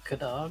K-Dog.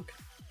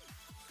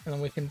 And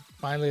then we can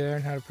finally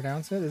learn how to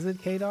pronounce it. Is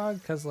it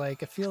K-Dog? Because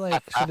like I feel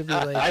like should it be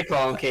like I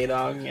call him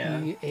K-Dog. Yeah.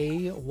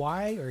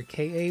 K-A-Y or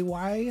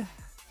K-A-Y?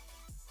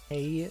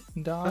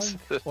 K-Dog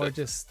or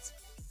just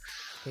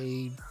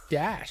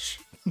K-Dash?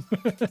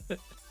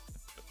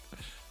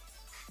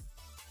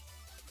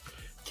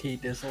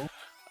 K-Dizzle.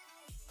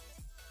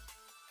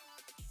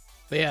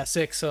 But yeah,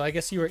 6. So I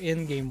guess you were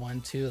in game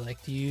 1 too.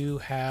 Like, do you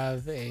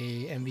have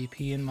a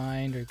MVP in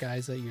mind or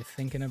guys that you're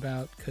thinking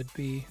about could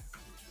be?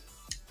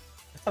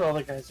 I thought all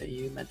the guys that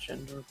you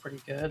mentioned were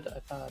pretty good. I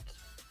thought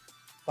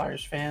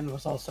Flyers fan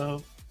was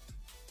also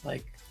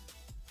like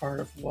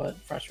part of what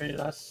frustrated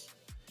us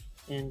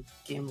in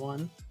game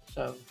 1.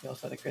 So he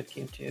also had a good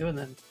game 2, and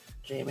then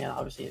J-Man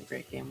obviously had a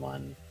great game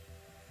 1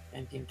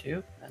 and game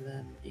 2, and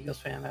then Eagles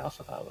fan I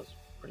also thought was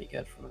pretty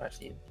good from what I've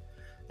seen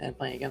and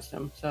playing against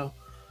him. So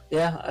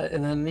yeah,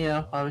 and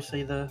then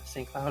obviously the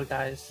St. Cloud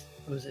guys.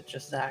 Was it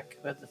just Zach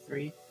who had the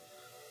 3?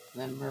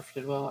 And then Murph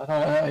did well.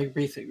 I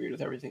basically agreed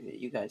with everything that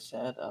you guys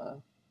said.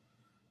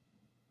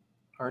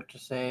 Hard to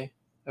say.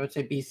 I would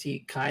say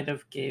BC kind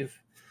of gave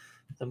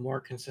the more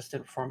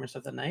consistent performance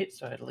of the night,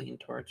 so I'd lean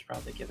towards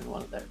probably giving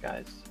one of their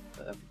guys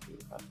the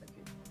MVP prospect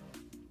game.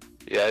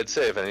 Yeah, I'd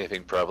say if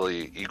anything,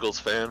 probably Eagles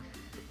fan.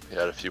 He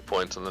had a few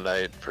points on the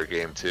night for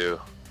game 2.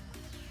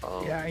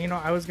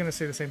 Yeah, I was gonna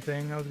say the same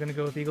thing. I was gonna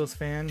go with Eagles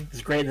fan.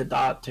 He's great in the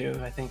dot too.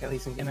 I think at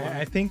least in game 1.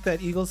 I think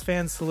that Eagles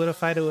fans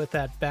solidified it with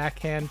that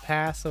backhand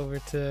pass over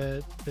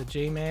to the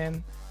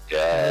J-Man. Yeah,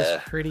 that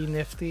was pretty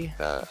nifty.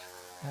 I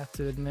have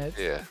to admit.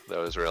 Yeah, that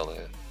was real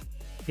nice.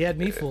 He had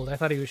me fooled. I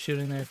thought he was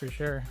shooting there for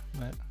sure,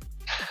 but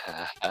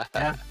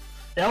yeah,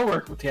 they all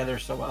work together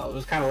so well. It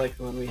was kind of like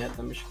when we had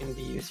the Michigan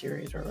VU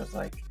series, where it was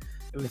like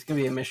if it's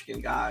gonna be a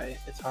Michigan guy,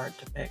 it's hard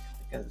to pick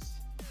because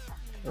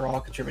they're all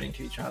contributing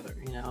to each other.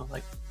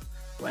 Like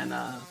when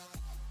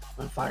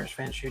Flyers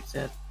fan shoots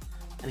it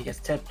and he gets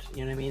tipped,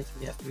 you know what I mean?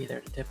 Somebody has to be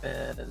there to tip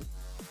it and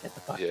get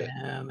the puck to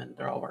him, and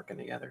they're all working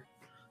together.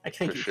 I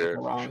can't go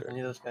wrong with any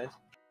of those guys.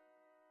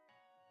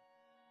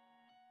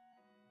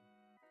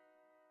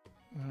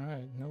 All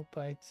right, no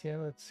bites yet.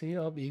 Let's see.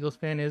 Oh, Eagles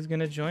fan is going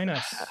to join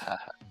us.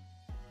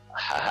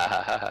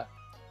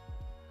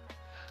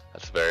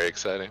 That's very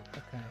exciting.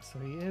 Okay, so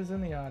he is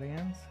in the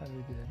audience. How do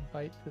we do?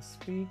 Invite to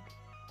speak.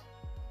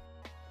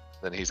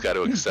 Then he's got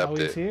to accept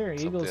it. He's here.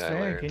 Eagles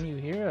fan, can you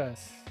hear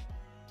us?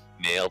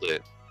 Nailed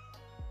it.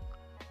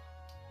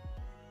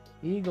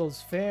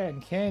 Eagles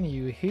fan, can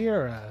you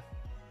hear us?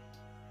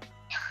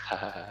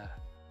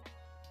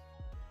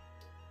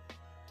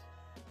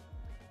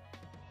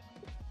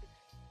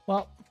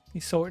 Well,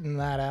 he's sorting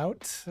that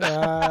out.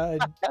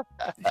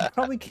 He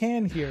probably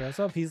can hear us.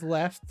 Oh, he's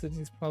left and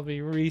he's probably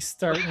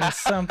restarting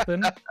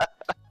something.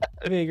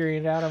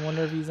 Figuring it out. I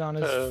wonder if he's on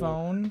his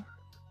phone.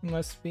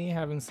 Must be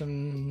having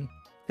some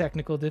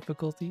technical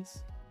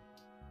difficulties.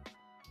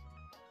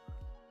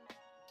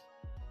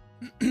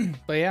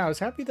 But yeah, I was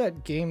happy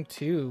that game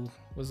 2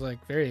 was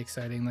like very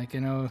exciting. Like,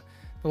 a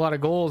lot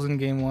of goals in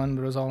game 1,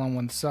 but it was all on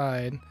one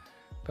side.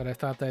 But I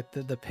thought that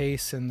the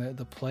pace and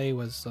the play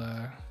was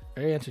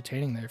very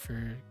entertaining there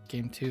for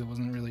game 2.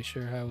 Wasn't really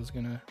sure how it was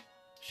gonna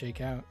shake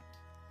out.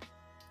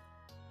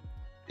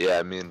 Yeah,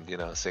 I mean,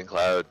 St.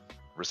 Cloud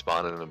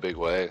responded in a big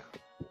way.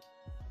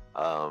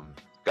 Got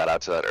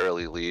out to that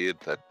early lead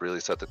that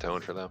really set the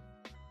tone for them.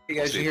 You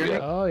guys hear me?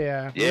 Oh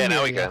yeah. Yeah,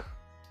 now we can.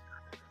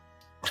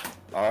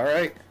 All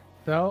right.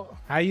 So,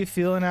 how you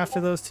feeling after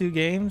those 2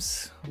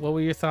 games? What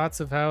were your thoughts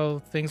of how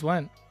things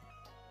went?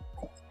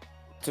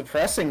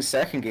 Depressing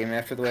second game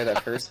after the way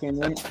that first game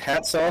went.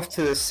 Hats off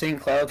to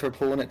St. Cloud for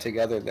pulling it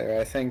together there.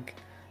 I think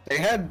they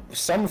had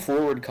some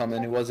forward come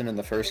in who wasn't in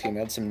the first game.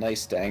 They had some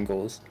nice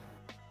dangles.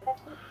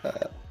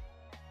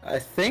 I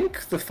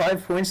think the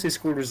 5 points they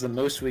scored was the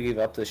most we gave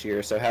up this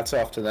year, so hats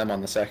off to them on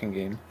the second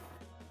game.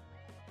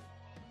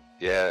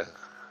 Yeah,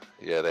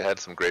 they had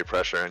some great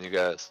pressure on you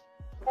guys.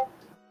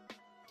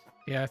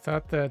 Yeah, I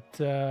thought that,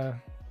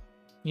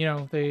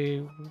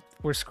 they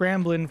were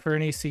scrambling for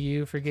an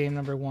ECU for game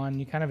number 1.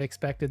 You kind of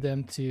expected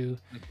them to,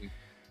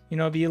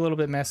 be a little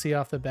bit messy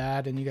off the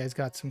bat, and you guys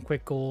got some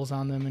quick goals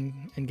on them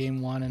in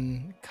game 1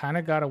 and kind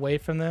of got away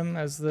from them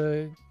as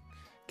the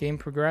game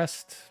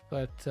progressed.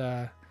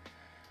 But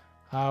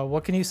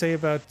what can you say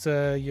about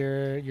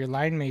your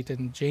line mate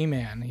and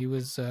J-Man? He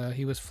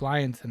was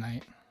flying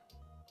tonight.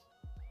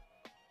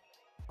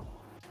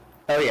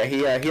 Oh yeah,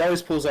 he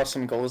always pulls off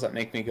some goals that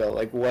make me go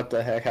like, what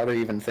the heck? How did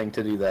he even think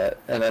to do that?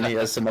 And then he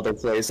has some other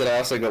plays that I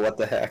also go, what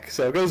the heck?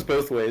 So it goes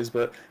both ways.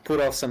 But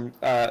pulled off some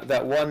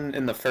that one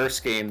in the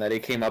first game that he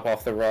came up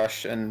off the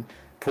rush and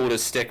pulled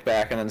his stick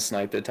back and then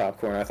sniped it top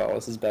corner. I thought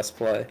was his best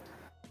play.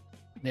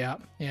 Yeah,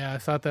 I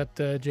thought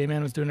that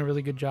J-Man was doing a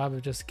really good job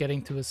of just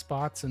getting to his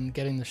spots and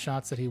getting the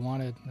shots that he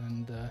wanted.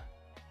 And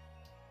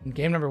in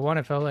game number 1,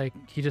 it felt like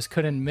he just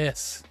couldn't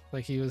miss.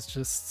 Like he was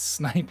just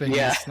sniping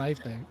and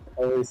sniping.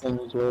 Everything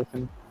was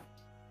working.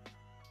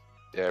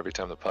 Yeah, every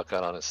time the puck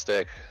got on his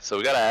stick. So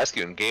we got to ask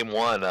you, in game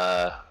 1,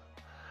 were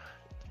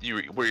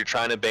you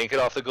trying to bank it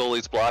off the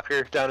goalie's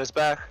blocker down his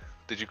back?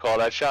 Did you call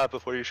that shot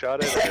before you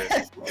shot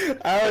it? Or?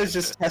 I was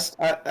just as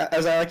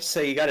I like to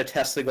say, you got to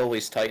test the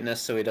goalie's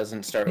tightness so he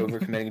doesn't start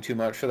overcommitting too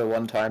much for the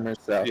one-timers.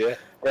 So Yeah.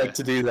 I like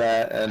to do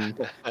that,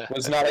 and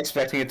was not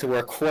expecting it to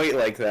work quite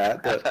like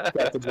that, but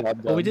got the job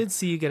done. Well, we did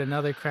see you get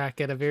another crack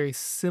at a very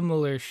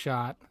similar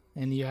shot,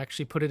 and you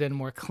actually put it in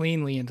more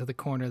cleanly into the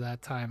corner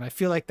that time. I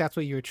feel like that's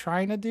what you were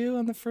trying to do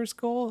on the first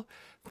goal,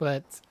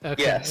 but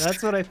okay, Yes.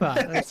 that's what I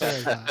thought. That's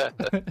what I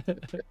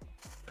thought.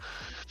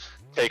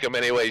 Take him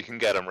any way you can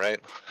get him, right?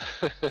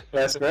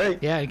 That's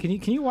great. Yeah, can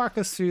you walk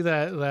us through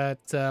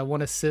that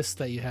one assist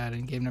that you had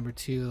in game number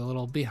 2, the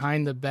little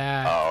behind the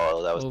back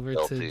Oh, that was over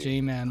filthy. to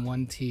J-Man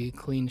 1T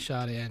clean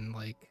shot in?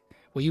 Like,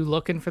 were you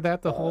looking for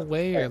that the whole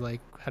way, or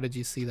like how did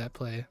you see that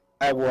play?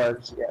 I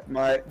was,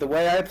 yeah. The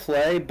way I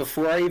play,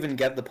 before I even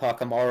get the puck,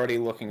 I'm already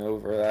looking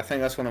over it. I think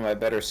that's one of my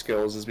better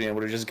skills, is being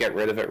able to just get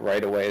rid of it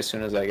right away as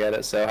soon as I get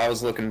it. So I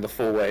was looking the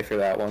full way for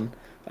that one.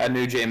 I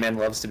knew J-Man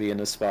loves to be in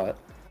this spot.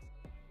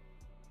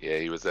 Yeah,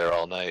 he was there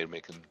all night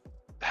making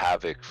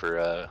havoc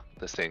for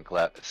the St.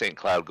 Cloud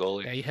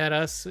goalie. Yeah, you had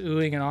us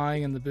oohing and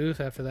awing in the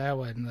booth after that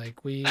one.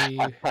 Like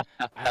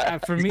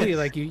for me,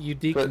 like you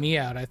deked me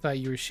out. I thought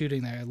you were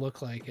shooting there. It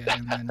looked like it,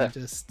 and then you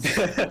just.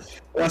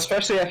 Well,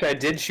 especially after I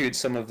did shoot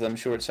some of them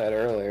short side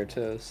earlier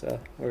too, so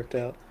worked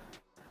out.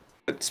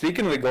 But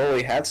speaking of the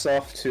goalie, hats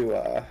off to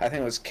I think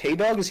it was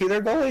K-Dog. Is he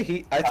their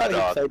goalie? I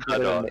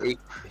thought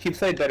he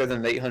played better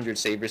than the 800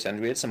 save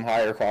percentage. We had some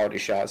higher quality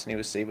shots, and he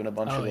was saving a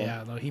bunch of them. Oh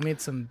yeah, though he made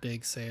some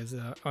big saves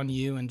on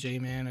you and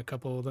J-Man. A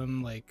couple of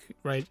them like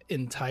right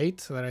in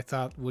tight that I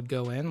thought would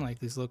go in, like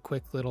these little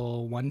quick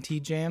little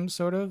 1T jams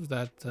sort of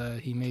that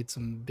he made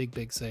some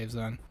big saves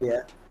on.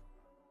 Yeah.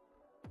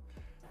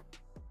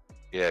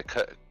 Yeah,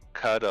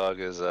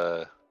 K-Dog is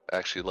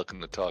actually looking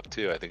to talk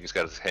too. I think he's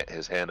got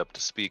his hand up to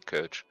speak,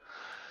 Coach.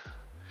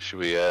 Should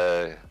we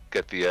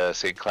get the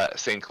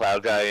St.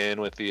 Cloud guy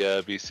in with the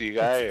BC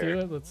guy?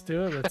 Let's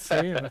do it.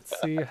 Let's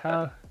see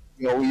how.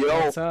 Yo.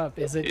 What's up?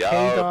 Is it Yo,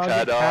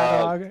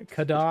 K-Dog?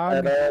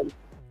 K-Dog?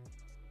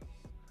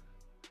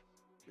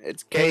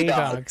 It's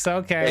K-Dog. K-Dogs.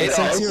 Okay, K-Dogs,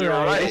 since you're you're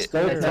right. right.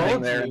 Go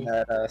Alright. there in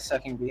that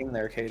second game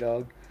there,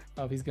 K-Dog.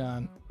 Oh, he's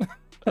gone.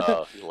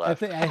 Oh, he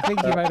left. I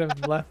think you might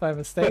have left by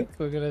mistake.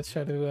 We're gonna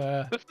try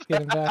to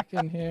get him back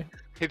in here.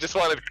 He just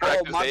wanted to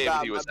correct his my name bad,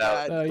 and he was my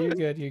out. bad. Oh,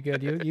 you're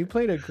good. You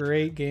played a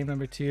great game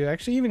number 2.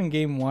 Actually, even in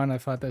game 1, I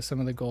thought that some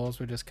of the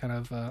goals were just kind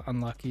of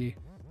unlucky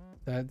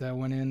that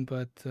went in.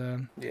 But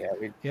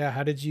yeah,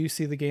 how did you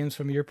see the games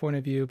from your point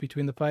of view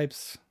between the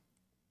pipes?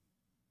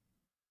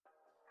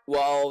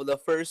 Well, the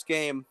first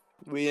game,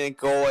 we didn't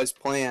go as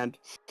planned.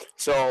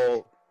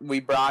 So we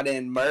brought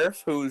in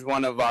Murph, who's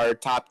one of our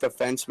top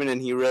defensemen,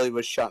 and he really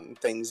was shutting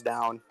things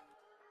down.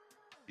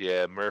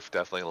 Yeah, Murph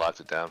definitely locked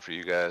it down for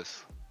you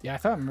guys. Yeah, I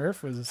thought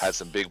Murph Had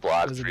some big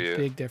blocks was a for you.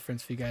 big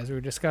difference for you guys. We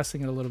were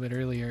discussing it a little bit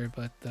earlier,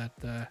 but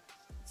that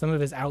some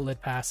of his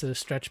outlet passes,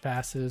 stretch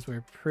passes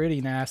were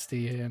pretty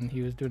nasty, and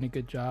he was doing a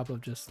good job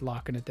of just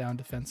locking it down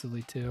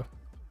defensively too.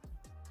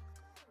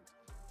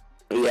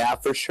 Yeah,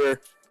 for sure.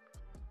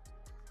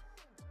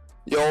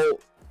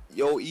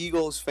 Yo,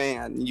 Eagles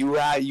fan,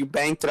 you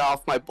banked it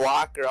off my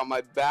blocker on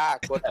my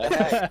back. What the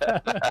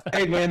heck?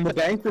 Hey man, the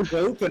bank was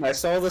open. I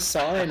saw the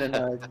sign and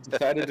I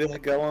decided to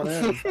go on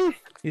in.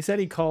 He said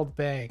he called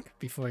bank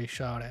before he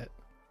shot it.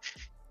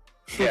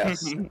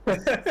 Yes.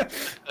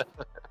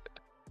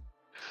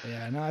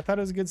 Yeah, no, I thought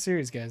it was a good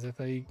series, guys. I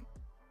thought you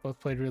both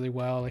played really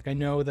well. Like, I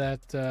know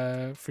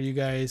that for you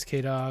guys,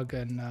 K-Dog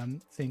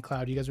and St.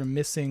 Cloud, you guys were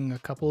missing a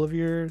couple of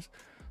your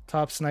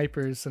top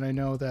snipers, and I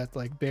know that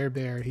like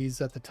Bear, he's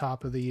at the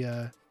top of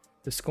the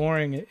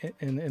scoring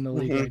in the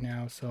league right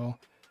now. So,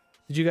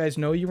 did you guys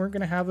know you weren't going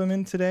to have him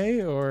in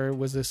today, or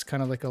was this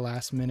kind of like a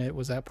last minute?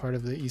 Was that part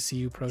of the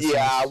ECU process?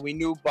 Yeah, we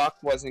knew Buck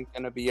wasn't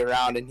going to be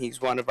around, and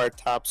he's one of our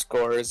top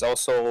scorers.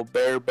 Also,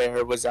 Bear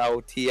was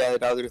out. He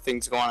had other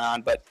things going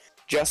on, but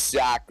just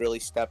Zach really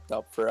stepped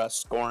up for us,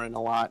 scoring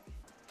a lot.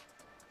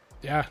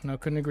 Yeah, no,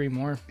 couldn't agree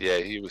more. Yeah,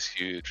 he was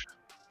huge.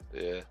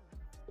 Yeah.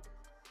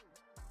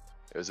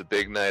 It was a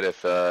big night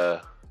if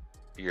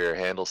your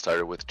handle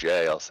started with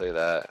J, I'll say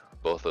that.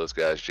 Both those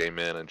guys,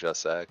 J-Man and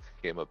Just Zach,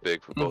 came up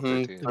big for both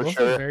their teams. They both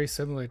are very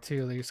similar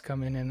too. They just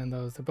come in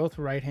those. They're both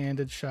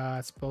right-handed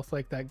shots, both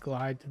like that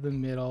glide to the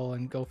middle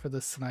and go for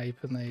the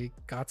snipe, and they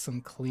got some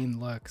clean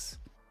looks.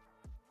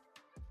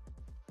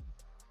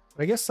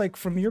 I guess like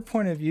from your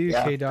point of view,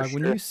 Yeah, K-Dog, for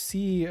when sure. you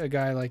see a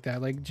guy like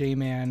that, like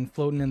J-Man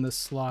floating in the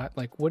slot,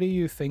 like what are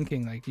you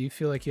thinking? Like, do you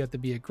feel like you have to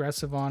be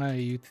aggressive on it?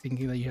 Are you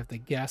thinking that you have to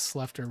guess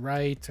left or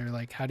right? Or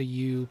like, how do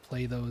you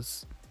play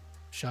those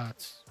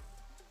shots?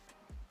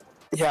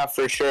 Yeah,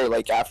 for sure.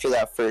 Like after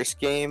that first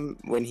game,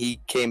 when he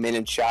came in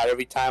and shot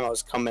every time, I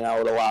was coming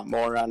out a lot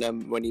more on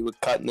him when he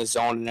would cut in the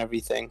zone and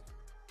everything.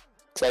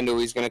 Because I knew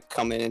he was going to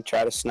come in and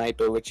try to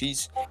snipe it, which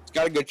he's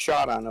got a good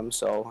shot on him.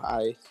 So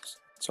I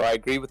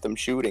agree with him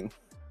shooting.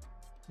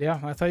 Yeah,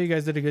 I thought you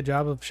guys did a good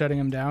job of shutting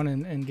him down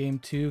in game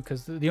 2,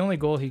 because the only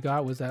goal he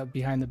got was that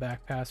behind the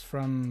back pass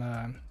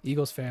from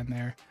Eagles fan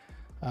there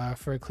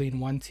for a clean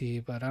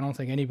 1T, but I don't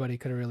think anybody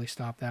could have really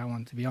stopped that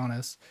one, to be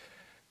honest.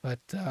 But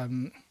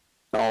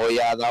oh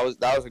yeah, that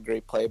was a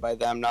great play by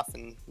them.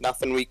 Nothing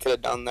we could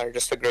have done there.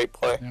 Just a great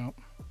play.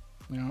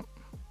 Yeah.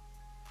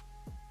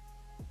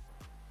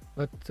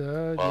 But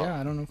Well, yeah,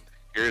 I don't know.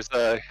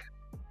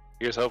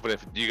 Here's hoping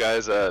if you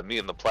guys meet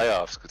in the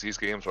playoffs, because these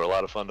games were a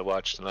lot of fun to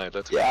watch tonight.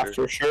 That's Yeah, for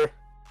for sure.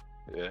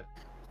 Yeah.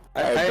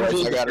 All right, boys,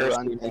 enjoyed I the gotta first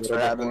run. game Thanks a for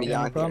little having bit me Yeah,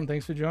 no on problem. here.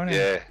 Thanks for joining.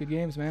 Yeah. Good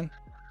games, man.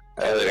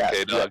 Later, Yeah,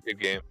 K-Dog. Good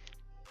game.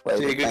 Later,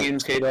 See you, good thanks.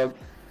 games, K-Dog.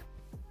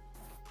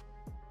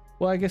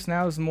 Well, I guess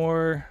now is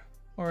more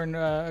or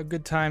a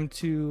good time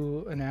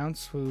to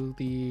announce who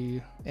the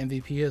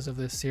MVP is of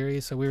this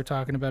series. So we were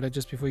talking about it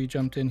just before you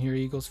jumped in here,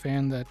 Eagles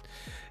fan, that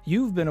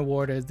you've been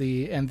awarded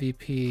the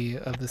MVP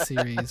of the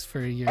series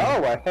for your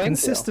Oh, I thank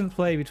consistent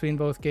play between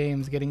both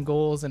games, getting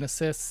goals and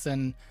assists.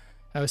 And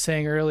I was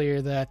saying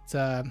earlier that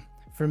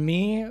for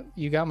me,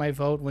 you got my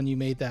vote when you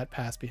made that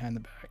pass behind the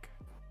back.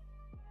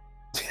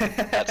 you.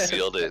 That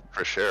sealed it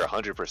for sure,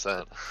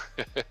 100%.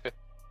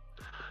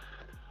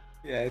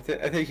 Yeah, I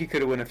think he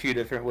could have went a few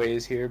different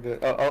ways here,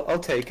 but I'll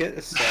take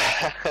it. So.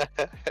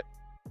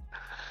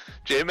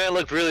 J-Man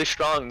looked really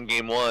strong in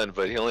game 1,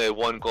 but he only had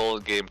 1 goal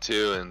in game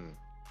 2, and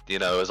it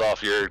was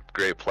off your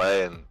great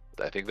play, and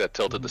I think that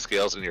tilted the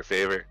scales in your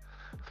favor.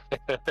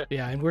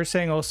 Yeah, and we're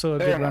saying also a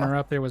Fair good enough.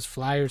 runner-up there was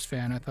Flyers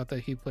fan. I thought that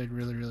he played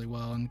really, really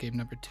well in game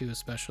number 2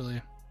 especially.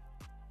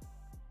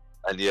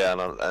 And yeah,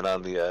 and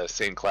on the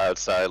St. Cloud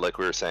side, like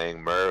we were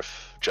saying,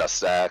 Murph, Just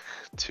Zach,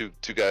 two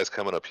guys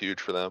coming up huge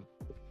for them.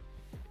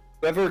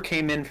 Whoever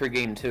came in for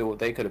game 2,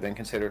 they could have been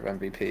considered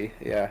MVP.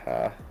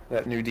 Yeah,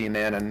 that new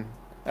D-man, and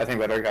I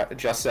think that got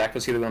Just Zach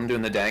was he the one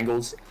doing the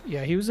dangles.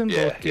 Yeah, he was in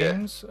Yeah, both yeah.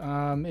 games.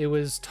 It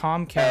was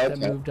Tomcat Okay.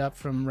 that moved up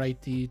from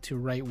right D to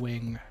right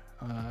wing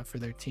for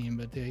their team,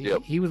 but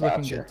Yep. he was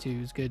looking Gotcha. good too.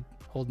 He was good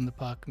holding the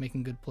puck,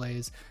 making good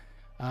plays.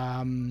 Yeah,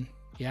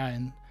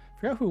 and I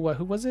forgot who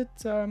was it?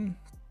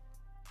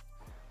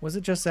 Was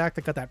it just Zach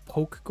that got that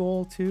poke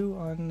goal too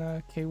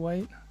on K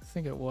White? I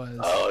think it was.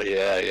 Oh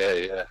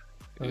yeah.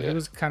 So it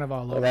was kind of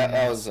all over. Well, that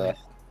the was ice.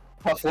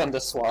 a tough one to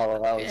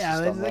swallow. That was Yeah,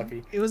 just it's unlucky.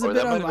 like, it was a Or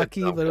bit that might have been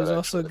unlucky, but it was Tomcat,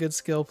 also a actually. good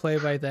skill play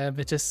by them.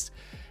 It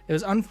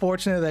was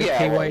unfortunate that Yeah,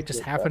 K well, White just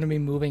good happened to be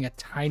moving a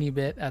tiny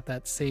bit at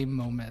that same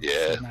moment.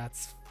 Yeah. And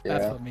that's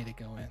Yeah. what made it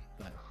go in.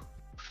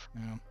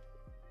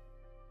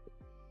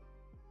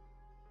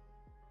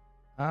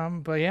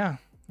 But yeah,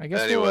 I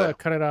guess we'll Anyway.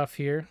 cut it off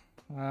here.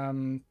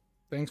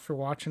 Thanks for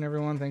watching,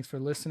 everyone. Thanks for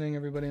listening,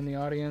 everybody in the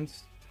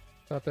audience.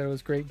 Thought that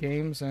was great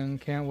games and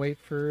can't wait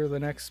for the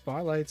next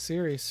Spotlight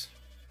series.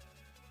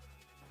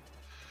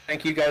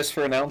 Thank you guys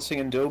for announcing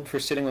and Dobe for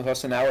sitting with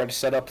us an hour to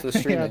set up the Yeah,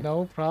 streaming.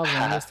 no problem.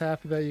 I'm just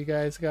happy that you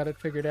guys got it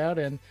figured out.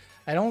 And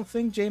I don't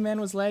think J-Man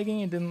was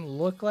lagging. It didn't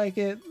look like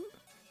it,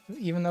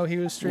 even though he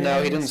was streaming.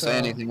 No, he didn't say so,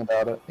 anything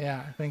about it.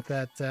 Yeah, I think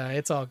that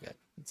it's all good.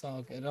 It's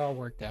all good. It all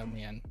worked out in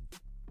the end.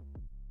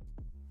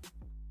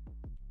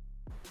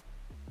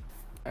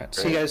 All right,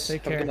 see you guys.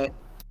 Take Have a good care. night.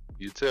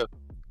 You too.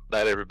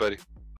 Night, everybody.